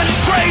 you're the one who's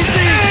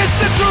crazy.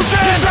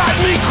 Institution, you drive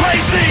me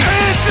crazy.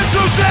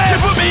 Institution, they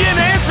put me in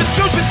the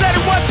institution. Said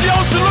it was the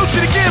old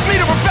solution to give me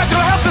the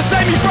professional help to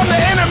save me from the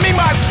enemy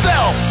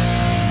myself.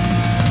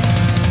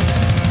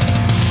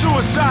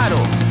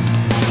 Suicidal.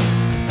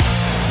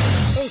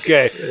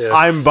 Okay,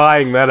 I'm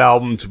buying that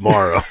album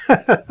tomorrow.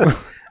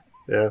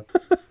 Yeah,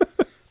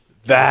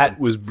 that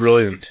was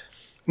brilliant.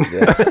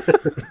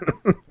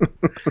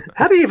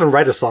 How do you even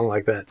write a song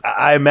like that?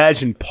 I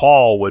imagine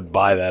Paul would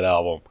buy that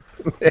album.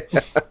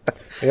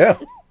 Yeah.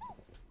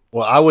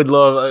 Well, I would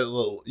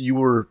love.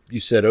 You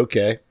said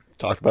okay.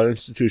 Talked about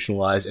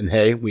institutionalized, and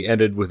hey, we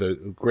ended with a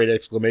great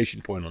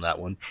exclamation point on that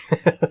one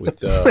with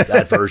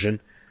that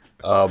version.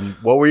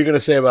 What were you going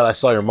to say about "I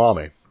Saw Your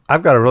Mommy"?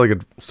 I've got a really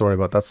good story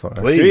about that song.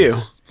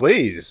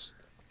 Please.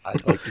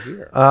 I'd like to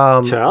hear.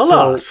 Tell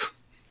us.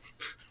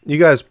 You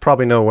guys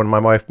probably know when my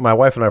wife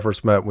and I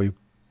first met, we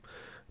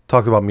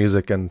talked about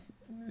music, and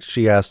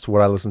she asked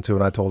what I listened to,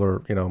 and I told her,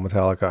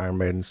 Metallica, Iron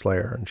Maiden,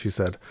 Slayer, and she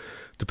said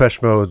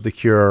Depeche Mode, The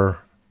Cure,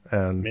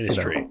 and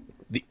Ministry.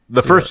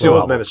 The first two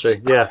albums.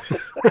 Ministry, yeah.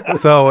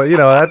 So,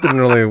 that didn't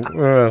really...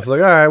 I was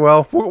like, all right,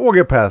 well, we'll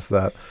get past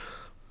that.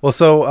 Well,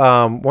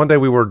 so one day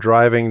we were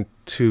driving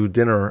to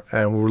dinner,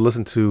 and we were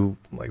listening to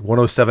like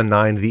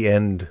 107.9 The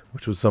End,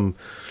 which was some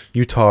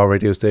Utah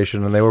radio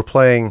station, and they were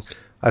playing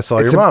I Saw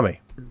Your Mommy.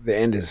 The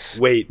End is...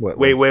 Wait.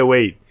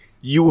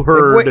 You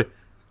heard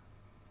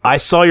I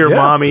Saw Your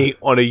Mommy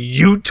on a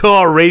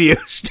Utah radio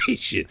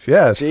station.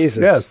 Yes.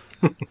 Jesus. Yes.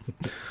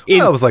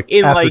 That was like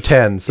after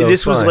 10. So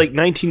this was like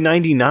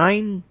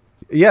 1999?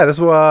 Yeah, this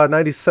was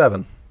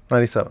 97.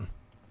 97.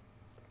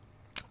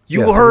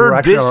 You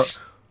heard this?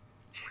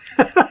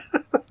 I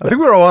think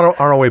we were on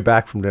our way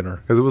back from dinner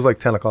because it was like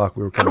 10 o'clock.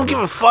 We were. I don't give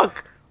a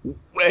fuck.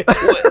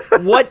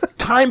 What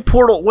time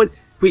portal? Wait,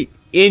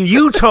 in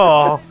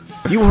Utah,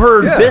 you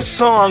heard this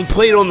song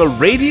played on the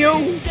radio?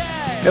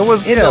 It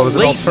was in the it was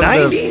late an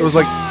alternative. 90s? It was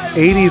like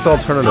 80s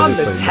alternative. On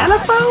the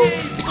telephone?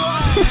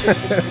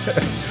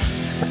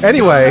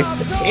 Anyway,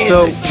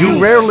 so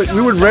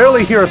we would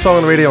rarely hear a song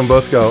on the radio and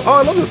both go, "Oh,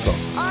 I love this song,"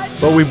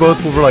 but we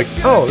both were like,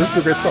 "Oh, this is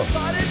a great song."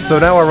 So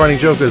now our running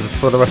joke is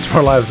for the rest of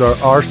our lives,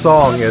 our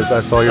song is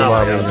 "I Saw Your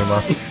Mommy" and your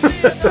mom.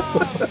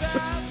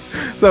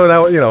 So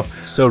now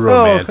so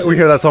romantic. We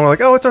hear that song, we're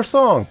like, "Oh, it's our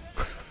song."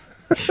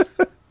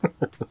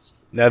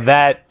 Now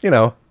that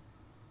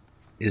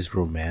is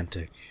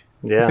romantic.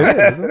 Yeah. It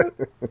is, isn't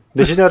it?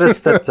 Did you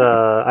notice that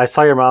I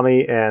Saw Your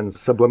Mommy and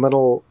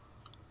Subliminal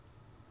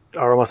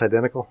are almost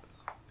identical?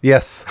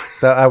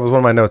 Yes, that was one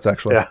of my notes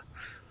actually.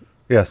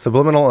 Yeah,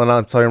 Subliminal and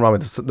I Saw Your Mommy.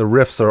 The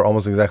riffs are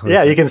almost exactly the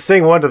same. You can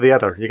sing one to the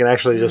other. You can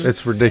actually just...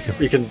 It's ridiculous.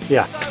 You can,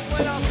 you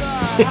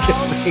can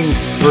sing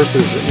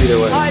verses either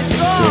way. I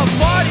saw a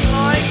body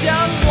lying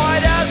down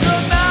white as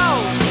a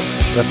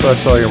mouse. That's why I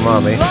Saw Your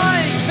Mommy.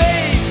 Lying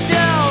face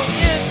down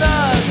in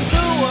the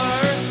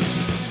sewer.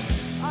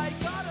 I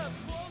got a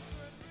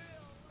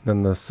closer.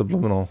 Then the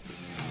Subliminal.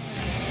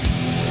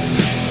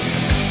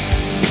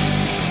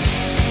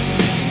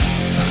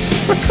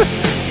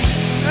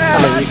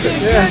 It's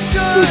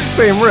the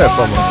same riff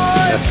almost.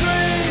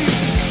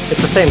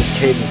 It's the same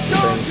cadence,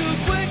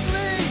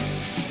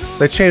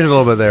 They changed a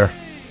little bit there.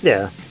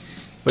 Yeah.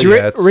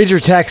 But read your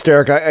text,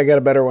 Eric. I got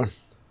a better one.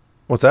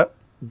 What's that?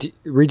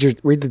 Read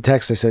the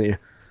text I sent you.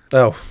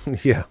 Oh,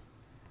 yeah.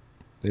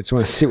 I just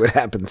want to see what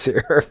happens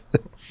here.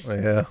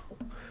 Yeah.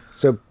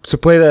 So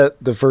play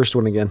the first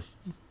one again.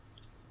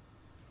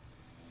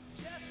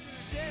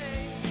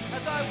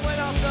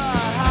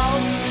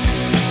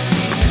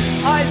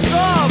 I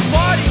saw a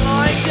body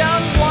lying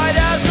down white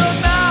as a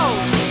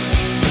mouse.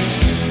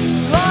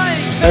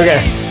 Lying Okay.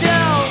 face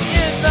down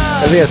in the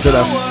I think that's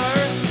enough.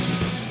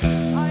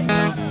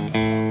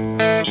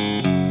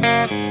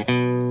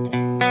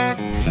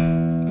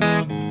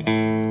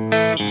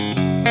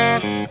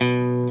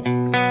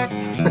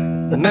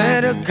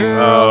 Met a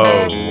girl,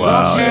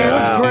 thought she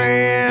was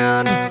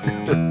grand.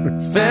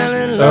 Fell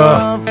in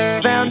love,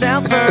 found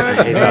out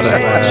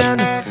firsthand.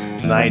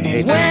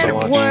 90s.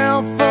 Went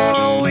well for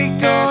a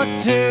week or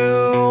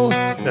two.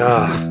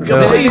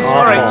 Please,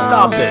 all right,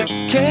 stop this.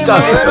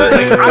 Stop this.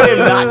 I am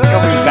not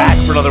coming back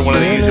for another one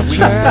of these if we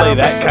play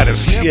that kind of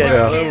shit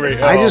over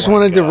here. I just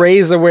wanted to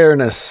raise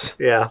awareness.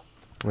 Yeah.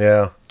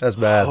 Yeah, that's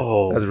bad.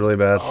 That's really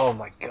bad. Oh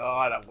my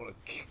god, I want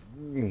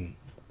to.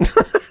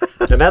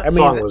 And that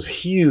song was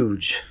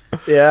huge.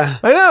 Yeah.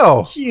 I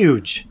know.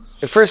 Huge.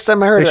 The first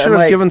time I heard They it, should I'm have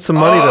like, given some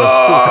money to.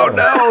 oh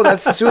no,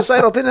 that's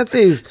suicidal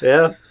tendencies.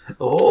 Yeah.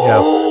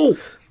 Oh.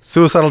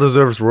 Suicidal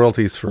deserves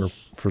royalties for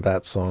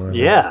that song. I think.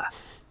 Yeah.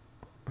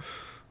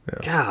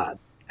 God.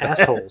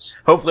 Assholes.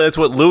 Hopefully that's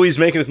what Louis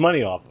making his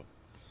money off of.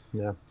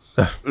 Yeah.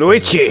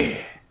 Luigi.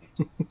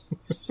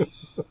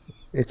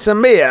 It's a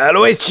Mia,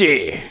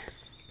 Luigi.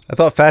 I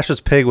thought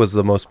Fascist Pig was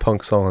the most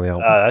punk song on the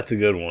album. That's a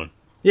good one.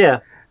 Yeah.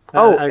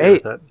 Oh, I agree hey.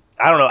 with that.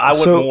 I don't know. I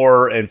went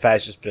more in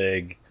Fascist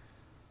Pig.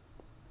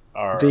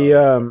 Or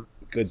The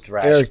good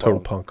thrash. Eric, Total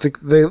punk.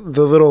 the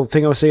little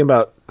thing I was saying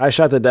about I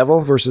Shot the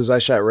Devil versus I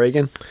Shot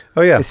Reagan.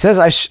 Oh yeah. It says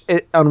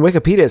on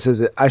Wikipedia it says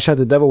that I Shot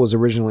the Devil was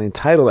originally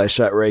entitled I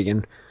Shot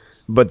Reagan,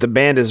 but the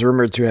band is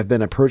rumored to have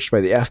been approached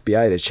by the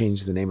FBI to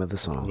change the name of the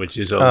song. Which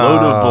is a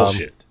load of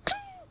bullshit.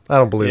 I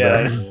don't believe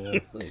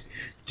that.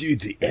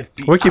 Dude, the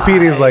FBI.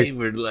 Wikipedia's like,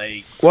 we're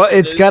like, Well,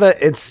 it's got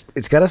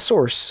a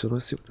source. So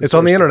let's see what the it's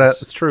on the source internet.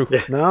 is. It's true.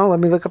 No, let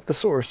me look up the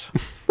source.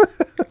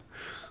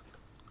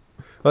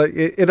 Well,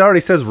 it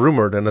already says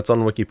rumored, and it's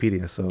on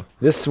Wikipedia. So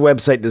This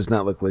website does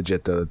not look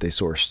legit though that they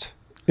sourced.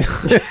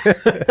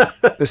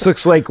 This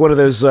looks like one of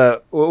those.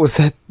 What was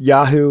that?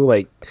 Yahoo?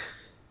 Like,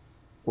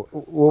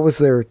 what was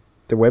their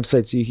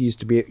websites you used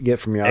to get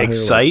from Yahoo?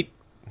 Excite.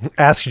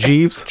 Ask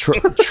Jeeves.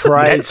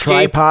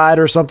 Tripod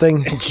or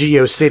something.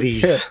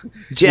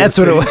 GeoCities. That's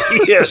what it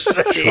was. Yes.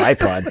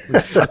 Tripod.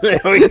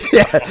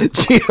 Yeah,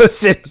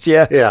 GeoCities.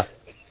 Yeah. Yeah.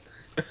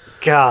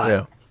 God.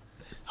 Yeah.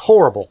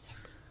 Horrible.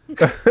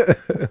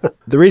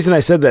 The reason I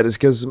said that is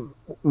because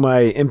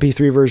my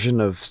MP3 version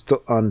of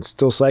on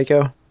Still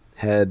Psycho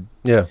had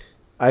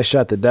I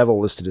Shot the Devil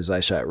listed as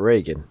I Shot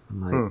Reagan.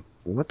 I'm like,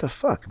 what the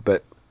fuck?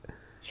 But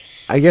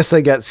I guess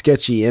I got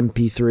sketchy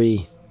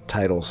MP3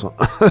 titles on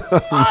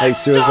my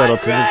Suicidal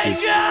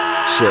Tendencies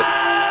shit.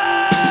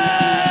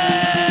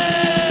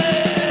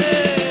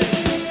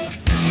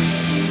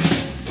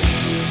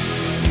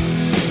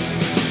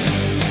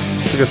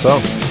 It's a good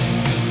song.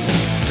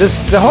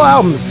 The whole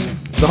album's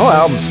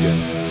good.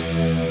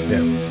 Yeah.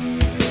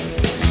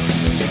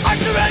 I'm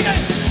the Reagan.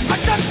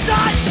 I'm gonna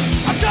die.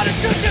 I'm gonna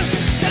shoot you.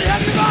 Then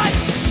have your mind.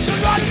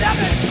 You're on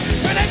heaven.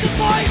 An angel's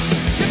voice.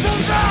 You feel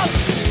proud.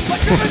 But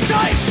you're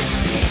inside.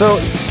 So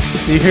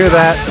you hear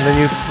that, and then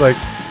you like,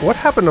 what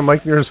happened to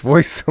Mike Muir's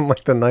voice in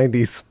like the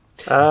 90s?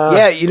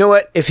 Yeah, you know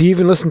what? If you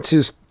even listen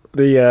to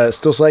the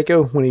Still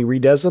Psycho when he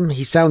redoes them,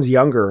 he sounds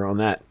younger on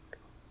that.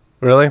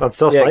 Really? On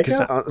Still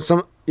Psycho?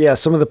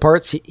 Some of the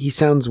parts he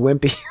sounds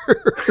wimpy.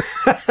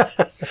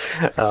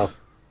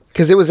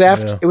 Because it was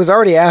after it was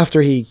already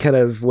after he kind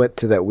of went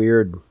to that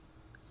weird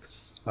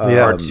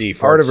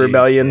Fartsy. Art of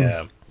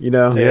Rebellion. You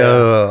know?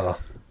 Yeah.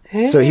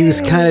 So he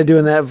was kind of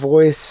doing that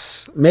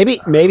voice. Maybe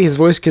his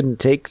voice couldn't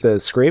take the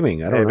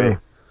screaming. I don't know.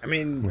 I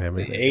mean,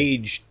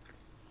 age.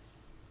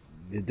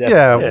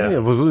 Yeah, it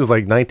was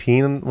like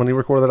 19 when he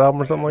recorded that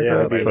album or something like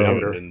that. Maybe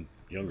So,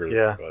 younger.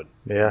 Yeah. But,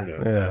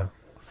 yeah.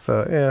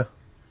 So yeah,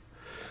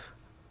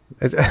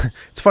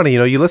 it's funny,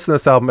 you listen to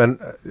this album, and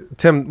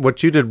Tim,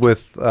 what you did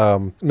with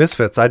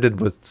Misfits, I did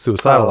with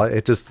Suicidal. Oh.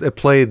 It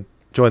played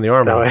Join the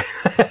Army,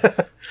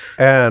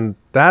 and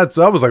I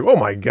was like, oh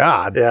my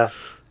god, yeah.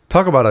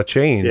 Talk about a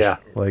change. Yeah,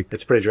 like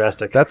it's pretty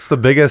drastic. That's the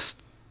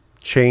biggest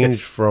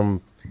change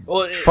from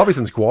probably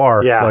since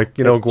Gwar. Yeah, like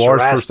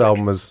Gwar's first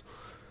album is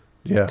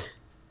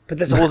But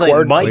that's the whole thing.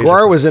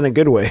 Gwar was in a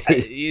good way.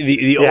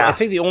 I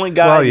think the only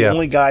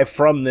guy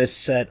from this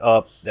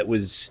setup that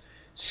was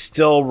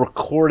still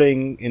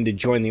recording into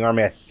Join the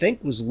Army, I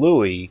think, was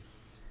Louis,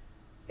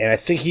 and I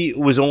think he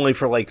was only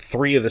for like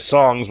 3 of the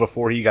songs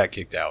before he got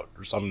kicked out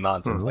or some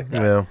nonsense like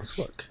that. Yeah,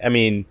 I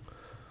mean,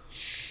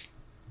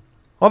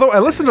 although I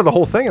listened to the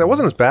whole thing and it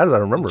wasn't as bad as I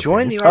remember.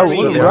 Join the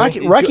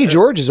Army. Rocky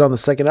George is on the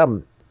second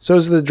album. So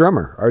is the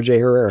drummer R.J.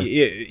 Herrera.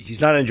 He's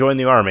not in Join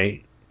the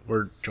Army.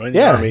 We're Join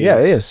the Army.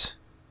 Yeah, he is.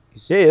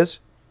 Yeah, he is.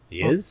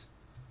 He is?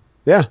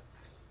 Yeah.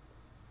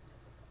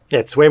 Yeah,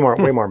 it's way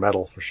more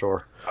metal for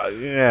sure.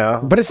 Yeah,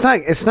 but it's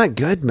not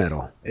good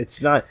metal.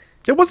 It's not.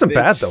 It wasn't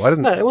bad though. I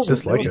didn't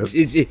dislike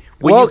it.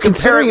 When you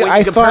compare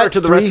it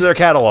to the rest of their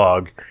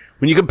catalog,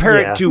 when you compare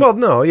it to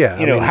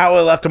How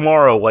I Left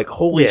Tomorrow, like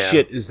holy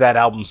shit, is that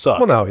album suck?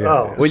 Well, no,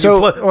 yeah. When So-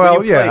 you play, well,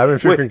 when you yeah, play- I mean,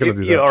 if you're when- gonna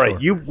do if- that, all right, sure.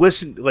 you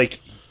listen like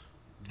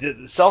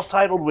the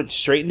self-titled went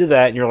straight into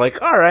that, and you're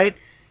like, all right,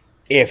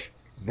 if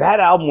that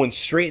album went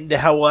straight into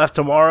How I Left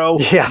Tomorrow,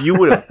 you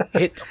would have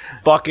hit the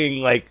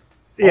fucking like.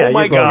 Oh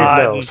my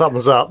god,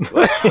 something's up.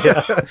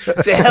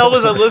 the hell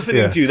was I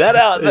listening to?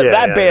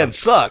 That band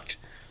sucked.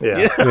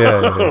 Yeah.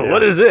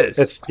 What is this?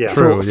 It's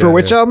For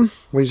which album?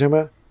 What are you talking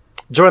about?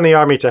 Join the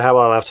Army to How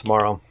I Left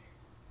Tomorrow.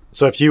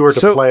 So if you were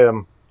to play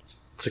them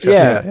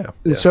successfully.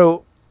 Yeah.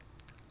 So,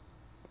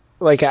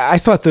 like, I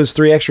thought those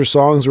 3 extra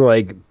songs were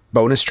like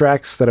bonus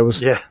tracks that I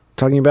was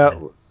talking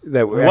about.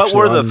 That were what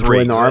were the 3?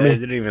 Join the I Army.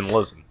 didn't even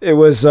listen. It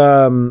was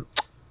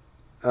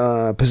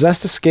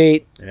Possessed to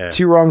Skate,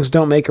 2 Wrongs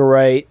Don't Make a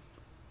Right,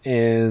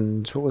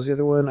 and what was the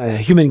other one?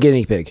 Human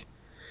Guinea Pig.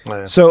 Oh,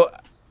 yeah. So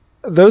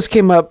those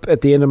came up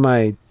at the end of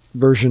my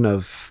version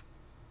of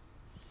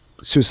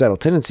Suicidal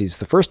Tendencies,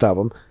 the first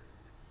album,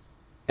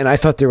 and I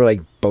thought they were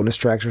like bonus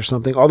tracks or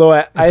something. Although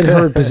I had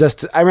heard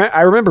Possessed.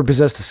 I remember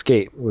Possessed to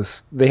Skate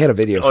they had a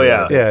video. For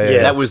yeah.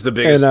 That was the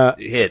biggest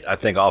hit I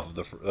think off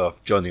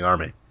of Join the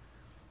Army.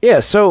 Yeah,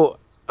 so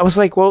I was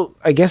like, well,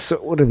 I guess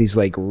what are these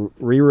like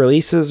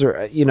re-releases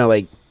or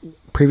like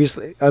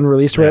previously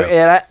unreleased? Or whatever?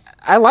 And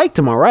I liked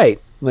them all right.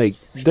 Like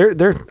I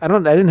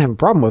didn't have a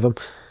problem with them.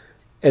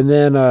 And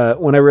then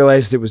when I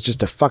realized it was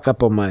just a fuck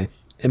up on my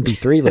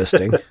MP3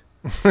 listing,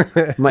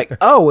 I'm like,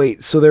 oh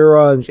wait, so they're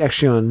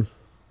actually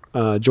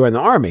on Join the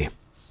Army.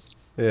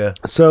 Yeah.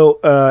 So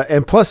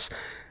and plus,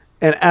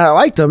 and I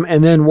liked them.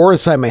 And then War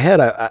Inside My Head,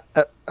 I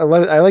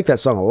like that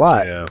song a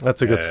lot. Yeah,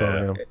 that's a good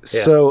song. Yeah.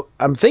 So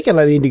I'm thinking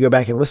I need to go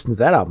back and listen to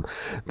that album.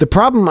 The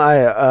problem,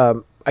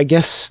 I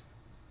guess,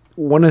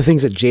 one of the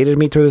things that jaded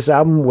me to this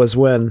album was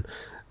when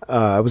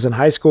I was in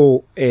high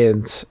school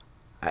and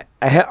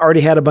I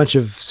already had a bunch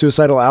of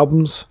Suicidal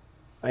albums,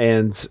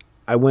 and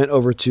I went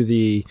over to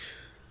the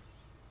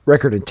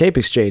record and tape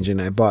exchange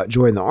and I bought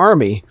Join the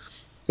Army.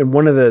 And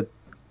one of the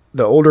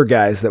older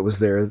guys that was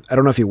there, I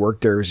don't know if he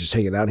worked there or was just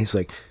hanging out, and he's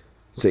like,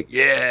 He's like,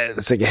 yeah,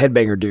 it's like a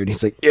headbanger dude.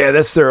 He's like, yeah,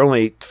 that's their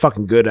only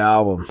fucking good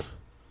album.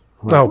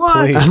 Oh,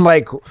 please. I'm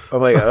like,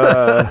 Oh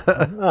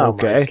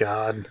okay. my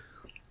god.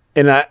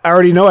 And I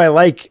already know I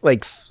like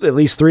at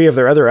least 3 of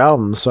their other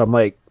albums, so I'm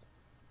like,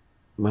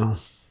 well,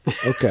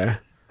 okay.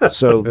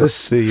 So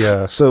That's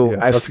this,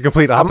 that's the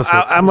complete opposite.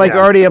 I'm like,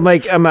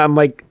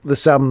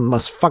 this album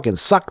must fucking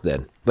suck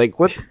then.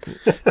 Like, what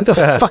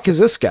the fuck is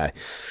this guy?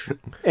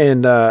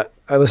 And I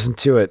listened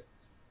to it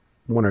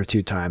 1 or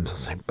 2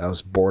 times. I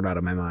was bored out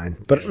of my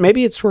mind. But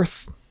maybe it's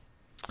worth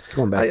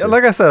going back to.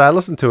 Like I said, I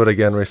listened to it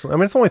again recently. I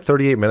mean, it's only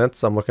 38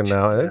 minutes. I'm looking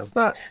now. And it's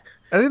not.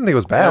 I didn't think it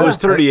was bad. That was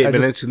 38 I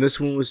minutes, and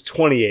this one was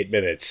 28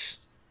 minutes.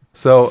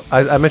 So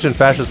I mentioned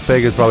Fascist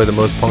Pig is probably the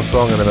most punk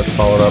song, and then it's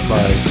followed up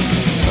by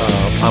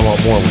I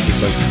Want More, which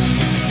is like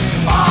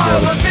one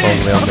of the songs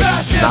on the album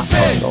that's not punk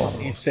at all.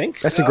 You think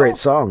That's so? a great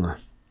song.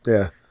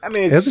 Yeah. I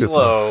mean, it's It's a good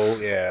slow.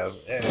 Yeah.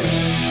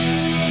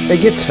 It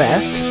gets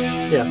fast.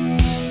 Yeah.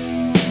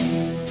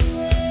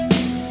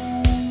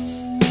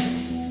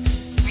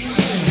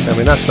 I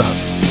mean, that's not.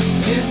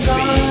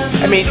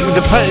 I mean,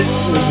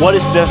 what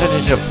is the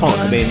definition of punk?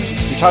 I mean,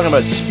 you're talking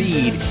about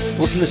speed.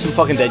 Listen to some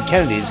fucking Dead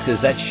Kennedys,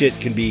 because that shit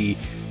can be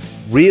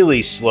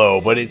really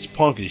slow, but it's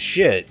punk as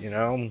shit, you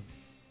know?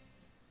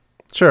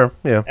 Sure,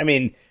 yeah. I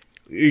mean,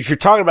 if you're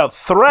talking about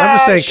thrash, I'm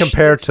just saying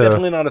compared it's to-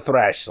 definitely not a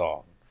thrash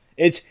song.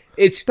 It's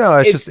No,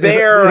 it's just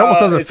their, it almost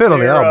doesn't it's fit on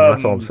the their, album.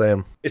 That's all I'm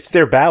saying. It's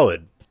their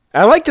ballad.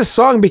 I like this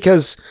song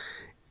because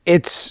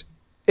it's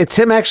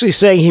him actually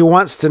saying he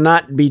wants to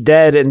not be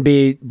dead and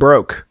be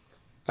broke.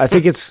 I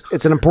think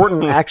it's an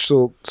important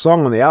actual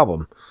song on the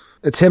album.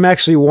 It's him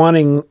actually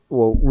wanting,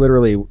 well,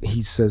 literally,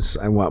 he says,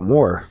 I want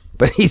more.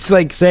 But he's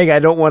like saying, I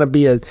don't want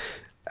to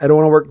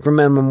work for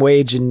minimum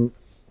wage and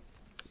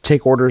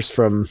take orders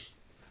from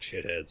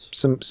shitheads.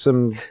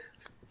 Some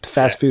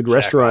fast food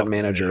restaurant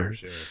manager.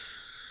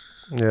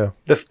 Yeah.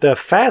 The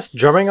fast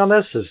drumming on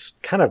this is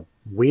kind of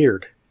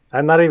weird.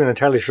 I'm not even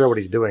entirely sure what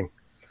he's doing.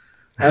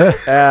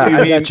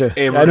 I gotcha.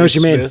 I know what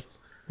you mean.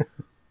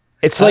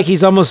 It's like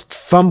he's almost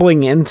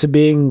fumbling into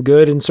being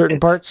good in certain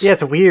parts. Yeah,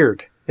 it's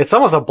weird. It's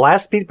almost a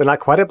blast beat, but not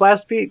quite a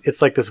blast beat.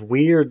 It's like this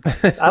weird.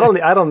 I don't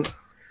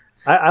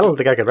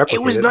think I could replicate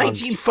it. It was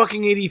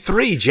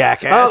 1983,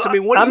 jackass. I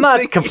mean, what do I'm you not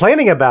think?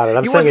 complaining about it.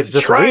 I'm He saying wasn't it's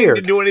just trying weird.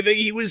 to do anything.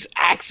 He was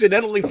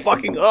accidentally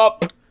fucking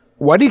up.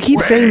 Why do you keep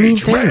saying mean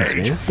things,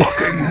 man?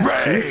 Fucking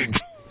rage.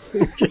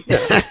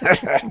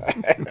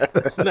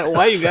 Isn't that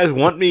why you guys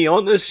want me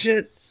on this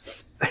shit?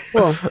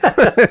 Well,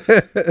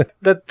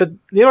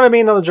 you know what I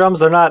mean on the drums?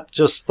 They're not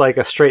just like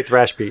a straight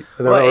thrash beat,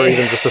 or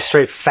even just a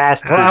straight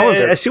fast beat.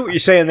 I see what you're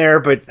saying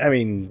there, but I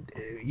mean,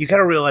 you got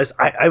to realize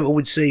I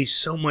would say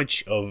so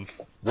much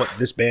of what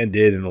this band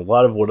did, and a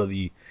lot of what of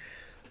the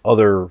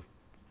other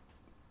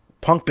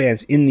punk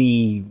bands in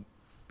the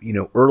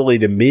early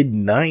to mid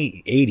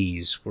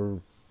 80s were.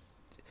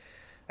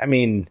 I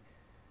mean,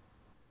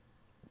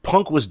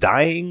 punk was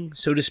dying,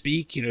 so to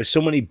speak.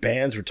 So many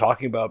bands were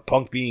talking about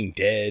punk being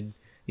dead.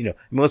 I mean,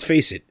 let's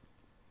face it,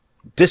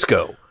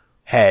 disco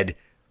had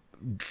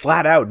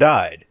flat out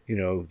died.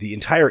 The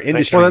entire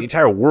industry, the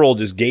entire world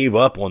just gave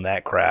up on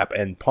that crap,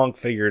 and punk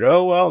figured,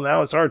 oh, well,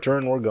 now it's our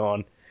turn, we're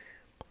gone.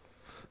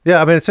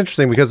 Yeah, I mean, it's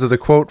interesting because there's a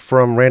quote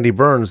from Randy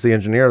Burns, the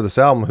engineer of this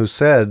album, who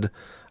said,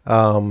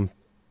 let's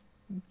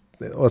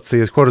see,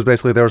 his quote is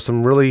basically, there were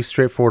some really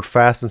straightforward,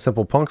 fast and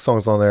simple punk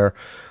songs on there,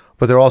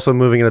 but they're also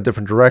moving in a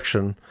different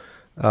direction.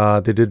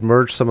 They did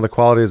merge some of the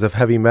qualities of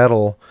heavy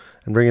metal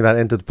and bringing that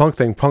into the punk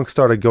thing. Punk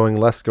started going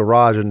less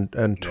garage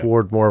and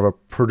toward more of a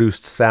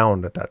produced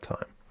sound at that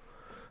time.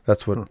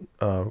 That's what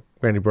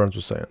Randy Burns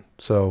was saying.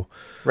 So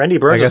Randy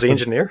Burns is the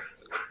engineer?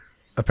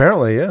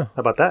 Apparently, yeah. How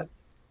about that?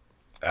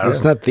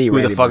 It's not the Who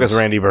Randy the fuck Burns. is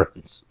Randy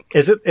Burns?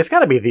 Is it? It's got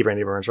to be the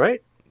Randy Burns,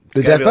 right?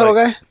 The death metal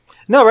guy?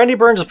 No, Randy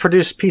Burns has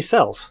produced Peace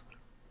Cells.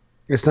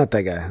 It's not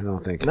that guy, I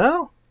don't think.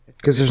 No?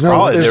 Because there's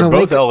Probably, there's they're no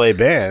both link. LA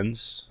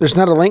bands, There's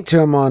not a link to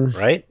him on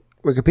right?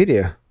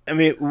 Wikipedia. I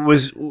mean,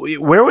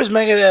 where was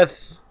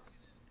Megadeth?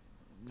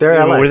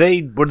 They're LA. Were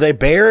they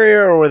Bay Area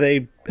or were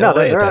they LA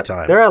they're at that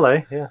time? They're LA.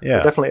 Yeah.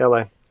 They're definitely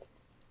LA.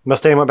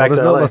 Mustaine went back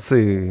to LA. Let's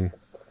see.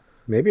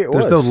 Maybe it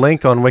There's was. no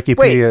link on Wikipedia.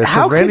 Wait, It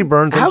says Randy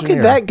Burns how engineer.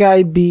 could that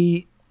guy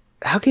be...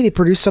 How could he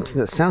produce something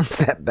that sounds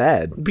that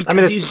bad?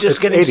 Because he's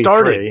just getting 83.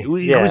 started. He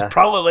was Yeah.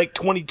 probably like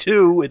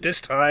 22 at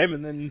this time,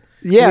 and then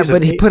Yeah,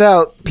 but he put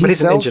out but he's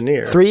Peace an Cells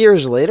engineer. 3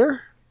 years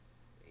later?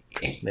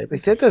 Maybe.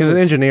 Like, that He's doesn't... an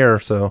engineer,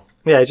 so.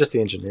 Yeah, he's just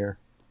the engineer.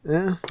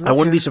 Yeah, I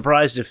wouldn't be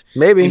surprised if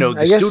Maybe. the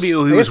I guess-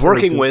 studio I he guess was that makes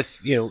working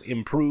sense. with,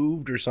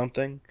 improved or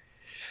something.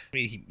 I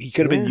mean, he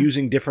could have been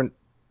using different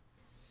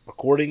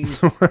recording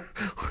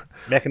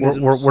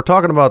mechanisms. We're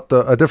talking about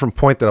a different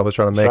point that I was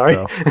trying to make, Sorry?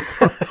 though.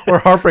 We're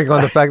harping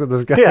on the fact that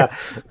this guy... Yeah.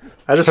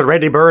 I just heard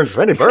Randy Burns.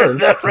 Randy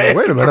Burns?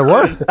 Wait a minute,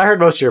 what? I heard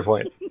most of your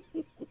point.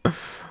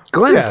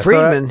 Glenn Yeah, so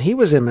Friedman, he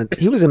was in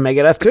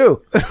Megadeth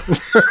too.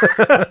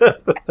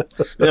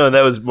 No,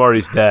 that was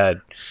Marty's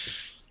dad.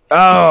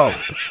 Oh.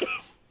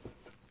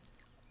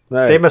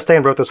 Dave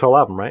Mustaine wrote this whole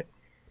album, right?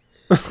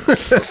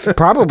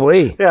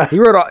 Probably. Yeah. He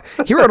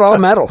wrote all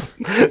metal.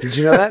 Did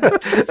you know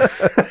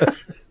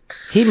that?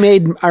 He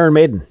made Iron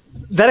Maiden.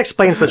 That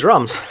explains the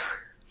drums.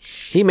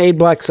 He made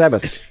Black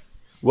Sabbath.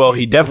 Well,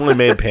 he definitely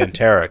made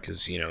Pantera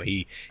because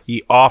he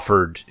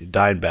offered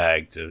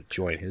Dimebag to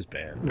join his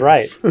band.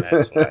 Right.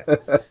 That's why.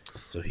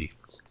 So he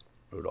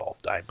wrote all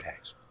of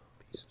Dimebag's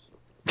pieces.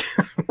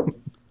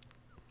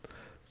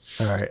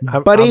 All right,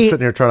 I'm Buddy,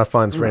 sitting here trying to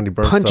find this Randy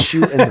Burns punch stuff.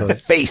 you in the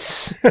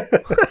face.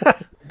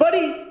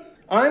 Buddy,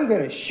 I'm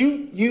gonna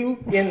shoot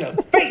you in the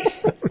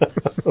face.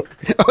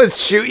 Oh, it's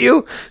shoot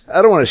you?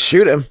 I don't want to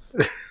shoot him.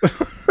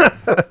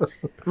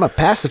 I'm a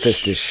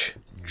pacifistish.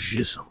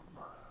 Jism.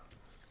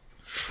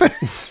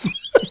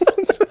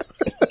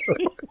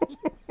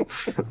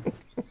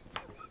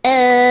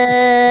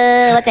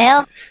 What the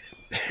hell?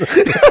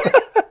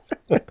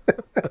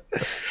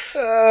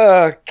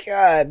 Oh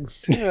God!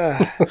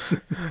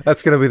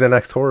 That's going to be the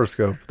next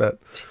horoscope. That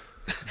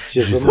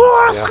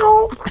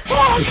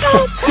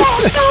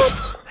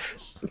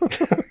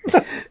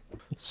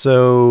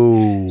So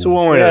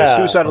one way or another,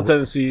 Suicidal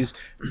Tendencies,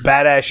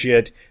 badass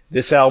shit.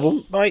 This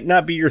album might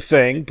not be your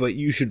thing, but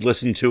you should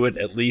listen to it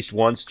at least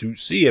once to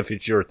see if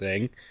it's your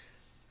thing.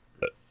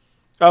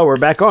 Oh, we're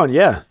back on.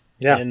 Yeah.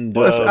 And,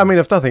 well,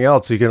 if nothing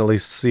else, you can at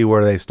least see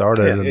where they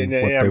started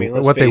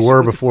and what they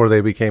were before they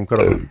became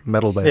kind of a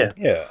metal band.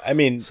 Yeah. I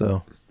mean,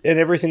 so and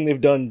everything they've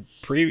done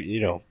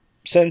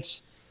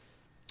since.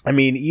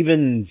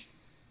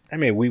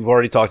 We've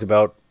already talked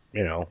about,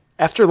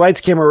 After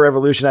Lights Camera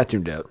Revolution, I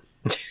tuned out.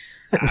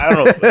 I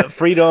don't know.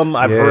 Freedom,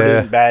 I've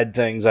heard bad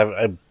things.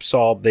 I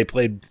saw they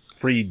played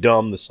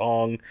Freedom, the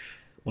song,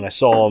 when I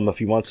saw them a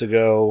few months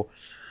ago.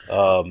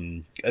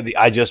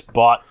 I just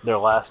bought their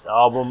last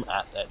album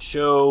at that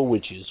show,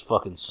 which is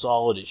fucking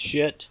solid as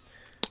shit.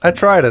 I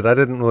tried it. I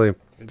didn't really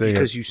dig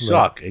because it. you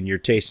suck and your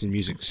taste in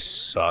music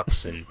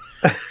sucks, and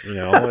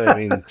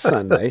it's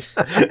not nice.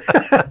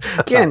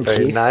 Again,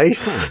 very Keith.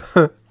 Nice.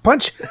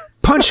 Punch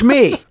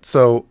me.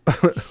 So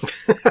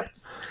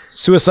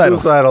Suicidal.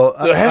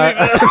 So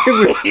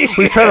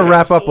we try to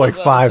wrap up like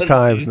 5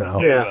 times now.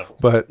 Yeah.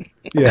 But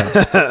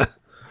yeah.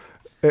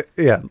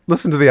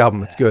 Listen to the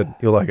album. It's good.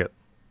 You'll like it.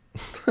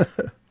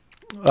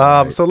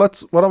 So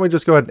why don't we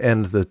just go ahead and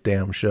end the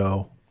damn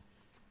show?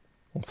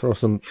 We'll throw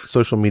some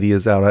social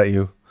medias out at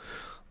you.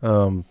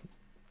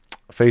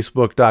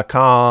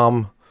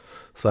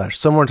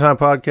 Facebook.com/Somewhere in Time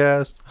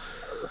Podcast,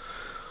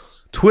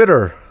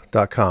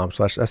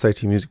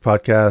 Twitter.com/SAT Music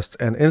Podcast,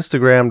 and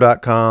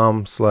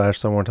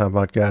Instagram.com/Somewhere in Time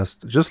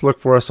Podcast. Just look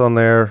for us on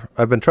there.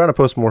 I've been trying to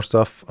post more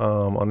stuff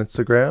on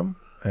Instagram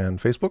and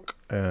Facebook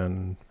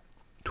and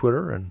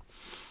Twitter, and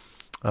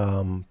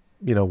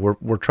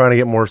we're trying to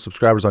get more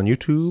subscribers on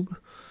YouTube.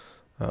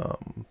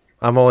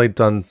 I've only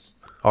done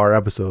our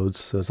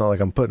episodes, so it's not like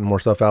I'm putting more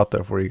stuff out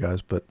there for you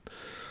guys, but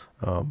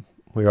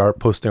we are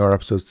posting our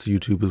episodes to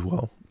YouTube as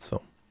well.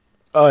 So,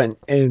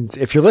 and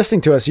if you're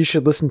listening to us, you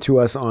should listen to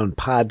us on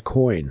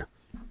Podcoin.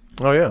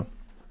 Oh yeah,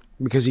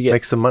 because you get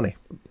make some money.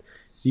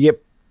 You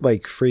get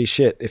like free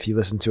shit if you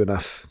listen to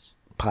enough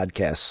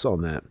podcasts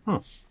on that.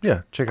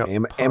 Yeah, check out. I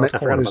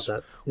forgot about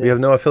that. We have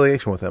no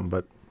affiliation with them,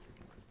 but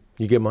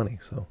you get money,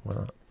 so why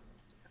not?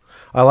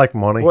 I like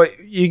money. Well,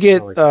 you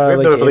get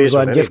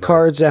Amazon gift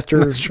cards after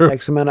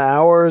X amount of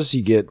hours.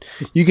 You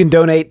can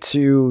donate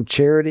to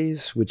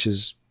charities, which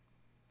is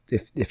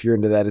if you're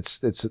into that, it's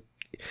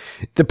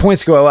the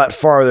points go a lot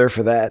farther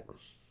for that.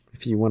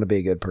 If you want to be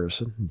a good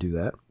person, do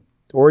that,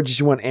 or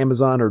just you want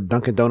Amazon or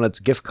Dunkin' Donuts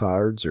gift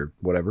cards or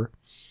whatever.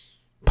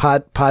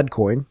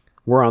 Podcoin,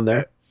 we're on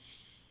there.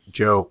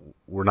 Joe,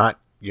 we're not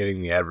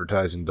getting the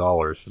advertising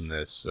dollars from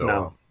this, so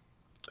no.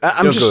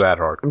 Don't go that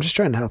hard. I'm just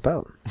trying to help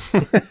out.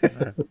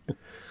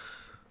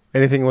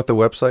 Anything with the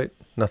website?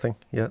 Nothing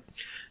yet?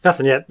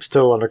 Nothing yet.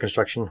 Still under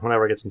construction.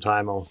 Whenever I get some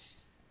time, I'll.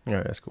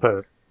 Yeah, that's cool.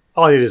 But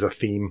all I need is a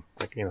theme,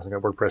 like some kind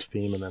of WordPress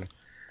theme, and then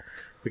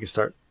we can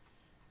start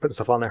putting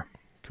stuff on there.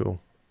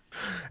 Cool.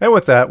 And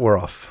with that, we're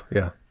off.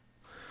 Yeah.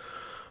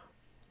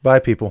 Bye,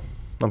 people.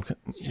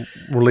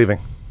 We're leaving.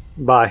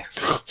 Bye.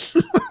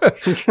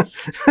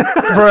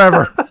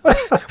 Forever.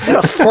 What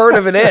a fart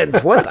of an end.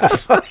 What the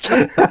fuck?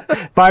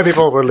 Bye,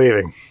 people. We're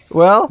leaving.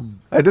 Well,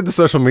 I did the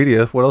social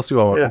media. What else do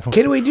you want? Yeah.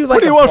 Can we do like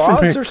what do you want from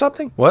applause me? or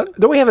something? What?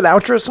 Don't we have an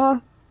outro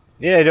song?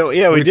 Yeah, we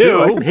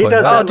do. He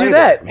does that. Do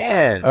that,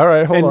 man. All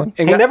right, hold on.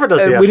 He never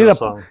does the outro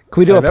song.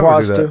 Can we do I never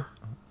applause do that. too?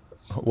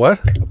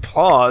 What?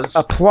 Applause.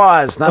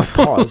 Applause, not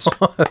pause.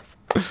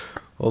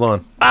 Hold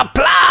on.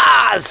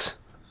 Applause.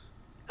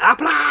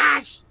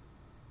 Applause.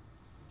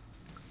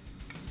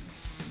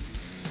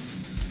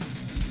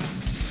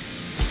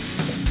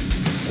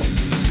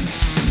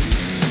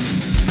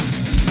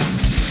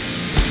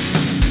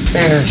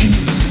 Energy,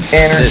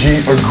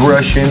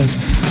 aggression,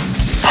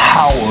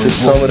 power. To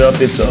sum it up,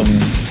 it's a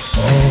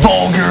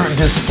vulgar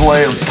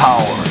display of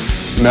power.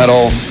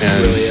 Metal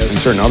and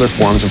certain other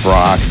forms of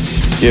rock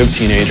give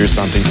teenagers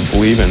something to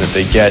believe in that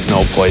they get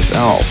no place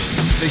else.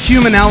 The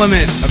human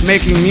element of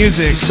making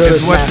music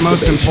is what's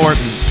most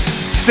important.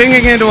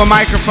 Singing into a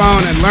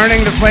microphone and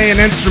learning to play an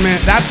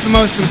instrument, that's the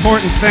most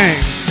important thing.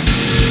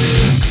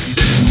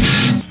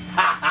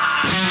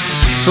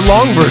 It's a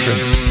long version.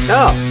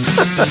 Oh.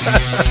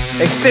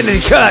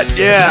 Extended cut,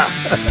 yeah.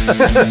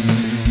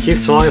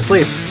 Keith's falling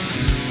asleep.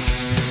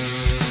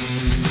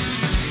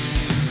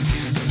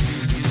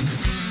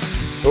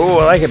 Oh,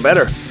 I like it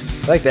better.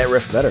 I like that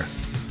riff better.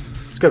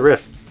 It's a good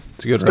riff.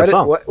 It's a good It's a good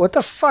song. What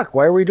the fuck?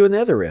 Why are we doing the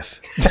other riff?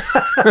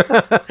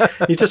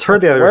 You just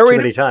heard the other riff too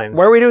many times.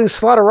 Why are we doing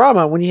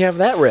Slaughterama when you have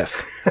that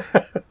riff?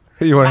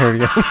 You want to hear it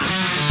again?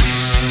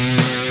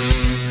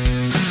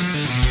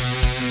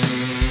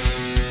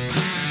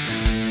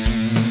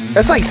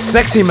 That's like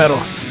sexy metal.